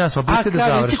nacifikujte vi nas, opet da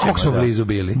završimo. Kako smo blizu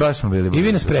bili. Baš smo bili blizu. I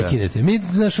vi nas prekinete. Mi,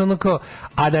 znaš, kao,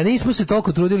 a da nismo se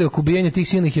toliko trudili oko ubijanja tih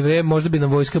silnih Jevreja, možda bi nam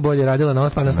vojska bolje radila na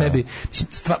vas, pa nas ne bi,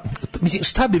 mislim,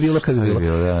 šta bi bilo kad bi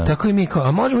bilo? Tako i mi kao,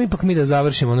 a možemo ipak mi da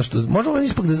završimo ono što,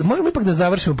 možemo ipak da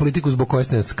završimo politiku zbog koje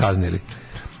ste nas kaznili.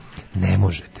 Ne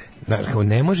možete. Dakle,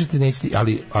 ne možete, nećete,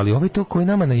 ali ovaj to koji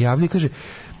nama najavljuje kaže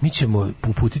mi ćemo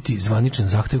uputiti zvaničan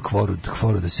zahtev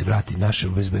KFOR-u da se vrati naše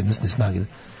bezbednosne snage.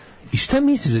 I šta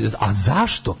misliš? A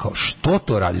zašto? Kao, što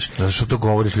to radiš? Zato što to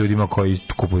govoriš ljudima koji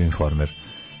kupuju Informer.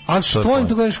 Ali što im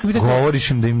to govoriš?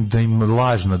 Govoriš im da im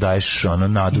lažno daješ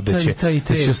nadu da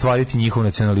će ostvariti njihov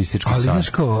nacionalistički san. Ali znaš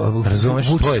kao,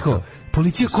 Vučićko,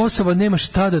 policija Kosova nema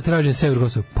šta da traži na sever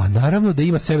Kosova. Pa naravno da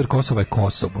ima sever Kosova je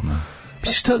Kosovo.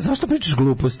 Zašto pričaš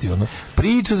gluposti?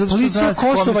 Priča zato što policija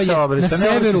Kosova je na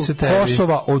severu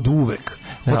Kosova od uvek.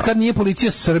 Od kad nije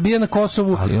policija Srbije na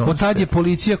Kosovu, od tad je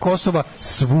policija Kosova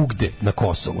svugde na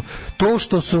Kosovu. To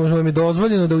što vam je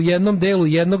dozvoljeno da u jednom delu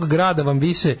jednog grada vam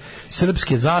vise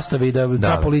srpske zastave i da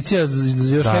ta policija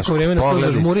još neko vrijeme na to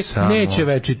zažmuri, neće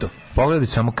večito. Pogledaj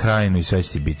samo Krajinu i sve će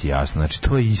ti biti jasno. Znači,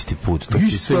 to je isti put. To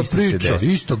ista priča,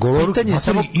 isto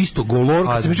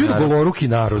goloruki. Među goloruki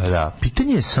narod. Da,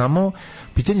 pitanje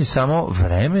je samo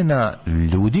vremena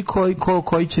ljudi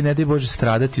koji će, ne daj Bože,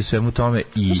 stradati u svemu tome.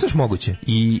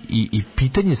 I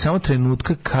pitanje je samo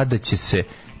trenutka kada će se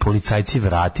policajci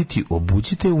vratiti,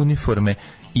 obući te uniforme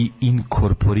i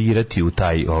inkorporirati u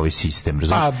taj sistem.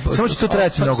 Samo će to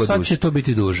trajati mnogo duže. Sad će to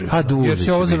biti duže. Jer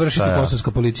će ovo završiti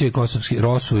kosovska policija i kosovski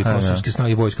ROSU i kosovske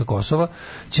snage i vojska Kosova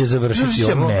će završiti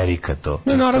ovo. Amerika to.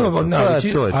 Ne, naravno,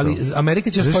 ali Amerika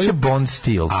će stoji Bond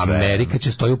Steel. Amerika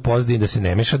će stoji u pozadini da se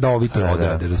ne meša da ovi to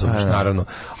odrade, razumiješ, naravno.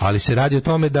 Ali se radi o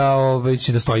tome da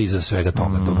će da stoji iza svega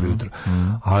toga. Dobro jutro.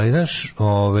 Ali znaš,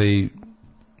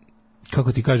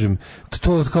 kako ti kažem,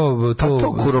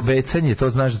 to kurobecanje, to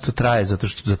znaš da to traje zato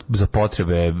što za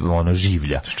potrebe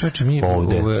življa. Čoveče, mi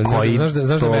ovde,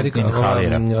 znaš da Amerika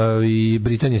i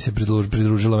Britanija se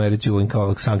pridružila Americi u ovim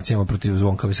kao sankcijama protiv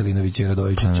Zvonka Veselinovića i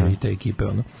Radojičića i te ekipe,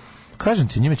 Kažem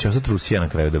ti, njima će ostati Rusija na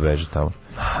kraju da beže tamo.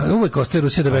 Uvek ostaje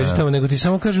Rusija da beže tamo, nego ti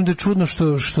samo kažem da je čudno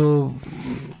što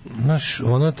znaš,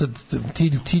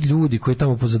 ti ljudi koji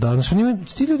tamo pozadavno,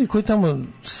 ti ljudi koji tamo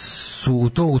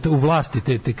su u vlasti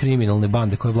te kriminalne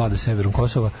bande koje vlade severom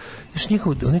Kosova,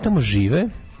 oni tamo žive,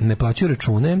 ne plaćaju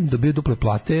račune, dobiju duple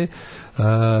plate,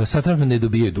 sad trenutno ne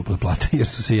dobijaju duple plate jer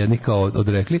su se jedni kao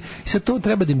odrekli i sad to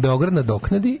treba da im Beograd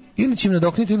nadoknadi ili će im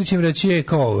nadoknaditi ili će im reći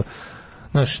kao,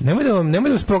 znaš, nemoj da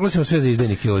vas proglasimo sve za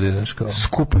izdajnike ovdje, znaš, kao.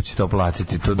 Skupo će to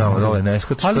platiti, to damo dole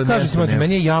neskot. Ali kažete,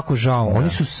 meni je jako žao, oni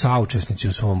su saučesnici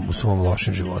u svom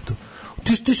lošem životu.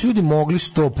 Ti su ljudi mogli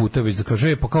 100 puta već da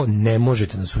kaže, pa kao ne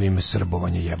možete na svoje ime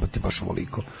srbovanja jebati baš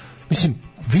ovoliko. Mislim,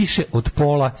 više od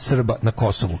pola Srba na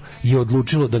Kosovu je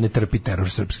odlučilo da ne trpi teror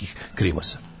srpskih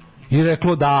krimosa. I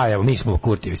reklo da, evo, mi smo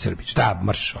Kurtijevi Srbi, šta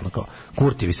marš, kao,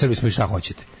 Kurtijevi Srbi smo i šta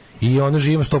hoćete. I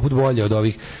živimo 100 put bolje od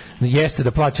ovih. Jeste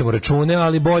da plaćamo račune,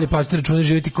 ali bolje plaćati račune,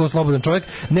 živjeti kao slobodan čovjek,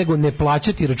 nego ne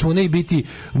plaćati račune i biti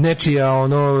nečija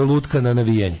lutka na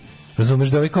navijanje. Razumeš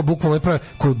da kao bukvalno je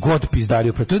koji god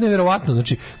pizdario pre. To je nevjerovatno,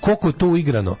 znači koliko je to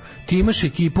uigrano. Ti imaš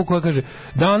ekipu koja kaže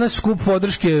danas skup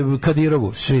podrške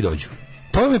Kadirovu, svi dođu.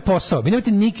 To vam je posao. Vi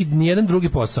nemate nijedan drugi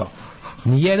posao.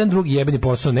 Nijedan drugi jebeni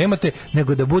posao nemate,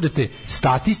 nego da budete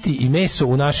statisti i meso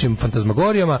u našim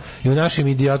fantazmagorijama i u našim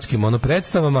idiotskim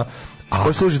predstavama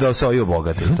Koji služi da se ovi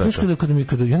obogate.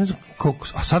 Ja ne znam koliko,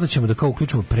 a sada ćemo da kao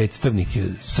uključimo predstavnike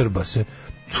Srba se,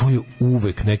 to je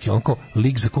uvek neki onako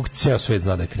lik za kog ceo svet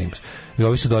zna da je krims. I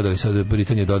ovi su dodali, sad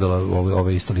Britanija je dodala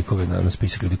ove isto likove na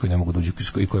spisak ljudi koji ne mogu da uđu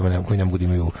i koji ne mogu da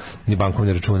imaju ni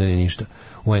bankovne račune ni ništa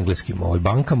u engleskim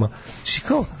bankama. Znači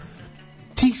kao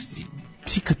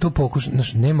ti kad to pokušaš,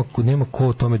 znaš, nema ko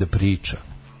o tome da priča.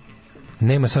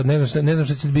 Nema sad, ne znam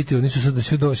šta će biti, oni su sad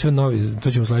sve novi,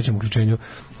 to ćemo u sledećem uključenju,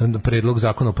 predlog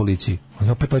zakona o policiji. Oni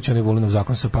opet hoće onaj Volinov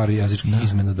zakon sa par jezičkih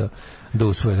izmena da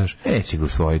usvoje, znaš. Neće ga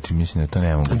usvojiti, mislim da to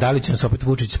ne mogu. Da li će nas opet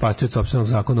Vučić spasti od sopstvenog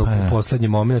zakona u poslednji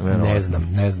moment?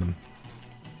 Ne znam.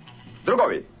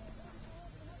 Drugovi,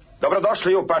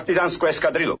 dobrodošli u partizansku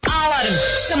eskadrilu. Alarm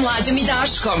sa Mlađom i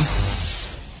Daškom.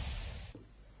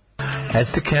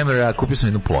 As the Camera, kupio sam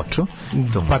jednu ploču.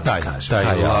 Pa taj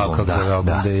album,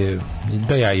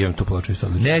 da ja imam tu ploču isto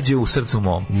odlično. Neđe u srcu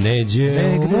mom.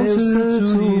 Negde u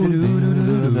srcu.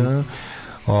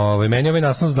 Meni ovaj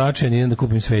naslov značajan, idem da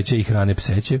kupim sveće i hrane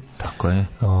pseće. Tako je.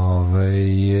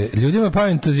 Ljudima pa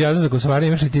entuzijazam za Kosovari,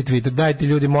 imaš li ti Twitter? Dajte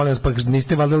ljudi, molim vas, pa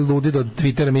niste valjda ludi da od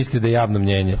Twittera mislite da je javno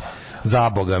mnjenje. Za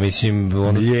Boga, mislim.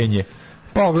 Mljenje.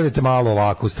 Pogledajte malo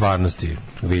ovako u stvarnosti.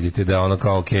 Vidite da ono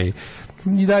kao okej.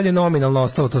 I dalje nominalno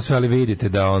ostalo to sve, ali vidite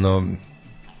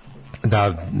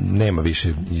da nema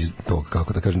više iz tog,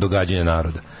 kako da kažem, događanja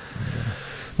naroda.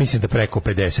 Mislim da preko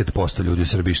 50% ljudi u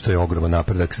Srbiji, što je ogroman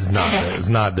napredak,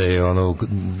 zna da je ono,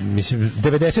 mislim,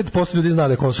 90% ljudi zna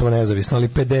da je Kosovo nezavisno, ali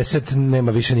 50%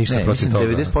 nema više ništa protiv toga.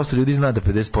 90% ljudi zna da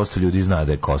 50% ljudi zna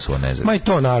da je Kosovo nezavisno. Ma i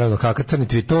to naravno, kakav crni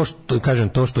tweet,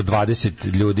 to što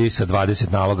 20 ljudi sa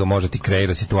 20 naloga može ti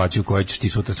kreira situaciju u kojoj ćeš ti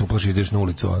sutra se uplašiti, ideš na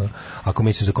ulicu, ono. Ako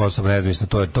misliš da Kosovo nezavisno,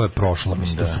 to je prošlo,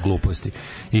 mislim, to su gluposti.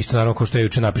 Isto naravno, kao što ja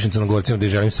juče napišem Crnogorcima da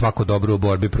želim svako dobro u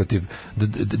borbi protiv,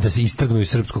 da se istrgnu iz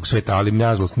srpskog sveta, ali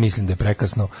nažalost mislim da je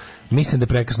prekasno,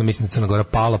 mislim da Crna Gora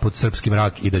pala pod srpski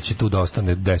mrak i da će tu da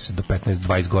ostane 10 do 15,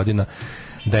 20 godina,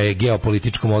 da je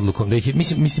geopolitičkom odlukom,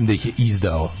 mislim da ih je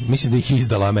izdao, mislim da ih je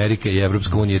izdala Amerika i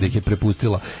Evropska unija, da ih je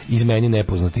prepustila iz meni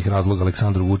nepoznatih razloga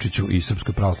Aleksandru Vučiću i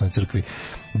Srpskoj pravoslavnoj crkvi.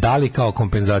 Da li kao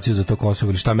kompenzaciju za to Kosovo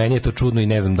ili šta, meni je to čudno i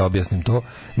ne znam da objasnim to,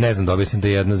 ne znam da objasnim da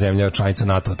je jedna zemlja članica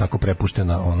NATO tako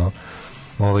prepuštena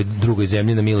drugoj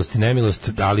zemlji na milost i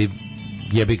nemilost, ali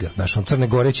jebi ga, znaš, Crne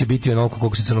Gore će biti onoliko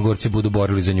koliko se Crnogorci budu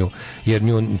borili za nju, jer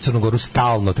nju Crnogoru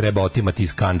stalno treba otimati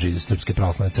iz kandži iz Srpske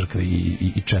pravoslavne crkve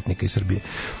i četnika iz Srbije.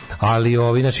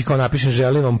 Ali znači kao napišem,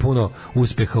 želim vam puno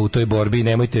uspjeha u toj borbi i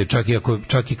nemojte,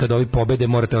 čak i kad ovi pobede,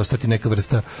 morate ostati neka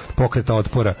vrsta pokreta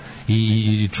otpora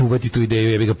i čuvati tu ideju,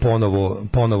 jebi ga,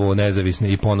 ponovo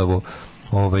nezavisne i ponovo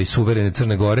suverene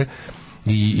Crne Gore.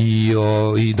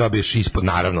 I dobiješ ispod,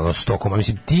 naravno, Stokoma,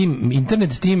 mislim,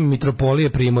 internet tim Mitropolije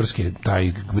Primorske,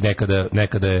 taj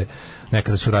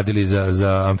nekada su radili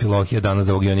za Amfilohije, danas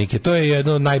za Ogionike, to je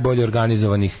jedno od najbolje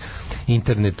organizovanih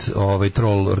internet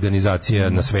troll organizacija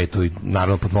na svetu i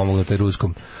naravno potpomognuto je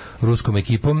ruskom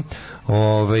ekipom.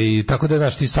 Tako da,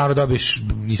 znaš, ti stvarno dobiš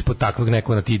ispod takvog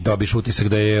nekog, ti dobiš utisak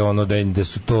da je da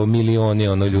su to milioni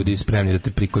ljudi spremni da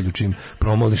te prikolju čim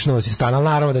promoliš nosi stan, ali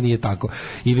naravno da nije tako.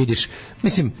 I vidiš,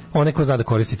 mislim, onaj ko zna da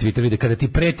koristi Twitter, vidi kada ti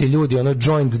prete ljudi,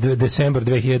 joined December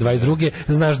 2022.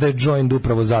 Znaš da je joined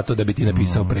upravo zato da bi ti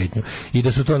napisao pretnju. I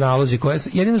da su to nalozi koje,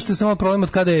 jedino što je samo problem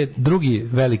od kada je drugi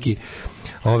veliki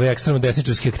ekstremno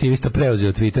desničarski aktivista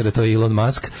preuzeo Twittera, to je Elon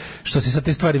Musk, što se sa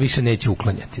te stvari više neće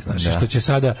uklanjati, znači, što će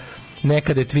sada,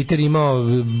 nekada je Twitter imao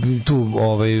tu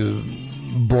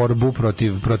borbu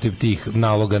protiv tih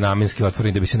naloga namenski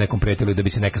otvorenih da bi se nekom pretilo i da bi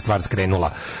se neka stvar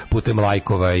skrenula putem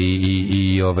lajkova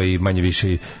i manje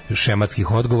više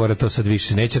šematskih odgovora, to sad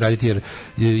više neće raditi, jer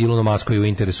Elon Musk je u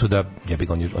interesu da,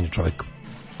 on je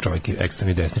čovjek je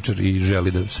ekstremni desničar i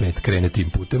želi da svet krene tim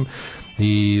putem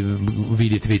i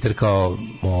vidi Twitter kao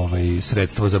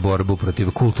sredstvo za borbu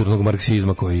protiv kulturnog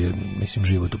marksizma koji je, mislim,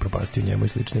 život upropastio njemu i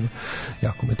sličnima.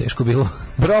 Jako me teško bilo.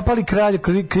 Propali kralj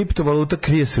kriptovaluta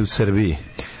krije se u Srbiji.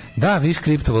 Da, viš,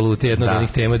 kriptovalute je jedna od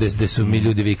onih tema gde su mi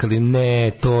ljudi vikali,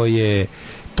 ne,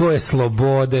 to je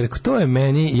sloboda, to je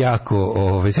meni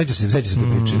jako, seća se to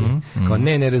pričaju, kao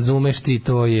ne razumeš ti,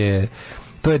 to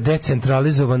je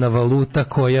decentralizovana valuta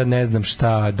koja ne znam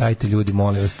šta, dajte ljudi,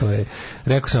 molim vas,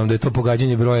 rekao sam vam da je to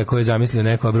pogađanje broja koje je zamislio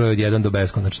neko, a broj od 1 do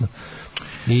beskonačno.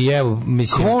 I evo,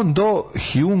 mislim, Kwon Do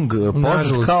Hyung,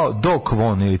 poznat kao Do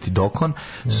Kwon ili ti Dokon,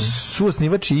 su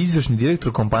osnivač i izvršni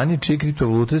direktor kompanije čije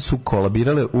kriptovalute su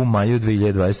kolabirale u maju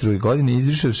 2022. godine,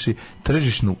 izvršivši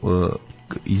tržišnu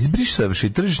izbrisavši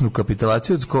tržišnu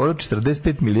kapitulaciju od skoro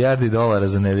 45 milijardi dolara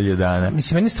za nedelju dana.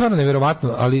 Mislim, meni je stvarno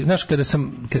nevjerovatno, ali znaš,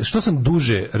 što sam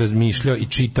duže razmišljao i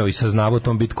čitao i saznavao o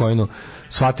tom Bitcoinu,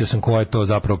 shvatio sam koja je to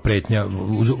zapravo pretnja,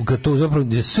 to zapravo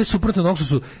sve suprotno onog što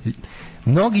su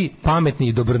mnogi pametni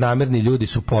i dobronamerni ljudi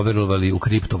su poverovali u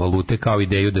kriptovalute kao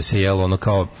ideju da se jelo ono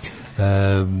kao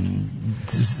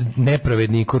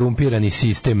nepravedni i korumpirani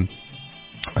sistem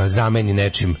zameni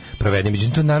nečim pravednijim.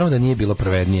 Međutim, to naravno da nije bilo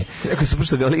pravednije. Kako se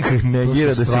pošto ga lik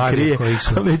negira da se krije,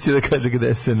 ali neće da kaže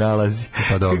gde se nalazi.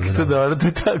 Pa dobro, kako to dobro, to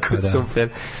je tako super.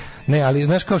 Ne, ali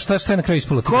znaš kao šta je na kraju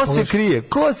ispalo?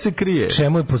 Ko se krije?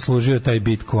 Čemu je poslužio taj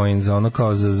Bitcoin? Za ono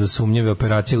kao za sumnjive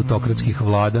operacije autokratskih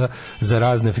vlada, za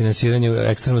razne finansiranje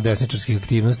ekstremno desničarskih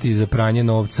aktivnosti, za pranje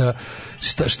novca.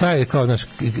 Šta je kao naš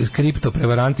kripto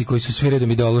prevaranti koji su svi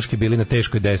redom ideološki bili na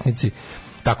teškoj desnici?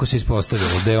 Tako se ispostavilo,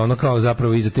 da je ono kao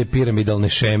zapravo iza te piramidalne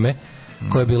šeme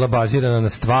koja je bila bazirana na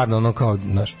stvarno ono kao,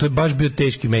 znaš, to je baš bio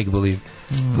teški make believe.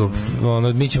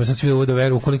 Ono, mi ćemo sad svi ovo da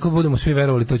verujemo, ukoliko budemo svi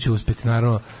verovali, to će uspjeti.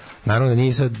 Naravno da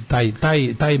nije sad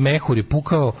taj mehur je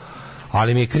pukao,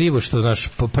 ali mi je krivo što naš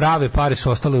prave pare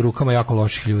su ostale u rukama jako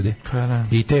loših ljudi.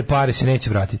 I te pare se neće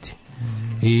vratiti.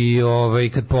 I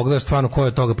kad pogledaš stvarno ko je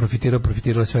od toga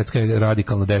profitirala svetska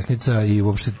radikalna desnica i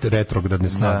uopšte retrogradne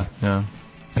snage.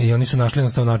 I oni su našli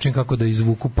jednostavno način kako da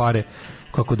izvuku pare,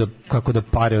 kako da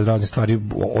pare od raznih stvari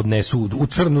odnesu u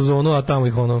crnu zonu, a tamo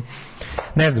ih ono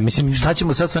ne znam, mislim, šta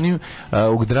ćemo sad sa onim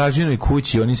u Dražinoj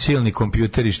kući, oni silni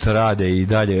kompjuteri što rade i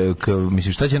dalje,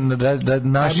 mislim, šta će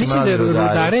naši mislim da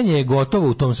rudarenje je gotovo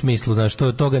u tom smislu, znaš,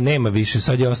 toga nema više,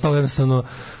 sad je ostalo jednostavno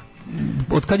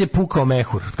od kad je pukao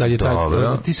mehur, kad je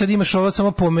ti sad imaš ovo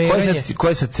samo pomeranje. Koja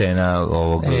je sad cena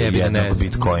ovog jednog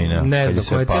Bitcoina? Ne znam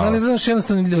koja je cena, ali znaš,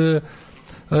 jednostavno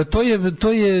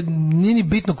to je nije ni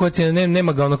bitno koja cena,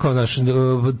 nema ga ono kao naš,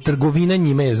 trgovina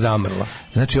njime je zamrla.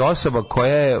 Znači osoba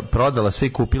koja je prodala sve i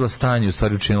kupila stan i u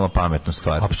stvari učinila pametnu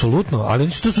stvar. Apsolutno, ali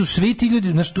to su svi ti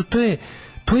ljudi, znači to je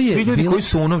svi ljudi koji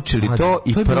su unovčili to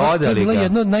i prodali ga. To je bila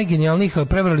jedna od najgenijalnijih,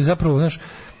 prevarali zapravo, znaš,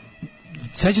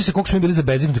 seća se koliko smo bili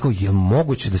zabezeknuti, kako je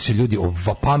moguće da se ljudi,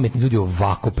 pametni ljudi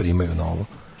ovako primaju na ovo.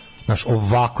 Znaš,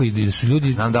 ovako i da su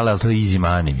ljudi... Znam da li, ali to je easy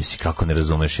money, misli, kako ne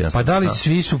razumeš. Pa da li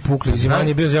svi su pukli? Easy money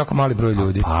je bio za jako mali broj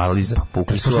ljudi. Pa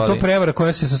pukli su, ali... to prevara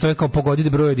koja se sastoji kao pogoditi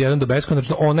broj od 1 do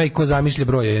beskonačno, onaj ko zamišlja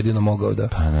broj je jedino mogao da...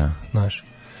 Pa ne. Znaš,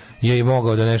 je i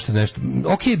mogao da nešto...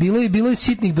 Ok, bilo je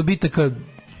sitnih dobitaka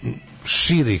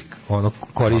širih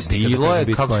korisnika. Bilo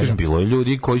je, kako kažem, bilo je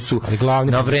ljudi koji su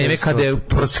na vreme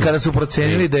kada su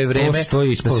procenili da je vreme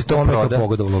da se to proda.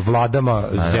 Pogodovalo vladama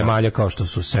zemalja kao što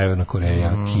su Severna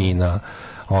Koreja, Kina,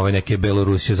 ove neke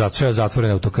Belorusije, sve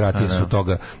zatvorene autokratije su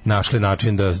toga našli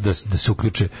način da se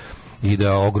uključe i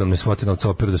da ogromne svote novca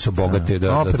operu, da se obogate,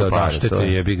 da štete,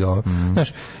 jebi ga.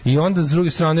 Znaš, i onda s druge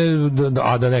strane,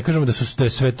 a da ne kažemo da je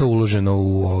sve to uloženo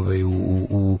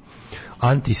u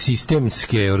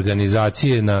antisistemske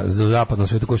organizacije na zapadnom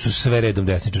svijetu koje su sve redom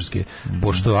desničarske,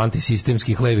 pošto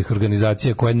antisistemskih levih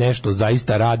organizacija koje nešto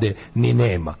zaista rade ni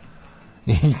nema.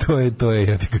 I to je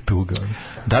jebika tuga.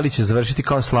 Da li će završiti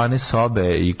kao slane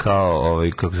sobe i kao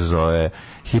kako se zove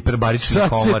hiperbarične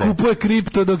komore? Sad se kupuje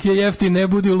kripto dok je jeftin, ne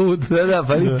budi lud. Da,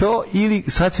 pa i to, ili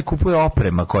sad se kupuje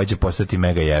oprema koja će postati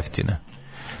mega jeftina.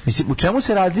 Mislim, u čemu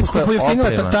se razlikuje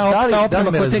oprema? Ta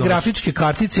oprema koja te grafičke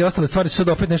kartice i ostale stvari su sad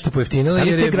opet nešto pojeftinile. Da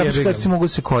li te grafičke kartice mogu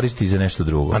se koristiti za nešto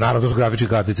drugo? A naravno, to su grafičke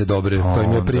kartice dobre,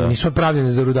 nisu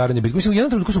pravljene za rudarenje. Mislim, u jednom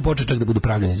trenutku su počeli čak da budu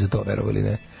pravljeni za to, verovali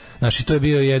ne. Znači, to je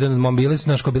bio jedan,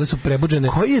 bile su prebuđene.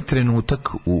 Koji je trenutak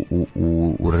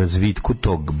u razvitku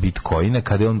tog Bitcoina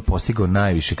kada je on postigao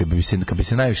najviše, kad bi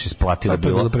se najviše isplatilo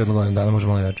bilo? To je bilo pred godinu dana,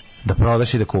 možemo li reći. Da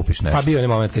prodaš i da kupiš nešto. Pa bio je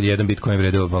moment kad je jedan Bitcoin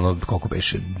vredeo, koliko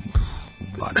beše,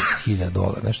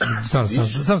 $20,000, nešto.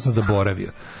 Sam sam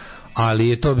zaboravio. Ali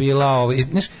je to bila,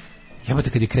 znaš, jebote,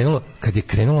 kad je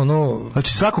krenulo ono...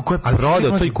 Znači svako ko je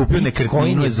prodao to i kupio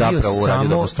nekretninu je zapravo uradio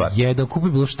dobru stvar. Jedan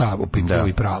kupio bilo šta, opipio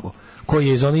i pravo. Koji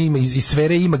je iz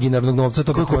sfere imaginarnog novca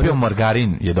to kupio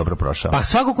margarin je dobro prošao. Pa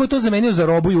svako ko je to zamenio za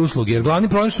robu i usluge, jer glavni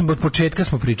problem što od početka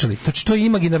smo pričali. Znači to je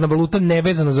imaginarna valuta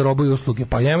nevezana za robu i usluge.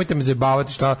 Pa nemojte me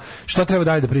zajebavati šta treba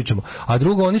dalje da pričamo. A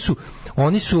drugo,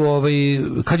 oni su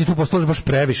kad je to postalo baš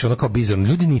previše, ono kao bizarno.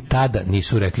 Ljudi ni tada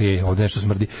nisu rekli ovdje nešto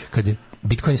smrdi. Kad je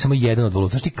Bitcoin je samo jedan od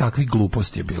valuta. Znaš ti kakvi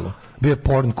gluposti je bilo? Bio je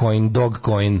porn coin, dog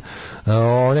coin,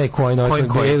 onaj coin,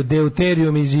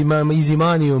 deuterium,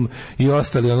 izimanium i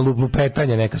ostali,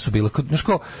 lupetanja neka su bila. Znaš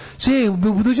kao,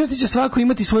 u budućnosti će svako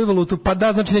imati svoju valutu, pa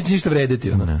da, znači neće ništa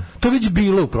vrediti. To već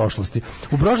bilo u prošlosti.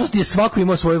 U prošlosti je svako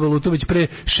imao svoju valutu već pre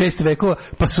 6 vekova,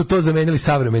 pa su to zamenili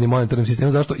savremenim monetarnim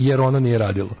sistemom. Zašto? Jer ono nije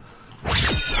radilo.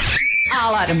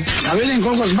 Alarm. Da vidim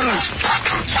koliko zbrz.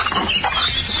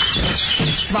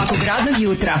 Svakog radnog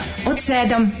jutra od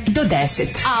 7 do 10.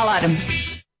 Alarm.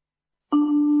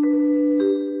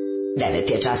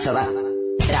 9 je časova.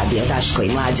 Radio Daško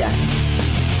i Mlađa.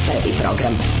 Prvi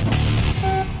program.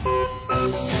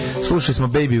 Slušali smo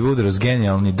Baby Woodrows,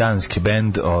 genijalni danski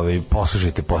bend,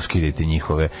 poslušajte, poskidajte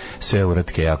njihove sve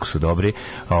uratke, jako su dobri,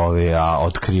 a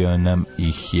otkrio nam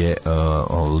ih je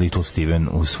Little Steven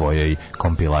u svojoj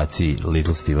kompilaciji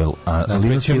Little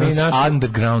Steven's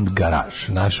Underground Garage.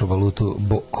 Našu valutu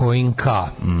Coin K.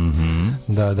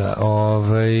 Da,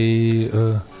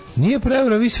 nije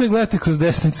prevrlo, vi sve gledate kroz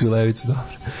desnicu i levicu, dobro.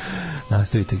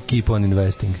 Nastavite, keep on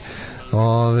investing.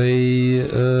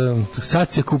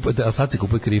 Sad se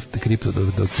kupuje kripto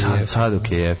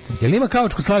dok je jeftin. Jel ima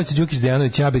kauč kod Slavice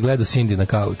Đukić-Dejanović? Ja bih gledao Cindy na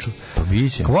kauču. Pa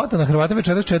biće. Kvota na Hrvata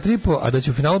večeras 4,5, a da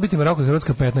će u finalu biti Maroko i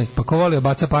Hrvatska 15. Pa ko voli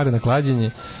baca pare na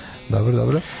klađenje?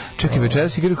 Dobro. Čekaj,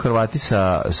 večeras igraju Hrvati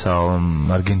sa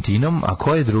Argentinom, a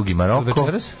ko je drugi? Maroko?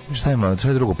 Večeras? Šta je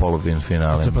drugo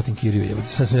polufinale? Zapatim Kiriju,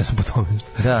 ja sam po tome nešto.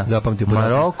 Da,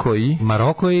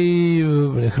 Maroko i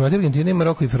Hrvati, Argentina i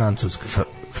Maroko i Francuska.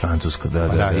 Francuska,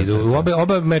 da.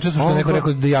 Oba meča su, što neko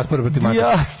rekao, dijaspora protiv Matice.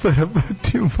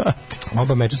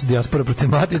 Oba meča su dijaspora protiv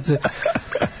Matice.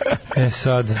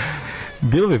 Sad...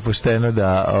 Bilo bi pošteno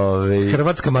da...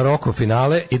 Hrvatska, Maroko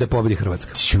finale i da pobedi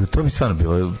Hrvatska. To bi stvarno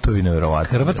bilo, to bi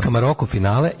nevjerovatno. Hrvatska, Maroko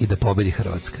finale i da pobedi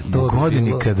Hrvatska. U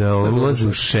godini kada ulaze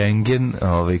u Schengen,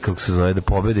 kako se zove, da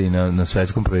pobedi na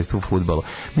svetskom prvenstvu u fudbalu.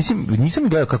 Mislim, nisam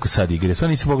gledao kako sad igre,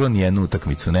 stvarno nisam pogledao ni jednu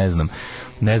utakmicu,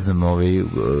 ne znam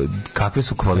kakve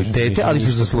su kvalitete, ali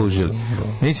su zaslužili.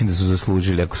 Mislim da su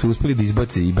zaslužili. Ako su uspeli da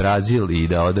izbace i Brazil i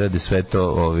da odrade sve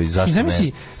to, zašto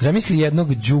ne? Zamisli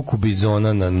jednog Đuku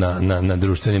Bizona na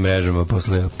društvenim mrežama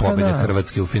posle pobjede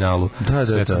Hrvatske u finalu. Da.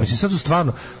 Mislim, sad su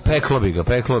stvarno... Peklo bi ga,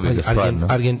 stvarno.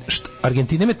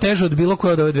 Argentina me teže od bilo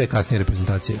koje od ove dve kasnije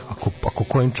reprezentacije.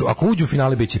 Ako uđu u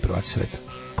finale, bit će i prvaci sveta.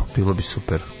 Bilo bi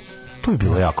super. To bi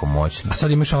bilo jako moćno. A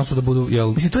sad imaju šansu da budu...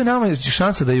 Mislim, to je nama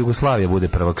šansa da Jugoslavija bude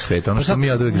prvak sveta. Ono što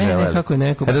mi od uvijek želeli. Ne, kako je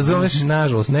neko... Razumeš?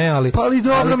 Nažalost, ne, ali... Pa ali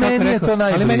dobro, meni je to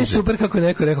najbliže. Ali meni je super kako je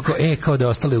neko rekao, kao da je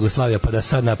ostala Jugoslavija, pa da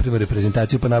sad napravimo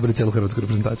reprezentaciju, pa nabrali celu hrvatsku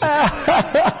reprezentaciju.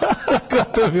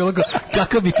 To je bilo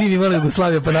kakav bi tim imali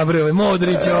Jugoslavija, pa nabrali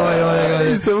Modrić,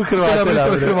 Samo Hrvata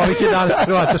nabrali. Ovih 11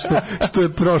 Hrvata što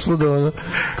je prošlo do ono.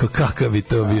 Kakav bi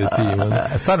to bio tim.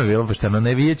 Stvarno bilo pošteno.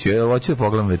 Ne vijeću, hoću da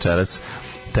pogledam večeras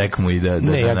tekmu i da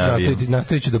nabijem.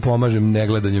 Nastavit ću da pomažem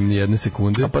negledanjem ni jedne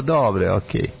sekunde. Pa dobre,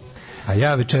 okej. A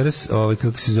ja večeras,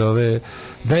 kako se zove,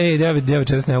 ja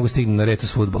večeras ne mogu stignem na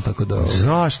Retos fudbal, tako da...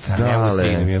 Zašto? Ne mogu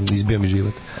stignem, izbija mi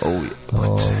život.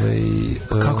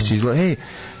 Pa kako će izgledati?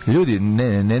 Ljudi,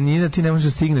 nije da ti ne možeš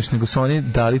da stigneš, nego su oni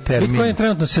dali termin. Bitcoin je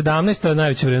trenutno 17, a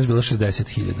najveća vrednost bila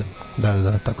 60.000.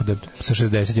 Da, tako da sa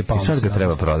 60 je pao. I sad ga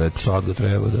treba prodati. Sad ga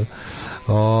treba, da.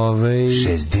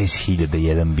 60.000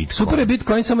 jedan Bitcoin. Super je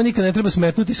Bitcoin, samo nikad ne treba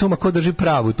smetnuti suma ko drži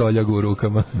pravu toljagu u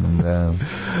rukama. Da.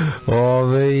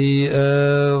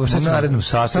 Šta u narednom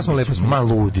šta smo lepo ma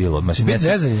ludilo.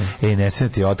 Zezanje. Ne se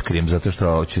ti otkrijem, zato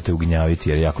što ću te ugnjaviti,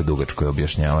 jer jako dugačko je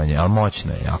objašnjavanje, ali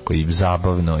moćno je jako i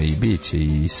zabavno i biće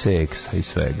i seksa i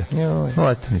svega.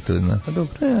 Ostani tu, na.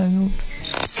 Dobro.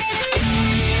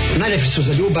 Najlepše su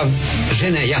za ljubav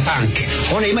žene Japanke.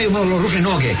 One imaju malo ružne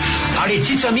noge, ali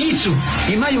cica micu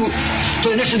imaju,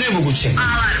 to je nešto nemoguće.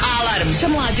 Alarm sa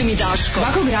Mlađom i Daškom.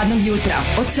 Svakog radnog jutra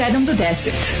od 7 do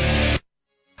 10.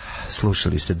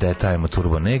 Slušali ste Daytime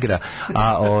Turbo Negra,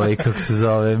 a kako se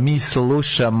zove, mi smo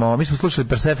slušali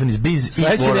Persephone's Biz i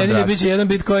sledeće nedelje biće jedan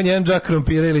Bitcoin, jedan džak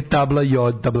krompira ili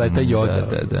tableta joda.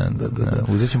 Da.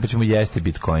 Uzet ćemo pa ćemo jesti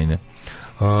Bitcoine.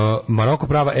 Maroko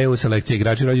prava EU selekcija,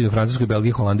 igrači rođeni u Francuskoj,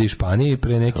 Belgiji, Holandiji i Španiji.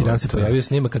 Pre neki dan se pojavio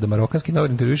snimak kada marokanski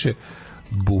novinar intervjuše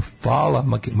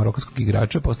Bufala, marokanskog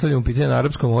igrača, postavlja mu pitanje na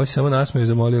arapskom, ovo se samo nasmeju i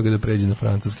zamolio ga da pređe na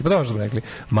francuski. Pa dobro što smo rekli,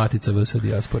 matica vs.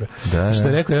 dijaspora. Što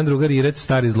je rekao jedan drugar Irec,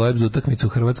 stari zlojeb za utakmicu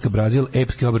Hrvatska-Brazil,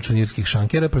 epski obračun irskih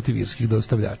šankera protiv irskih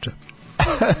dostavljača.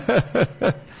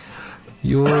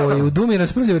 U Dumi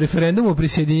raspravljaju o referendumu o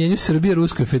prisjedinjenju Srbije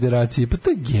Ruskoj federaciji. Pa to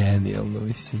je genijalno,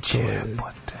 mislim.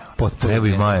 Treba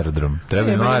im aerodrom.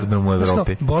 Treba im aerodrom u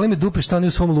Evropi. Boli me dupe šta oni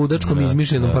u svom ludačkom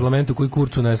izmišljenom parlamentu koji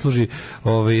kurcu ne služi,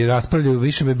 raspravljaju,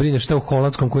 više me brine šta u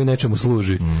holandskom koji nečemu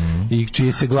služi. I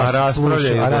čiji se glas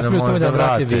sluša. A raspravljaju tome da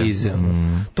vrate vize.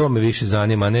 To me više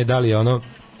zanima, ne da li je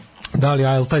da li je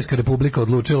Altajska republika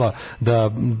odlučila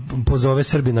da pozove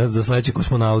Srbina za sledeći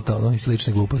kosmonauta, i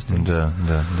slične gluposti. Da.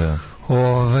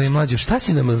 Mlađo, šta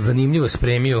si nam zanimljivo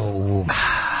spremio u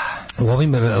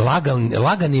ovim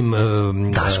laganim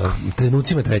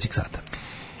trenucima trećeg sata?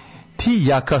 Ti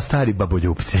ja kao stari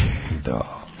baboljupci. Da.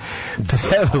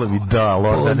 Trebalo bi da,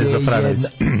 Lordane Zapranović.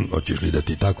 Hoćeš li da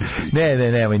ti tako stoji?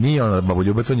 Ne, nije on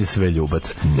baboljubac, on je sve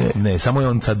ljubac. Ne, samo je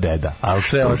on sad deda, ali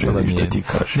sve ostalo nije.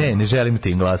 Ne želim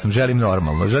tim glasom, želim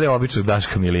normalno, želim običnog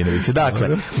Daška Milinovića. Dakle,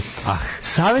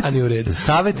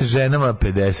 savjet ženama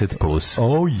 50+.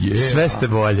 Oh yeah. Sve ste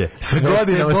bolje.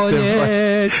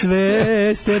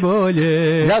 Sve ste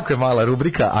bolje. Jako je mala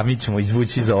rubrika, a mi ćemo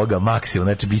izvući iz ovoga maksimum.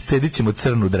 Znači, iscedit ćemo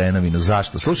crnu drenovinu.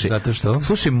 Zašto? Slušaj. Zato što?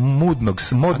 Slušaj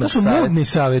modni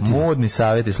savjeti. Modni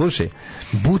savjeti, slušaj.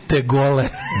 Bute gole.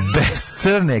 Bez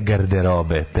crne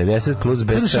garderobe. 50+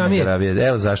 bez crne garderobe.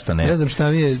 Evo zašto ne. Ne znam šta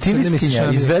mi je.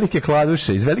 Stilistinja iz Velike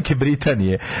Kladuše, iz Velike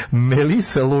Britanije,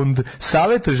 Melissa Lund,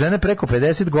 savjetuje žene preko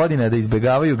 50 godina da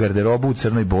izbjegavaju garderobu u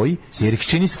crnoj boji, jer ih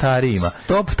čini starijima.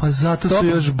 Pa zato su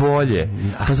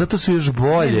još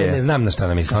bolje. Ne, znam na šta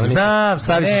nam misli. Znam,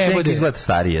 stavi se senke izgleda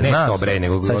starije. Ne, to bre,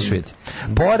 nego...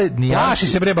 Plaši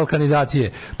se bre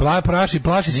balkanizacije.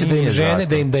 Plaši se da im žene,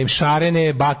 da im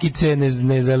šarene, bakice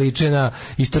ne zaliče na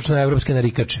istočnoevropske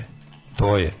narikače.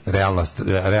 To je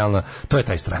realna, to je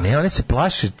taj strah. Ne, one se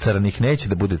plaše crnih, neće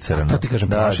da bude crno. To ti kažem,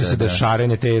 plaši se da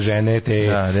šarene te žene, te...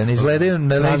 Da ne izgledaju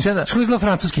naličena. Što izgleda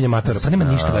francuskinja matora? Pa nema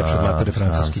ništa lepše od matore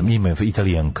francuskinje. Ima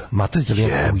Italijanka. Matora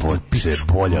Italijanka.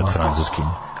 Bolja od francuskinje.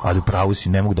 Ali u pravu si,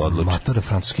 ne mogu da odlučim. Matora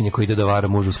francuskinja koji ide da vara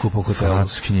mužu skupo u hotelu.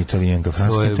 Francuskinja, Italijanka,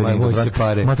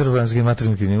 Matora francuskinja,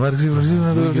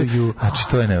 znači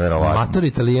to je neverovatno. Matora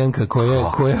Italijanka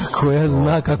koja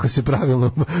zna kako se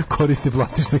pravilno koristi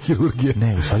plastična kirurgija.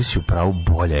 Ne, u stvari si u pravu,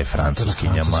 bolja je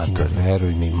francuskinja Matora.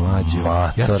 Veruj mi,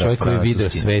 Mlađo. Ja sam čovjek koji je video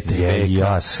svete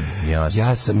veka.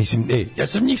 Ja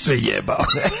sam njih sve jebao.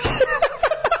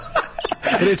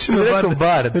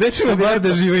 Rečimo bar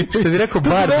da živi. Što bi rekao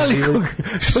bar da živi.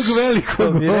 Tog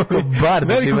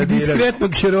velikog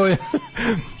diskretnog heroja.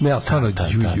 Ne, ali stvarno,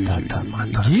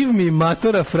 give me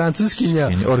matora francuskinja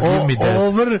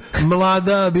over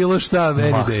mlada bilo šta,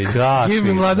 any day.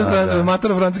 Give me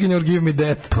matora francuskinja or give me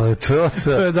death. Pa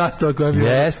to je zastava koja je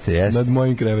bila nad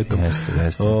mojim krevetom.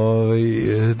 Jeste.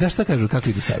 Da, šta kažu, kako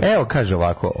ide sad? Evo, kaže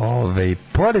ovako,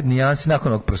 pored nijansi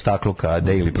nakon ovog prostakluka,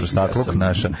 Daily prostakluk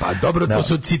naša. Pa dobro, to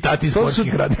su citati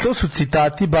sportskih radnika. To su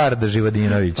citati Barda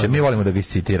Živadinovića. Mi volimo da ga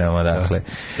citiramo, dakle.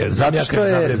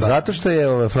 Zato što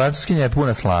je francuskinja je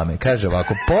puna slame. Kaže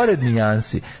ovako, pored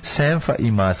nijansi senfa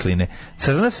i masline,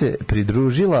 crna se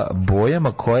pridružila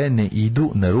bojama koje ne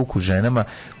idu na ruku ženama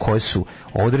koje su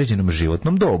u određenom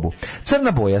životnom dobu.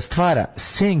 Crna boja stvara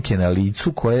senke na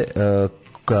licu koje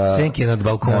senke nad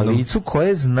balkonom. Na licu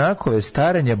koje znakove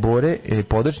staranja bore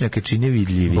podočnjake čine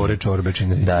vidljivije. Bore čorbe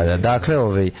čine vidljivije. Da, dakle,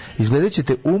 izgledat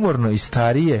ćete umorno i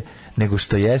starije nego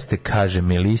što jeste, kaže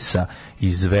Melissa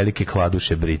iz Velike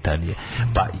Kladuše Britanije.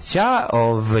 Pa ja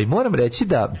moram reći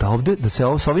da ovde da se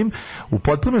s ovim u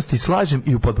potpunosti slažem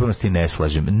i u potpunosti ne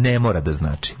slažem. Ne mora da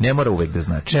znači. Ne mora uvek da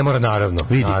znači. Ne mora, naravno.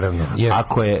 Vidi, naravno.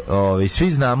 Ako je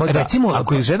svi znamo da recimo,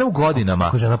 ako je žena u godinama,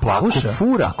 ako je žena plavuša,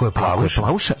 ako je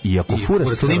plavuša i ako fura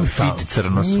slim fit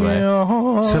crno sve.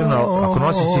 Crno, ako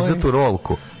nosi sisatu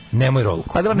rolku. Nemoj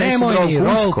rolku. Pa nemoj mi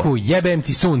rolku, jebem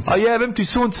ti sunce. A jebem ti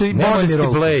sunce i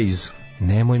Modesty Blaze.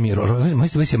 Nemoj mi rolku.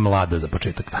 Moj si mlada za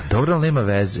početak. Dobro, ali nema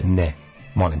veze. Ne,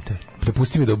 molim te.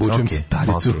 Dopusti mi da obučem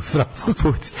staricu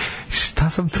francusku. Šta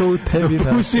sam to u tebi?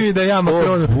 Dopusti mi da ja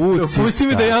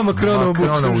Makronu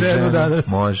obučem ženu danas.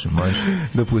 Može.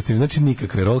 Dopusti mi, znači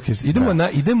nikakve rolke.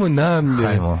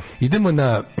 Idemo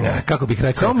na kako bih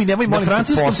rekao. Samo mi nemoj molim na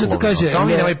francuskom se to kaže. Samo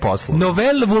mi nemoj poslovno.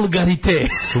 Nouvelle vulgarité.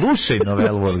 Slušaj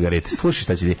nouvelle vulgarité. Slušaj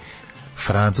šta će ti.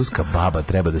 Francuska baba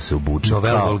treba da se obuče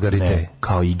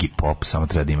kao Iggy Pop, samo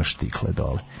treba da ima štikle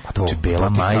dole. Znači bela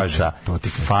majica,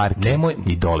 farke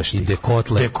i dole štikle.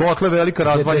 Dekotle velika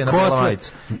razvaljena bela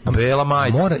majica. Bela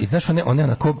majica. Mora, i znaš, one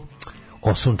onako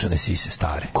osunčane sise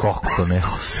stare. Kako ne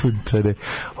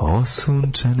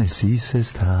osunčane sise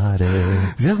stare.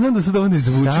 Ja znam da se da ovdje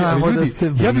zvuči, ali ljudi,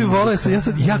 ja bih volao,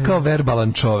 ja kao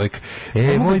verbalan čovek.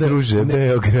 Moj druže,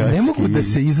 Beogradski. Ne mogu da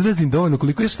se izrazim dovoljno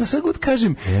koliko, šta sad god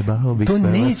kažem, to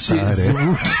neće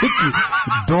zvučati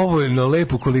dovoljno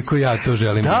lepo koliko ja to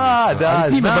želim. Da,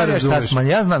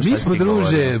 ja znam šta mi smo,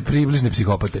 druže, približne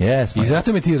psihopate. I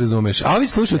zato me ti razumeš. A ovi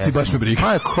slušalci baš me briga.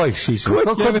 Ma, kojih šiša?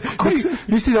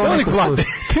 Misli da ovo neko sluša?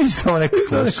 Ti misli da ovo neko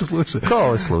sluša? Ko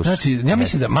ovo sluša? Znači, ja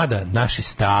mislim da, mada, naši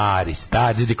stari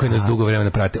ljudi koji nas dugo vremena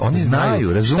prate, oni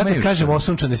znaju, razumeju. Šta kad kažem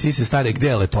osunčane sise stare, gde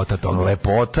je lepota toga?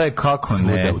 Lepota je kako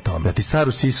ne. Da ti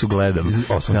staru sisu gledam.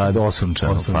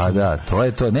 Osunčanu. Pa da, to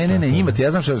je to. Ne, imati,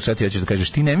 ja znam šta ti hoćeš da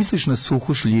kažeš. Ti ne misliš na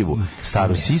suhu šljivu,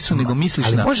 staru sisu, nego misliš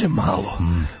na... Ali može malo.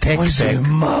 Tek.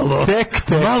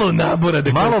 Malo nabora.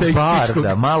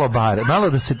 Malo bar. Malo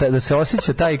da se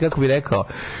osjeća taj, kako bi rekao,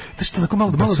 da što tako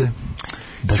malo da se...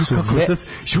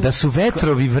 da su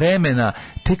vetrovi vremena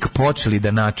tek počeli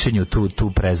da načinju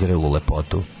tu prezrelu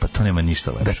lepotu. Pa to nema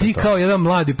ništa lepše. Da ti kao jedan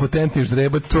mladi potentni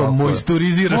ždrebac to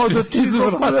mojstoriziraš.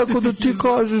 Da ti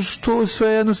kažeš to sve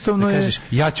jednostavno je... Kažeš,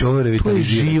 ja ću ovo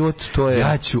revitalizirati. To je život, to je...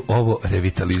 Ja ću ovo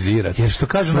revitalizirati. Jer što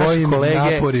kažu naši kolege,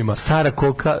 naporima. Stara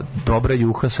koka, dobra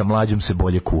juha, sa mlađom se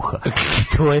bolje kuha.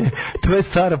 To je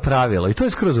stara pravila i to je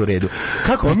skroz u redu.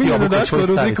 Kako bi ti obukao svoju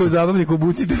staricu? U zabavniku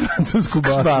obucite francusku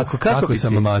baku. Kako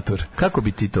sam amator. Kako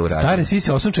bi ti to uradio? Stare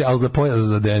sise osunčaj, ali za pojas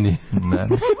zadeni. Ne.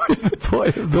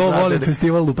 To voli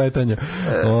festival lupetanja.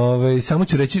 Samo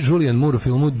ću reći Julian Moore u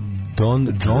filmu John,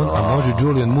 a može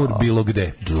Julian Moore bilo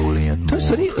gde. Julian Moore. To je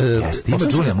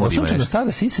stvari, osunčena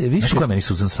stara sisa je više... Znaš koja meni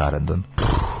Susan Sarandon?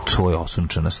 To je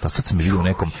osunčena stara. Sad sam vidio u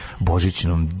nekom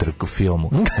božićnom filmu.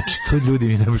 Znači, to ljudi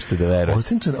mi ne možete da veruju.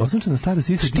 Osunčena stara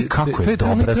sisa... Šti kako je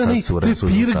dobra sa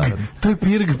Susan Sarandon. To je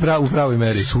pirg u pravoj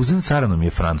meri. Susan Sarandon je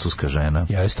francuska žena.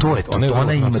 To je to.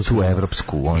 Ona ima tu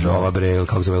evropsku. Ova bre,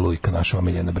 kako zove Lujka, naša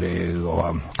omiljena bre,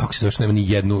 ova, kako se zove, nema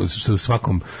ni jednu, što u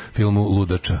svakom filmu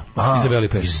ludača.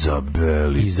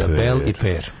 Izabel i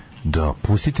Per. Da,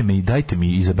 pustite me i dajte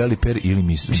mi Izabeli Per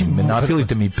ili me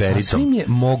nafilite mi pericom. Sasvim je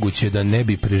moguće da ne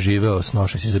bi preživeo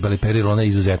snoša s Izabeli Per, jer ona je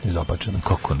izuzetno izopačena.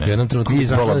 Kako ne? U jednom trenutku bi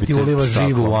znašla da ti uliva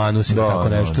živu u anus ili tako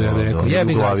nešto. Ja bih rekao,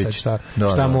 jebi ga sad,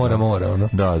 šta mora.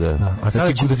 Da.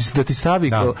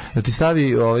 Da ti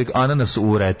stavi ananas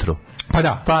u retro. Pa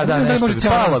da,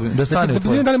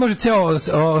 da li može ceo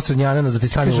osrednji ananas da ti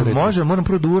stane u retro? Može, moram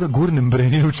prvo da gurnem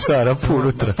Breninu čarapu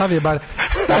unutra. Stavi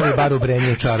bar u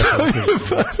Breninu čarapu.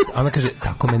 Ona kaže,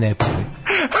 tako me ne pali.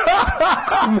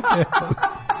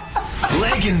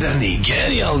 Legendarni,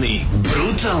 genijalni,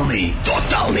 brutalni,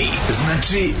 totalni.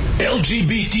 Znači,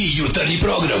 LGBT jutarnji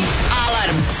program.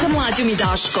 Alarm sa Mlađom i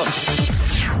Daškom.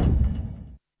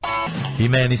 I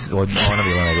meni ona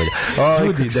bila najbolja.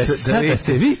 Ljudi, da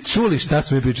ste vi čuli šta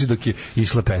smo mi pričali dok je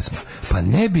išla pesma. Pa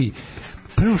ne bi...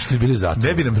 Prvo što je bili zato.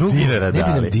 Ne bi nam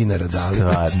dinara dali.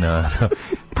 Stvarno.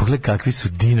 Pogledaj kakvi su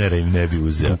dinara im ne bi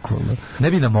uzeo.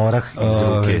 Ne bi nam orah iz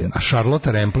ruke. A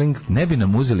Charlotte Rampling? Ne bi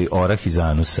nam uzeli orah iz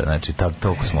anusa. Znači,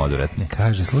 toliko smo odvratni.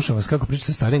 Kaže, slušam vas kako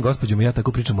pričate starijim gospođama, ja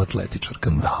tako pričam o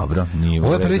atletičarkama. Dobro, nije.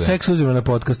 Ovo je prvi seks uzimno na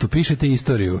podcastu. Pišete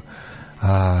istoriju.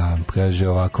 Kaže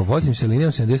ovako, vozim se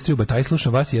linijom 73 u Bataj,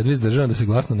 slušam vas i jedva izdržavam da se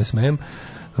glasno ne smejem.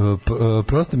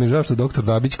 Prosto mi je žao što doktor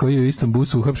Dabić, koji je u istom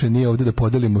busu uhapšen, nije ovdje da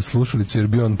podelimo slušalicu, jer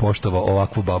bi on poštovao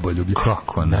ovakvu baboljublju.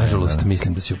 Kako ne? Nažalost,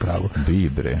 mislim da si u pravu.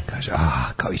 Vibre. Kaže,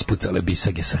 kao ispucale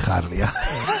bisage sa Harlija.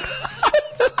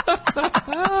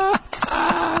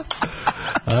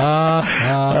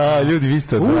 Ljudi, vi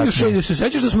ste odvratni. Se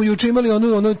sećaš da smo juče imali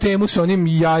onu temu sa onim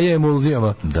jaje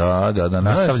emulzijama? Da,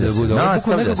 nastavlja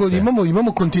se.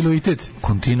 Imamo kontinuitet.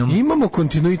 Imamo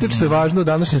kontinuitet, što je važno u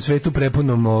današnjem svetu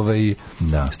prepunom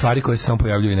stvari koje se samo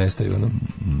pojavljuju i nestaju.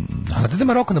 Znate da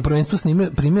Maroko na prvenstvu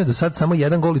primio do sad samo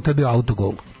jedan gol i to je bio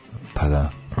autogol. Pa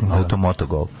da,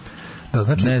 automotogol. Da,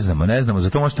 znači, ne znamo,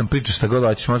 zato možete nam pričati šta god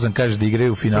hoćeš, možda nam kažeš da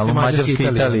igraju u finalu Mađarske i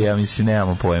Italije, ja mislim,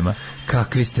 nemamo pojma.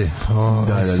 Kakvi ste?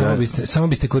 Samo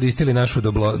biste koristili našu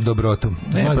dobrotu.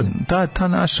 Ta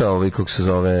naša, kako se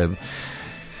zove...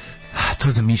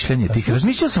 To zamišljanje tih.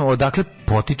 Razmišljao sam odakle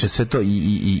potiče sve to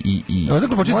i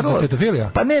odakle potiče tetofilija?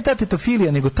 Pa ne ta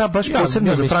tetofilija, nego ta baš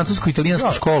posebno za francusku i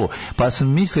italijansku školu. Pa sam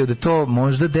mislio da to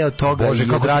možda deo toga i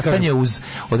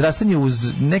odrastanje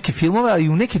uz neke filmove, ali i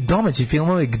u neke domaće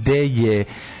filmove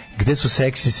gde su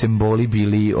seksi simboli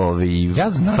bili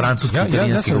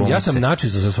francusko-italijanski glumci. Ja sam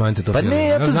načisto za svoje tetofilije. Pa ne,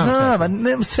 ja to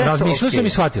znam, sve to. Razmišljao sam i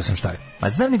shvatio sam šta je. Ma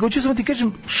znam, nego hoću samo ti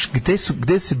kažem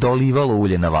gde se dolivalo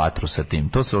ulje na vatru sa tim.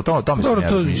 O tome sam ja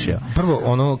razmišljao. Prvo,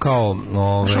 ono kao...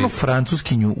 Ono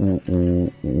francuskinju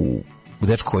u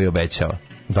dečku koji obećava.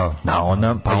 Da,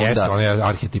 ona on je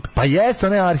arhetip. Pa jeste,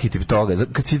 on je arhetip toga.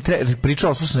 Kad si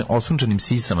pričao o sunčanim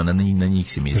sisama, na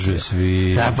njih si mislio.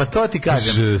 Da, pa to ti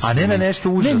kažem. A ne na nešto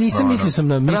užasno. Ne, nisam mislio sam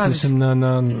na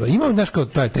imam, znaš, kao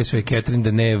te sve Catherine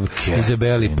Deneuve,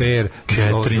 Izabeli Per,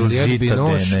 Juliette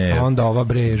Binoche, onda ova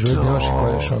bre, Juliette Binoche,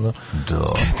 koja je ono...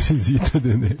 Catherine Zita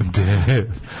Deneuve.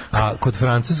 A kod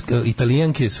francuske,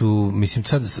 italijanke su, mislim,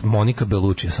 sad Monika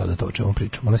Bellucci je sada to o čemu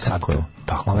pričam. Ona je sad to.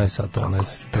 Ona je sad to,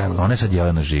 ona je sad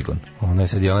Jelena Žigon. Ona je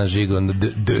sad Jelena Žigon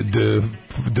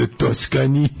de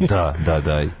Toskani. Da.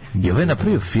 Je ovaj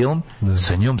napravio film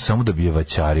sa njom samo da bi je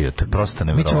vaćario. To je prosto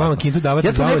nevjerovatno. Mi ćemo vama kintu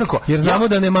davati zavod, jer znamo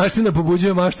da nemaština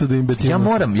pobuđuje maštu do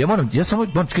imbecilnosti. Ja samo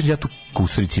ti kažem, ja tu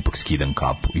Kusurici ipak skidam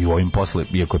kapu. I u ovim posle,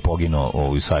 iako je poginuo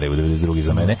u Sarajevu 92.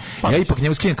 za mene, ja ipak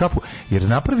njemu skidam kapu, jer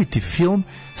napraviti film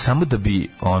samo da bi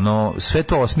sve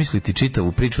to osmisliti,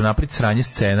 čitavu priču, napraviti sranje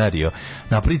scenario,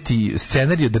 napraviti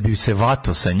scenario da bi se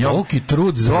vato sa njom. Toliki trud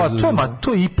trud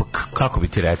to ipak, kako bi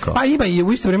ti rekao? Pa ima i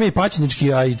u isto vrijeme i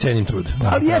paćenički, a i cenim trud.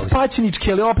 Ali je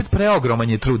paćenički, ali opet preogroman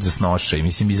je trud za snoše i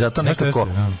mislim i zato nekako,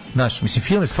 znaš, mislim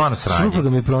film je stvarno sranje. Supruga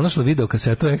mi je pronašla video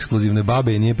kasetu Eksplozivne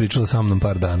babe i nije pričala sa mnom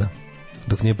par dana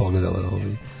dok nije pogledala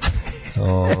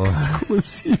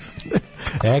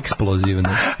eksplozivne.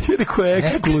 Je rekao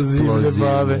eksplozivne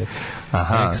babe.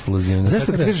 Aha. Eksplozivne.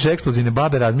 Zašto kad kažeš eksplozivne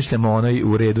babe razmišljamo onoj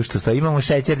u redu što stoji, imamo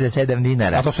šećer za 7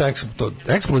 dinara. A to su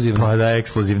eksplozivne? Pa da,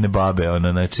 eksplozivne babe,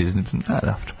 znači,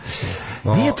 dobro.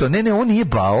 Nije to, ne, on nije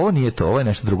ovo nije to, ovo je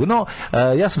nešto drugo. No,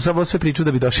 ja sam samo sve pričao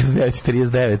da bi došao iz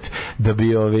 9:39, da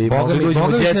bi mogli uđemo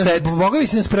u jet set. Mogli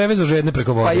se nas prevezo žedne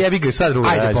preko vode. Pa jebi ga, sad drugo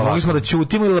radimo. Mogli smo da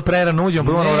ćutimo ili da prerano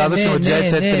uđemo, pa različimo jet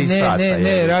set 3 sata.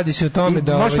 Ne, radi se o tome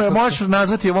da... Možeš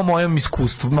nazvati ovo mojom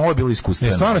iskustvom, ovo je bilo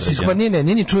iskustveno. Stvarno si iskustva, nije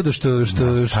ni čudo što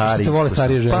te vole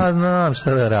starije žene. Pa znam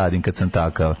šta da radim kad sam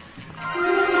takav.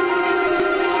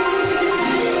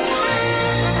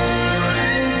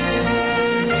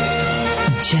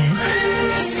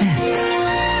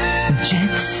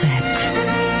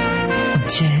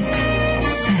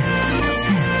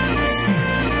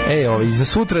 Za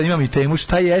sutra imam i temu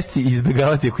šta jesti i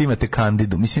izbjegavati ako imate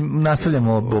kandidu. Mislim,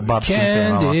 nastavljamo o babskim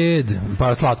temama. Candid,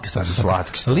 pa slatke stvari.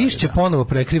 Lišće ponovo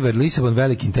prekriva Lisabon,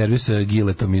 veliki intervju sa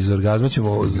Giletom iz Orgazma,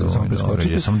 ćemo samo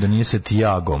preskočiti. Samo da nije sa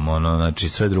Tijagom, znači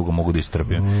sve drugo mogu da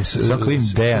istrpim. Svako vidim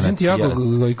Dejan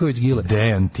Gile.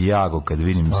 Dejan Tijago, kad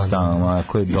vidim stan,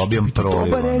 koji dobijam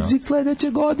proliv. Dobar exit sledeće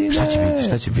godine. Šta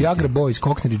će biti? Viagra Boys,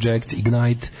 Cockney Rejects,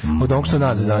 Ignite, od onog što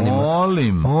nas zanima.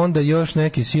 Molim. Onda još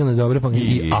neke silne dobre, pa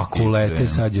i Akulete,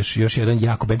 sad još jedan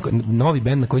jako band, novi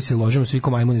band na koji se ložimo svi ko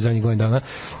majmuni zadnjih godina dana,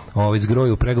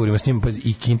 zgroju u pregovorima s njima,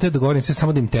 i Kinte dogovorim se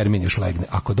samo da im termin još legne.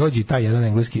 Ako dođe i taj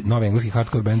jedan novi engleski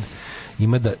hardcore band,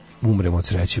 ima da umremo od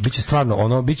sreće. Biće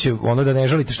stvarno biće ono da ne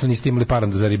žalite što niste imali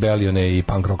paranda za Rebellione i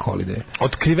Punk Rock Holiday.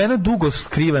 Otkrivena dugo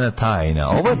skrivena tajna.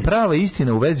 Ovo je prava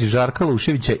istina u vezi Žarka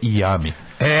Luševića i Jami.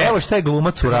 Evo šta je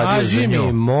glumac uradio za nju. Kaži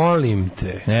mi, molim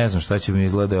te. Ne znam šta će mi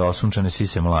izgleda, osunčane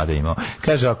sise mlade imao.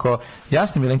 Kaže, ako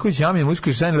Jasni Milenković Jami je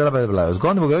muzički žen,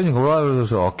 zgodno bogavljenje,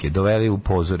 ok, doveli u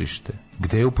pozorište.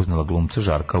 Gde je upoznala glumca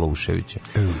Žarka Luševića?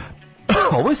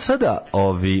 Ovo je sada,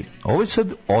 ovo je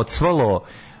sad odsvalo.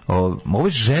 Ovo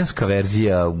je ženska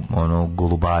verzija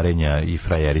golubarenja i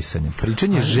frajerisanja.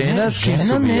 Pričanje žena s kim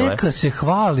su bile. Žena neka se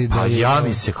hvali. Pa ja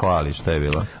mi se hvali, šta je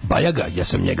bilo? Bajaga, ja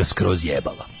sam njega skroz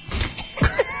jebala.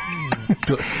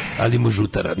 Ali mu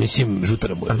žutara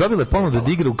mu je. Dobila je ponudu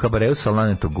da igra u kabareu sa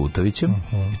Lanetom Gutovićem.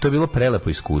 I to je bilo prelepo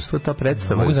iskustvo. Ta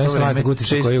predstava je u to vreme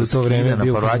koji je u to vreme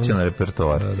bio povraćen na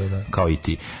repertoar, kao i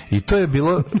ti. I to je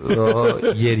bilo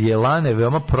jer je Lane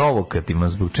veoma provokativno,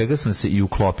 zbog čega sam se i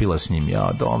uklopila s njim.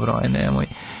 Ja, dobro, nemoj.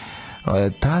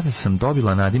 Tada sam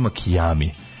dobila nadimak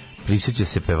Jami. Prisjeća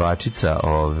se pevačica,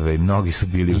 mnogi su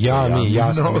bili u to Jami.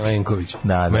 Jasna Milenković.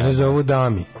 Mene zovu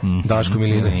Dami. Dasko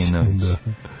Milinović.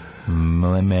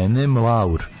 Mene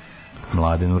Mlaur.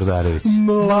 Mladen Urdarević.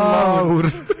 Mlaur.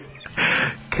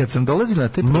 Kad sam dolazila na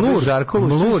te Mlur,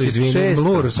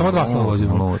 samo dva slova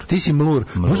vozimo. Ti si Mlur.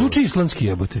 Zvuči islamski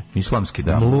jebote. Islamski,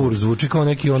 da. Mlur zvuči kao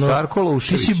neki Žarko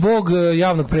Lušević. Ti si bog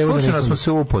javnog prevoza. Slučajno smo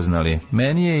se upoznali.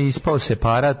 Meni je ispao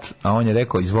separat, a on je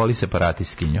rekao, izvoli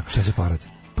separatistkinjo. Šta je separat?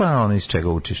 Pa iz čega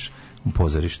učiš u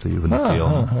pozorištu i na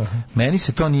filmu. Meni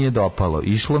se to nije dopalo.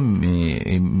 Išlo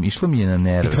mi je na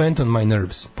nerve. It went on my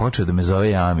nerves. Počeo da me zove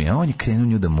Jami, a on je krenuo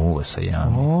nju da muva sa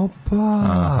Jami.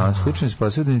 Opa! Slučajno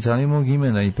spasio da inicijali mog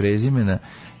imena i prezimena,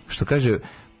 što kaže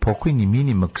pokojni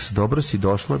Minimax, dobro si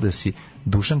došla da si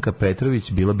Dušanka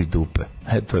Petrović, bila bi dupe.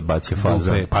 To je bacio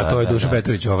faza. Pa to je Dušan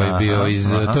Petrović, bio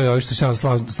iz... To je ovo što se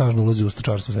snažno ulazi u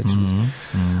stočarstvo, sećaš se.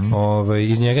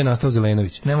 Iz njega je nastao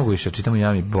Zelenović. Ne mogu više, čitamo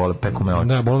Jami, peku me oči.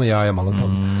 Da, bolo me jaja malo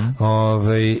tamo.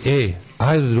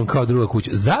 Aerodrom kao druga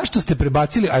kuća. Zašto ste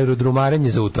prebacili aerodromarenje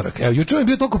za utorak? Evo, juče je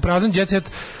bio toliko prazan jet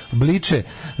set bliče,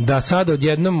 da sada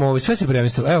odjednom sve se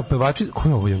premestilo. Evo, pevači... Ko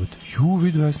je ovo jebate?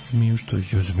 Vidi vesnu zmiju, što je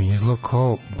zmija izgleda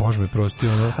kao... Bože me prosti,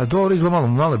 ono... A dobro, izgleda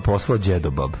malo je poslala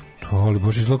djedobab. Ali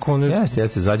bože, izgleda one...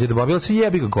 Jeste, za djedobabila se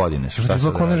jebi ga godine. Šta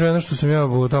izgleda one žena što sam ja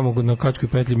tamo na Kačkoj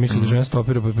petlji mislio da žena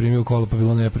stopira pa je primio kola pa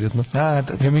bilo neprijatno.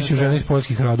 Ja mislim žena iz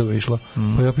poljskih radova išla.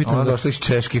 Pa ja pitam... Ona došla iz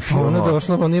čeških filmova. Ona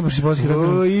došla, ona nije baš iz poljskih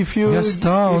radova. Ja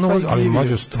stao, ali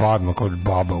mađo stvarno kao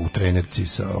baba u trenerci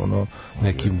sa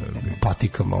nekim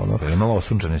patikama. Imala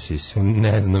osunčane sise.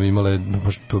 Ne znam, imala je,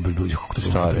 baš to bi bilo, kako to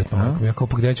stvari. Ja kao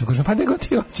pa gde ću, kažem, pa nego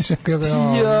ti hoćeš.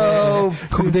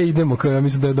 Gde idemo, kao ja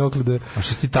mislim da je dokle da... A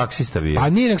što si ti taksi taksista bio. Pa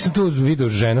nije, nek sam tu vidio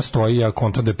žena stoji, ja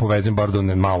kontam da je povezem bar da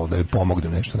ne malo, da je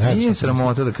pomognem nešto. Ne, nije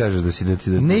sramota da kažeš da si da ti...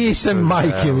 Nisam,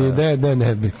 majke mi,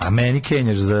 ne bi. A meni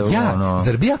kenjaš za ono...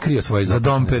 Zar bi ja krio svoje za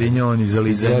Dom Perignon i za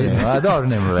lizanje? A dobro,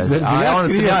 nema veze. Zar bi ja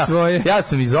krio svoje? Ja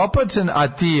sam izopačen, a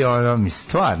ti, mi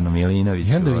stvarno, Milinović.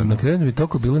 Ja da na kraju bi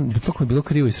toliko bilo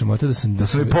krivo i sramota da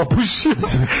sam mi popušio.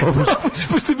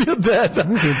 Pošto je bio deda.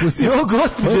 Jo,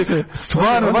 gospode,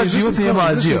 stvarno, vaš život nije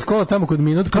mazio. Skola tamo kod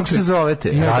minut. Kako se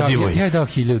zovete? Radivoj. Ja je dao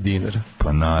 1000 dinara.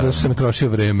 Pa naravno. Zašto sam trošio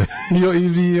vreme. I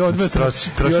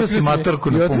trošio si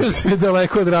matorku na pumpu. I odveo sam je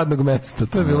daleko od radnog mesta.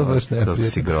 To je bilo baš neprijatno. Kako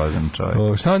si grozan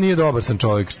čovjek. Šta nije dobar sam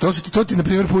čovjek? To ti, na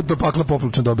primjer, put do pakla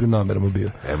poplučan dobrim namerama bio.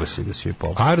 Evo si da si je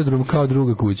poplučan. Aerodrom kao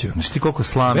druga kuća. Znaš ti koliko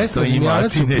slame to ima,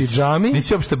 ti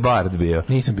nisi uopšte bard bio.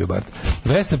 Nisam bio bard.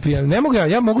 Vesna pijana. Ne mogu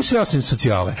ja mogu sve osim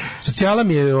socijale. Socijala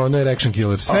mi je ono erection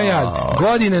killer. Sve ja,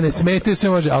 godine ne smetaju, sve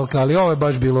može, ali ovo je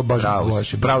baš bilo baš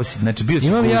loše. Bravo si, znači bio si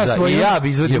guza i ja bi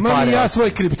izvadio pare. Imam ja svoj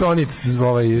kriptonit,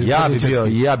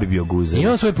 ja bi bio guza.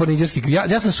 Imam svoj porniđerski,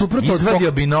 ja sam suprotno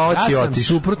izvadio bi novac i otišao. Ja sam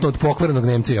suprotno od pokvarenog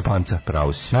Nemca i Japanca.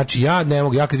 Pravo si. Znači ja ne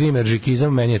mogu, ja kad vidim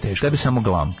eržikizam, meni je teško. Tebi samo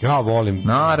glam. Ja volim.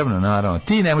 Naravno.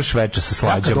 Ti ne možeš veče sa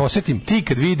slađom. Ja kad osetim, ti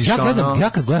kad vidiš ja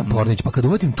kad gledam pornić, pa kad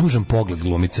uvatim tužan pogled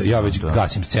glumice, ja već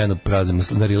gasim scenu, prazim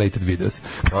na related videos.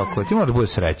 Tako je, ti moraš da budeš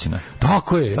srećna.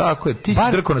 Tako je. Ti si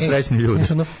drko na srećni ljudi.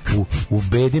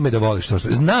 Ubedi me da voliš to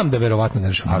što. Znam da verovatno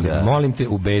ne, ali molim te,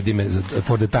 ubedi me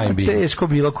for the time being. Teško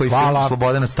bilo koji film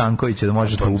Slobodana Stankovića da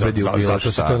možeš da ubedi u bilo šta.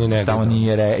 Zato se to ni ne gleda. Tamo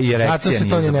nije erekcija. Zato se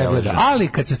to ni ne gleda. Ali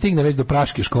kad se stigne već do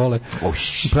praške škole,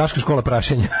 praška škola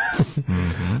prašenja.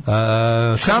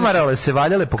 Šamarale se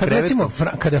valjale po krevetu. Recimo,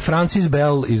 kada Francis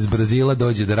Bell iz Brazila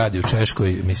dođe da radi u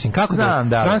Češkoj, mislim, kako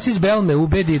da Francis Bell me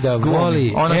ubedi da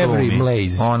voli Every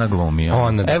Mlaze. Ona glumi.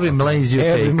 Every Mlaze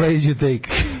you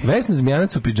take. Vesna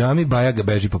Zmijanac u pidžami, Baja ga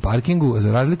beži po parkingu,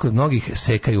 za razliku od mnogih,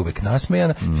 Seka je uvek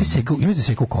nasmejana. Ima da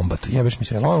Seka u kombatu. Ja već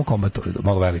mislim, on u kombatu,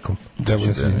 malo velikom.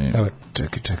 Evo,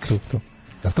 čekaj.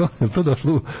 Je to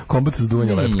došlo u kombat za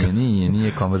duvanje lepka?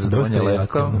 Nije kombat za duvanje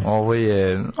lepka.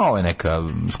 Ovo je neka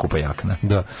skupa jakna.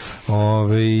 Da.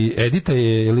 Edita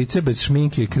je lice bez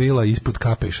šminke, krila ispod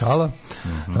kape i šala.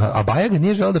 A Baja ga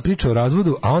nije želeo da priča o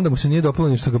razvodu, a onda mu se nije dopalo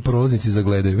ništa ga prolaznici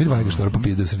zagledaju. Vidi Baja ga što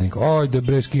popizde u srednika. Ajde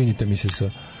bre, skinite mi se sa...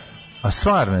 A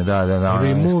stvarno, da.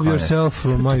 Remove yourself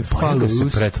from my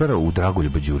followers. Se pretvara u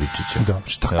Dragoljuba Đuričića. Da.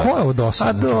 Šta, ko je ovo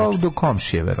dosadno? Do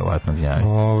komšije, verovatno,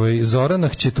 gnjavi. Zorana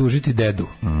će tužiti dedu,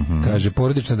 kaže,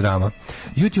 porodična drama.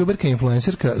 YouTuberka i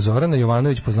influencerka Zorana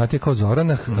Jovanović, poznatija kao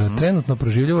Zoranah, trenutno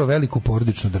proživljava veliku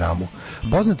porodičnu dramu.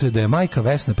 Poznato je da je majka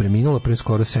Vesna preminula pre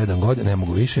skoro 7 godina, ne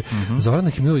mogu više.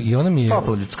 Zoranah ima i ona mi je...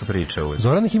 ljudska priča uvijek.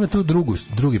 Zoranah ima tu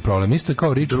drugi problem. Isto je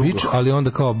kao rich, ali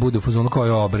onda kao bude u fazonu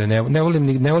kao obre, ne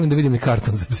volim da vidim ni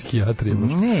karton za psihijatriju.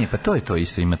 Ne, pa to je to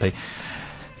isto, ima taj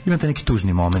neki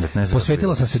tužni moment, ne znam.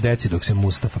 Posvetila sam se deci dok se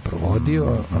Mustafa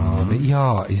provodio.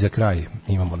 I za kraj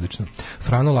imam odlično.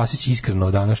 Frano Lasić iskreno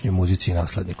o današnjoj muzici i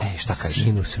nasledniku. Šta kaže?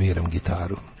 Sinu sviram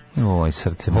gitaru. Oj,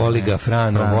 srce. Voli ga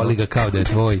Frano, voli ga kao da je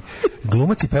tvoj.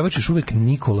 Glumac i pevač još uvijek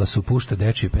Nikolasu pušta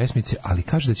dečije pesmice, ali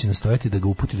kaže da će nastojati da ga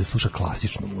uputi da sluša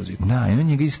klasičnu muziku. Da, ima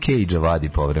njega iz Cage-a vadi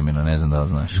povremeno, ne znam da li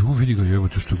znaš. Vidi ga,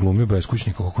 jebote, što je glumio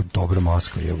beskućnika, kako dobra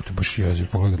maska, jebote, baš jezik,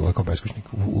 pogledaj dole kao beskućnik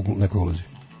u nekoj ulozi.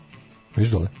 Viš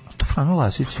dole? To Frano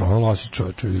Lasić. Frano Lasić,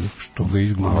 čovječe, što ga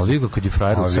izgleda. Ali ga kad je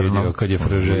frajer u crnom. Vidi ga kad je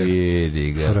fražer.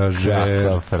 Vidi ga.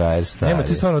 Kakav frajer stari. Nema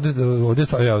ti stvarno, ovdje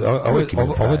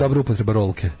ovo je dobra upotreba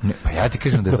rolke. Pa ja ti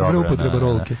kažem da je dobra upotreba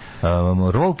rolke.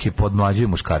 Rolke podmlađuju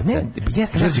muškarce.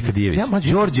 Đorđe Kadijević.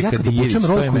 Đorđe Kadijević,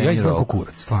 to je meni izgleda kao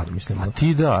kurac, stvarno, mislim. A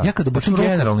ti da. Ja kad obučem rolku.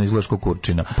 Generalno izgledaš kao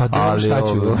kurčina. Pa da, šta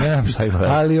ću. Nemam šta ima.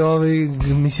 Ali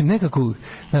mislim nekako,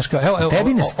 znaš kao, evo,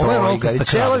 ovo je rolka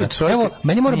stakravna. Evo,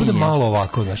 meni mora bude malo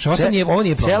ovako, znaš. Ovo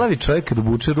nije Celavi čovjek kad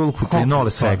obuče rolku to je nole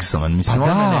seksovan. Mislim,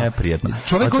 ovo je neprijatno.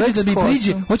 Čovjek hoće da mi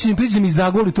priđe, da mi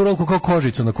zagoli tu rolku kao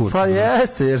kožicu na kurcu. Pa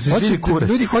jeste, jer se živi kurac.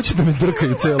 Ljudi hoće da me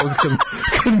drkaju celog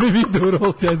kad me vide u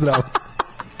rolci, ja zdravo.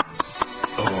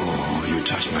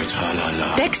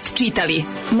 Tekst čitali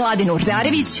Mladin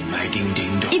Urdarević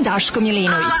i Daško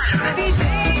Milinović.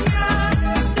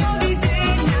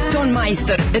 Ton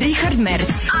majstor Richard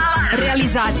Merc.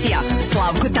 Realizacija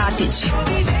Slavko Tatić.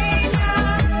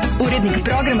 Urednik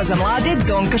programa za mlade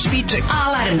Donka Špiček.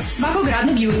 Alarms svakog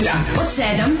radnog jutra od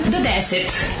 7 do 10.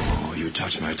 You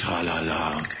touch my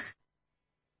tra-la-la.